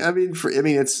really. I mean,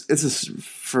 it's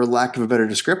for lack of a better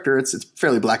descriptor, it's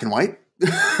fairly black and white.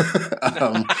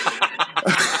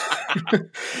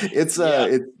 It's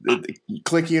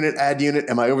click unit, add unit.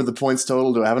 Am I over the points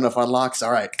total? Do I have enough unlocks?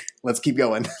 All right, let's keep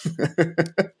going.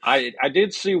 I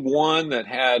did see one that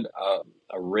had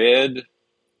a red,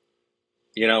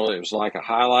 it was like a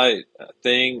highlight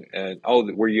thing, and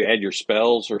where you add your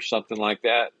spells or something like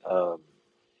that.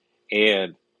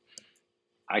 And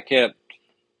I kept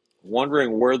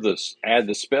wondering where this add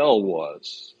the spell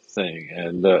was thing,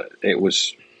 and it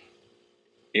was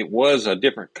a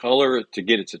different color to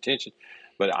get its attention,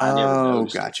 but I never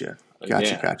noticed. Gotcha.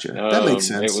 That makes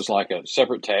sense. It was like a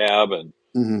separate tab, and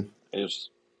it was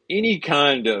any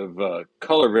kind of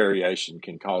color variation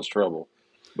can cause trouble,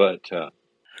 but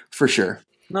for sure,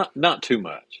 not too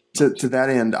much. To that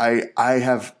end, I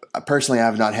have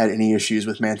not had any issues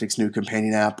with Mantic's new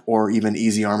companion app or even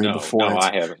Easy Army before. No,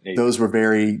 I haven't either. Those were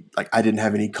very I didn't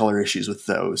have any color issues with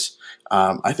those.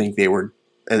 I think they were,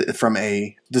 from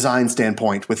a design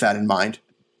standpoint, with that in mind,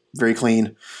 very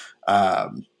clean. I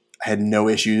had no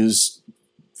issues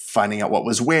finding out what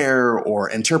was where or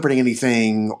interpreting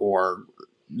anything, or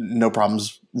no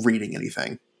problems reading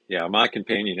anything. Yeah, my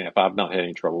companion app, I've not had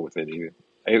any trouble with it either.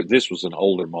 This was an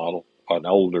older model, an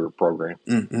older program.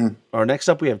 Our next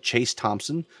up, we have Chase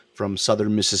Thompson from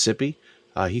Southern Mississippi.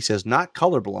 He says, not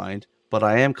colorblind, but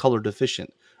I am color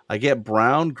deficient. I get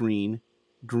brown, green,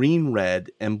 red,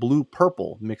 and blue,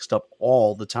 purple mixed up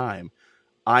all the time.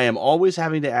 I am always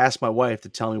having to ask my wife to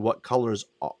tell me what colors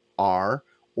are,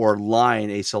 or line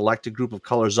a selected group of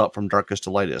colors up from darkest to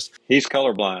lightest. He's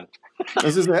colorblind.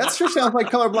 That sure sounds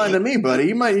like colorblind to me, buddy.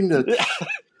 You might need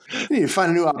to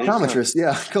find a new optometrist.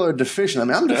 Yeah, color deficient. I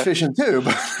mean, I'm deficient too,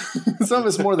 but some of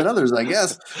us more than others, I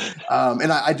guess.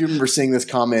 And I do remember seeing this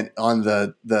comment on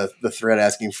the thread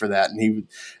asking for that, and he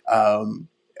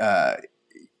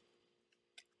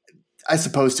I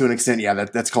suppose to an extent, yeah,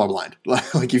 that's colorblind.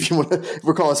 Like if you want to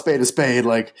recall a spade,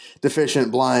 like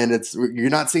deficient, blind,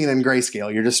 you're not seeing it in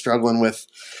grayscale. You're just struggling with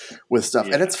stuff,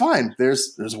 and it's fine.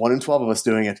 There's 1 in 12 of us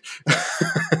doing it.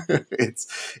 It's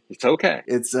okay.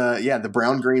 It's the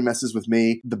brown green messes with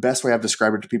me. The best way I've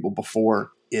described it to people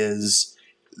before is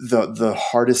the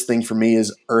hardest thing for me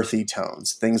is earthy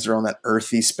tones. Things that are on that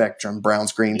earthy spectrum: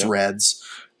 browns, greens, reds.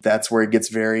 that's where it gets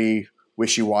very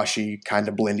wishy-washy, kind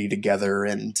of blendy together,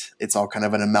 and it's all kind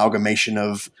of an amalgamation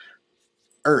of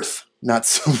earth, not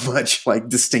so much like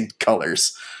distinct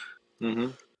colors.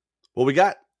 Mm-hmm. Well, we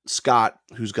got Scott,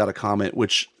 who's got a comment,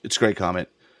 which it's a great comment.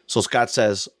 So Scott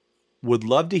says, would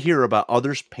love to hear about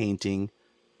others painting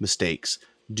mistakes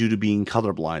due to being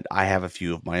colorblind. I have a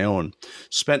few of my own.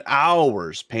 Spent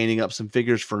hours painting up some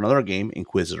figures for another game,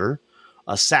 Inquisitor.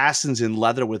 Assassins in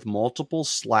leather with multiple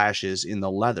slashes in the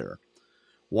leather.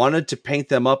 Wanted to paint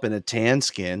them up in a tan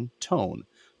skin tone.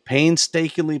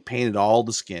 Painstakingly painted all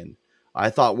the skin. I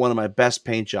thought one of my best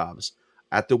paint jobs.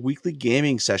 At the weekly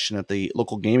gaming session at the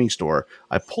local gaming store,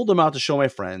 I pulled them out to show my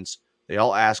friends. They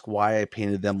all asked why I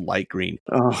painted them light green.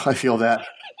 Oh, I feel that.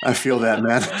 I feel that,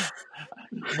 man.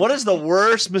 What is the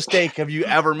worst mistake have you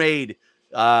ever made?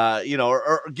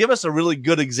 Or give us a really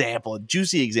good example, a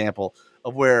juicy example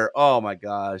of where, oh my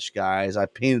gosh, guys, I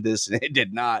painted this and it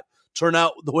did not turn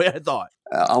out the way I thought.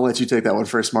 I'll let you take that one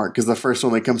first, Mark, because the first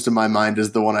one that comes to my mind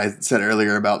is the one I said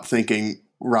earlier about thinking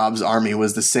Rob's army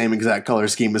was the same exact color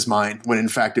scheme as mine, when in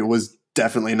fact it was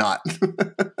definitely not.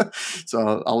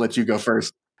 So I'll let you go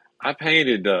first. I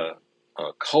painted a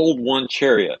Cold One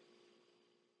chariot.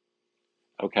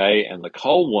 Okay, and the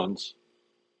cold ones,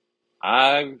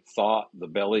 I thought the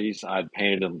bellies, I'd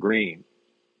painted them green.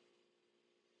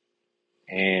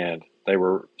 And they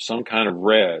were some kind of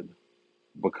red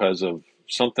because of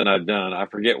something I'd done. I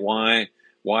forget why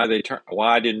I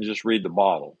didn't just read the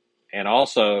bottle. And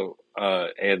also,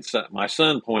 my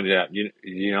son pointed out,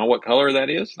 you know what color that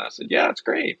is? And I said, yeah, it's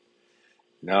green.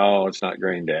 No, it's not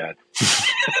green, Dad.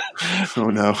 Oh,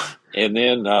 no. And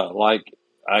then, like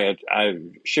I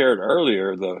shared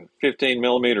earlier, the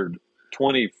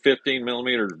 20 15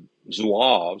 millimeter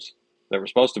Zouaves that were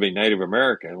supposed to be Native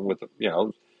American with,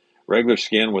 regular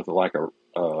skin with like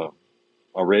a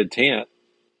red tint.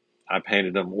 I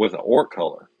painted them with an orc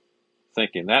color,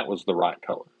 thinking that was the right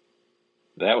color.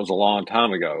 That was a long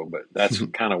time ago, but that's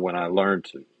kind of when I learned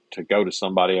to go to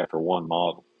somebody after one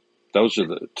model. Those are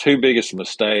the two biggest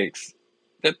mistakes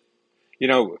that, a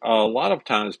lot of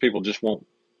times people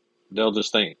they'll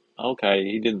just think, okay,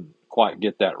 he didn't quite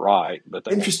get that right. But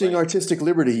interesting artistic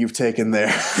liberty you've taken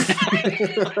there.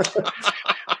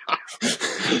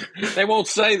 They won't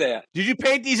say that. Did you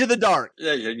paint these in the dark?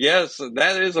 Yes,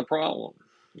 that is a problem.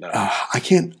 No. I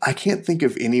can't think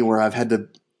of anywhere I've had to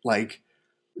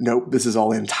nope, this is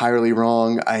all entirely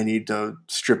wrong. I need to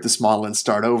strip this model and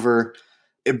start over.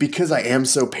 Because I am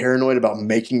so paranoid about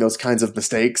making those kinds of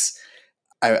mistakes,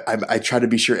 I try to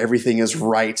be sure everything is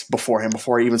right beforehand,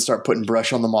 before I even start putting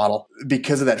brush on the model,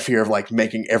 because of that fear of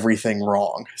making everything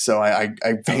wrong. So I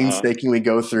painstakingly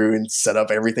go through and set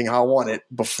up everything how I want it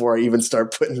before I even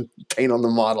start putting paint on the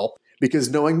model.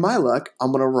 Because knowing my luck,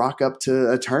 I'm going to rock up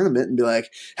to a tournament and be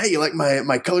like, hey, you like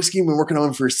my color scheme we've been working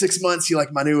on for 6 months? You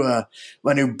like my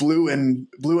new blue and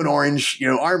orange,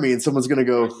 army? And someone's going to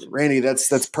go, Randy,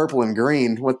 that's purple and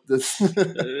green. What this?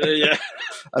 Yeah.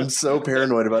 I'm so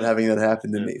paranoid about having that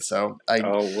happen to me. So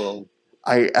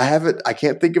I haven't. I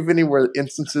can't think of any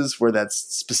instances where that's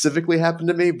specifically happened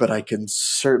to me, but I can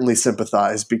certainly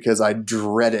sympathize, because I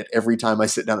dread it every time I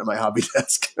sit down at my hobby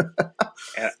desk.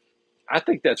 I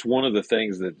think that's one of the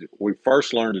things that we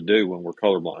first learn to do when we're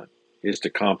colorblind, is to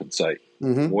compensate.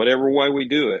 Mm-hmm. Whatever way we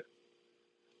do it,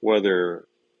 whether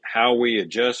how we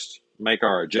make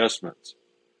our adjustments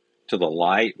to the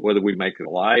light, whether we make the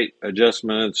light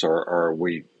adjustments or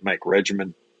we make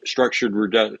structured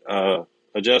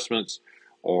adjustments,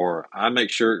 or I make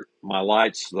sure my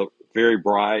lights look very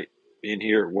bright in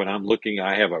here when I'm looking.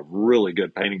 I have a really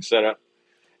good painting setup.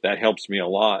 That helps me a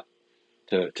lot.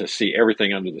 To see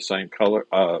everything under the same color,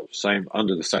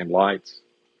 under the same lights.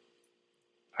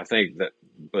 I think that,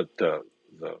 but the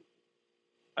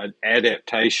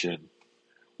adaptation,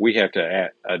 we have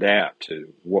to adapt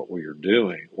to what we are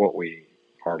doing,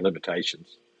 our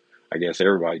limitations. I guess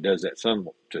everybody does that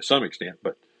to some extent,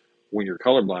 but when you're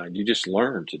colorblind, you just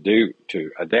learn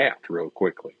to adapt real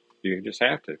quickly. You just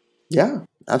have to. Yeah,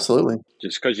 absolutely.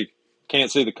 Just because you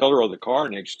can't see the color of the car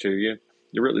next to you,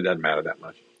 it really doesn't matter that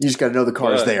much. You just got to know the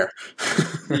car is there.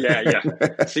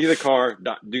 Yeah. See the car,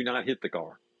 do not hit the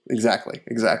car. Exactly.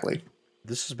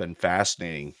 This has been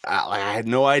fascinating. I had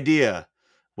no idea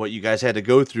what you guys had to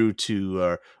go through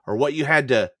or what you had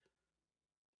to,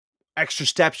 extra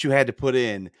steps you had to put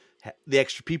in, the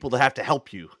extra people to have to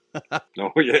help you.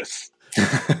 Oh, yes.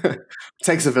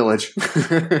 Takes a village.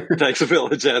 Takes a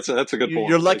village. That's a good point.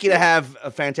 You're lucky to have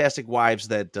fantastic wives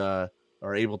that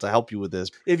are able to help you with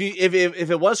this. If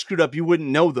it was screwed up, you wouldn't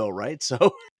know though, right?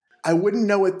 So I wouldn't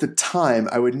know at the time.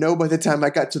 I would know by the time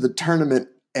I got to the tournament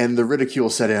and the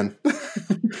ridicule set in.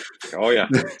 Oh yeah,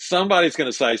 somebody's going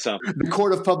to say something. The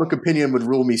court of public opinion would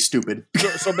rule me stupid.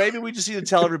 So maybe we just need to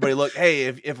tell everybody, look, hey,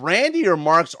 if Randy or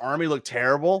Mark's army look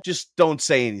terrible, just don't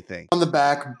say anything. On the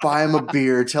back, buy him a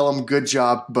beer, tell him good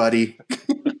job, buddy.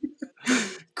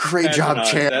 Great job,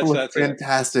 champ. Look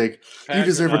fantastic. You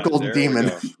deserve a golden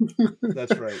demon.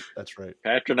 That's right. That's right.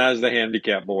 Patronize the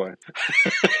handicap boy.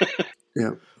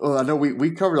 Yeah. Well, I know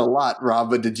we covered a lot,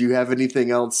 Rob, but did you have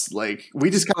anything else? Like, we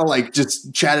just kind of like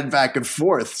just chatted back and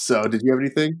forth. So did you have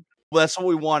anything? Well, that's what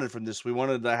we wanted from this. We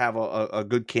wanted to have a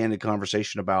good, candid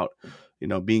conversation about,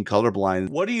 being colorblind.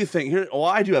 What do you think? Here, well,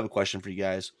 I do have a question for you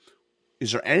guys.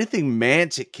 Is there anything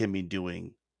Mantic can be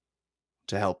doing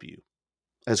to help you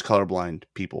as colorblind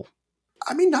people?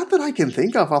 I mean, not that I can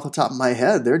think of off the top of my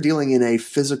head. They're dealing in a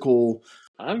physical...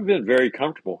 I've been very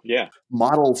comfortable, yeah.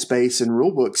 Model space and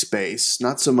rulebook space,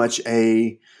 not so much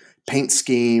a paint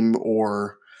scheme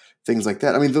or things like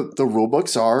that. I mean, the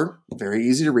rulebooks are very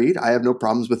easy to read. I have no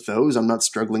problems with those. I'm not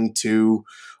struggling to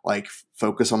like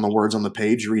focus on the words on the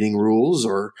page, reading rules,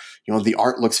 or the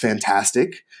art looks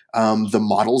fantastic. The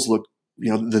models look,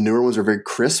 the newer ones are very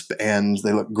crisp and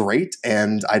they look great.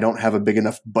 And I don't have a big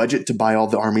enough budget to buy all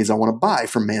the armies I want to buy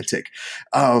from Mantic.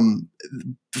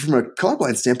 From a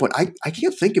colorblind standpoint, I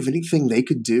can't think of anything they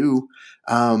could do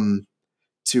to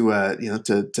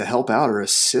help out or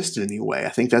assist in any way. I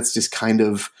think that's just kind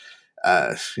of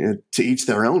to each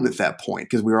their own at that point,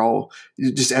 because we're all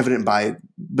just evident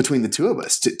between the two of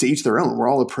us to each their own. We're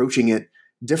all approaching it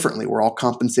differently. We're all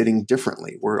compensating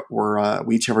differently.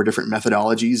 We each have our different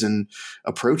methodologies and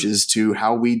approaches to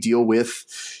how we deal with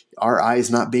our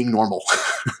eyes not being normal.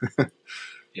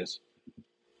 Yes.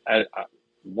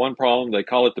 One problem, they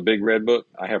call it the Big Red Book.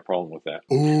 I have a problem with that.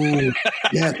 Ooh,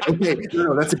 yeah. Okay.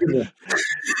 No, that's a good one.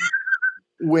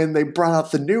 When they brought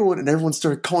out the new one and everyone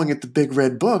started calling it the Big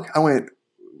Red Book, I went,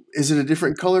 is it a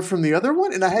different color from the other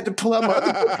one? And I had to pull out my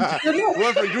other book.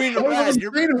 One from green to red.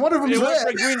 Green and one of them's red.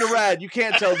 From green to red. You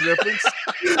can't tell the difference.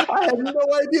 I had no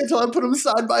idea until I put them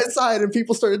side by side and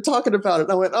people started talking about it.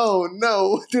 And I went, oh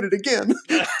no, did it again.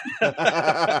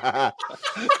 That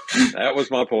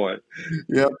was my point.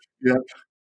 Yep.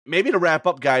 Maybe to wrap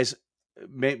up, guys,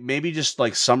 maybe just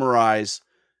like summarize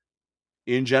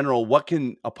in general, what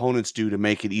can opponents do to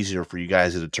make it easier for you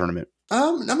guys at a tournament?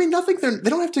 I mean, nothing. They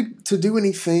don't have to do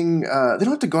anything. They don't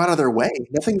have to go out of their way.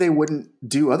 Nothing they wouldn't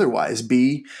do otherwise.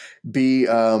 Be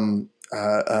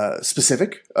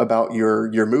specific about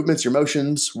your movements, your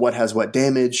motions, what has what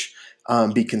damage.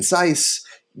 Be concise.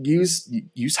 Use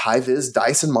high vis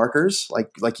dice and markers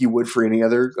like you would for any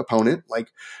other opponent. Like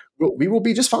we will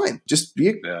be just fine. Just be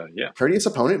a courteous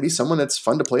opponent. Be someone that's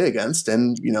fun to play against.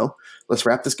 And let's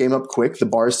wrap this game up quick. The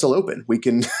bar is still open.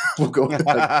 We'll go.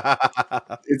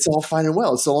 It's all fine and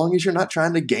well, so long as you're not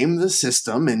trying to game the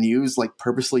system and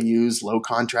purposely use low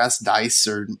contrast dice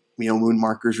or moon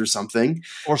markers or something,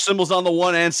 or symbols on the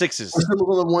 1 and 6s. Or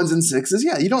symbols on the 1s and 6s.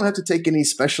 Yeah, you don't have to take any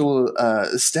special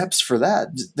steps for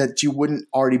that you wouldn't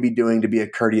already be doing to be a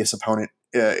courteous opponent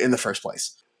in the first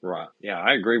place. Right. Yeah,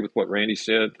 I agree with what Randy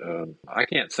said. I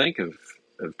can't think of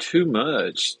too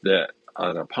much that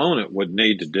an opponent would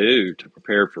need to do to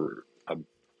prepare for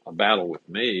a battle with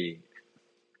me,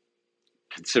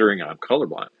 considering I'm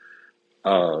colorblind.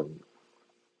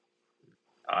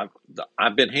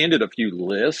 I've been handed a few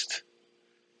lists,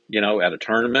 at a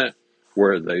tournament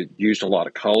where they used a lot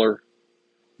of color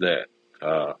that,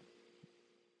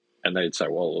 and they'd say,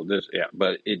 well,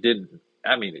 but it didn't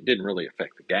really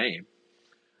affect the game.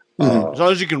 As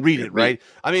long as you can read it, right?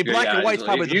 I mean, black and white's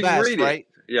probably the best, right?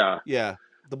 Yeah. Yeah.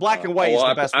 The black and white is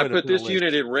the best way to put this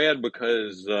unit in red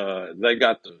because they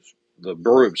got the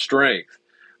Brew of Strength.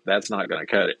 That's not going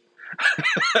to cut it.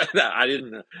 I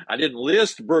didn't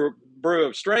list Brew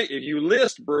of Strength. If you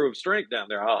list Brew of Strength down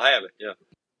there, I'll have it. Yeah.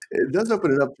 It does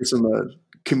open it up for some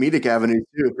comedic avenues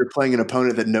too. If you're playing an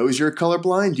opponent that knows you're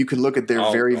colorblind, you can look at their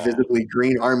visibly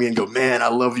green army and go, "Man, I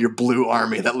love your blue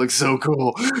army. That looks so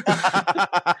cool."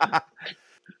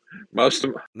 Most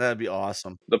of them, that'd be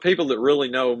awesome. The people that really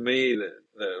know me, that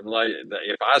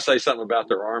if I say something about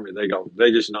their army,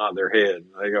 they just nod their head.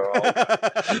 They go,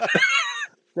 "Oh."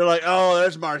 They're like, "Oh,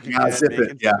 there's Mark again."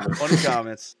 Yeah, funny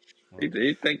comments.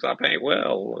 He thinks I paint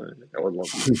well.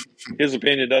 His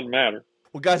opinion doesn't matter.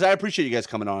 Well, guys, I appreciate you guys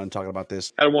coming on and talking about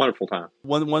this. Had a wonderful time.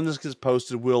 When this gets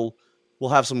posted, we'll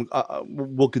have some.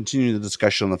 We'll continue the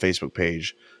discussion on the Facebook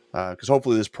page because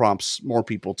hopefully this prompts more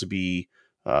people to be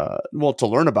to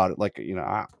learn about it. Like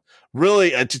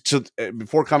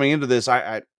before coming into this,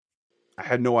 I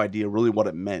had no idea really what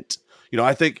it meant.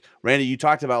 I think Randy, you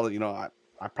talked about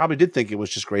I probably did think it was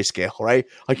just grayscale, right?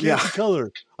 I can't see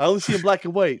color. I only see in black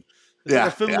and white. It's like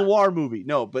a film noir movie.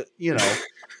 No, but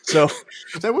so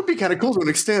that would be kind of cool to an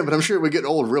extent, but I'm sure it would get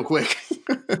old real quick.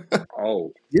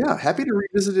 Oh, yeah, happy to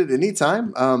revisit it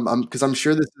anytime. Because I'm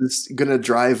sure this is going to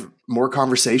drive more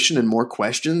conversation and more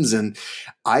questions. And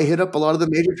I hit up a lot of the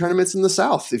major tournaments in the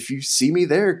South. If you see me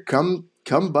there, come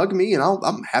bug me, and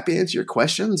I'm happy to answer your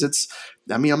questions.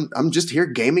 I'm just here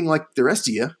gaming like the rest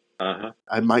of you.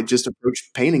 I might just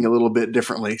approach painting a little bit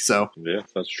differently. So yeah,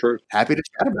 that's true. Happy to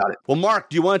chat about it. Well,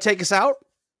 Mark, do you want to take us out?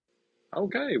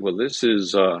 Okay, well, this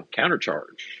is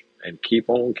Countercharge, and keep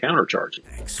on countercharging.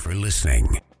 Thanks for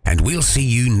listening, and we'll see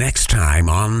you next time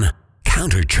on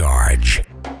Countercharge.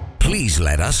 Please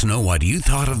let us know what you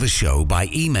thought of the show by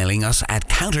emailing us at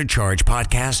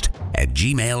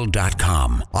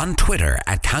counterchargepodcast@gmail.com, on Twitter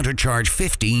at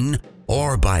countercharge15,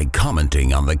 or by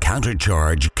commenting on the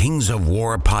Countercharge Kings of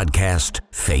War podcast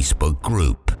Facebook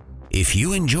group. If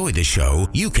you enjoy the show,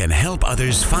 you can help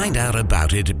others find out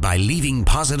about it by leaving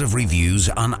positive reviews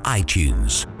on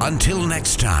iTunes. Until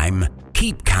next time,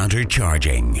 keep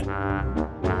countercharging.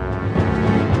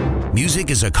 Music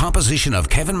is a composition of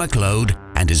Kevin MacLeod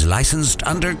and is licensed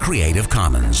under Creative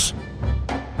Commons.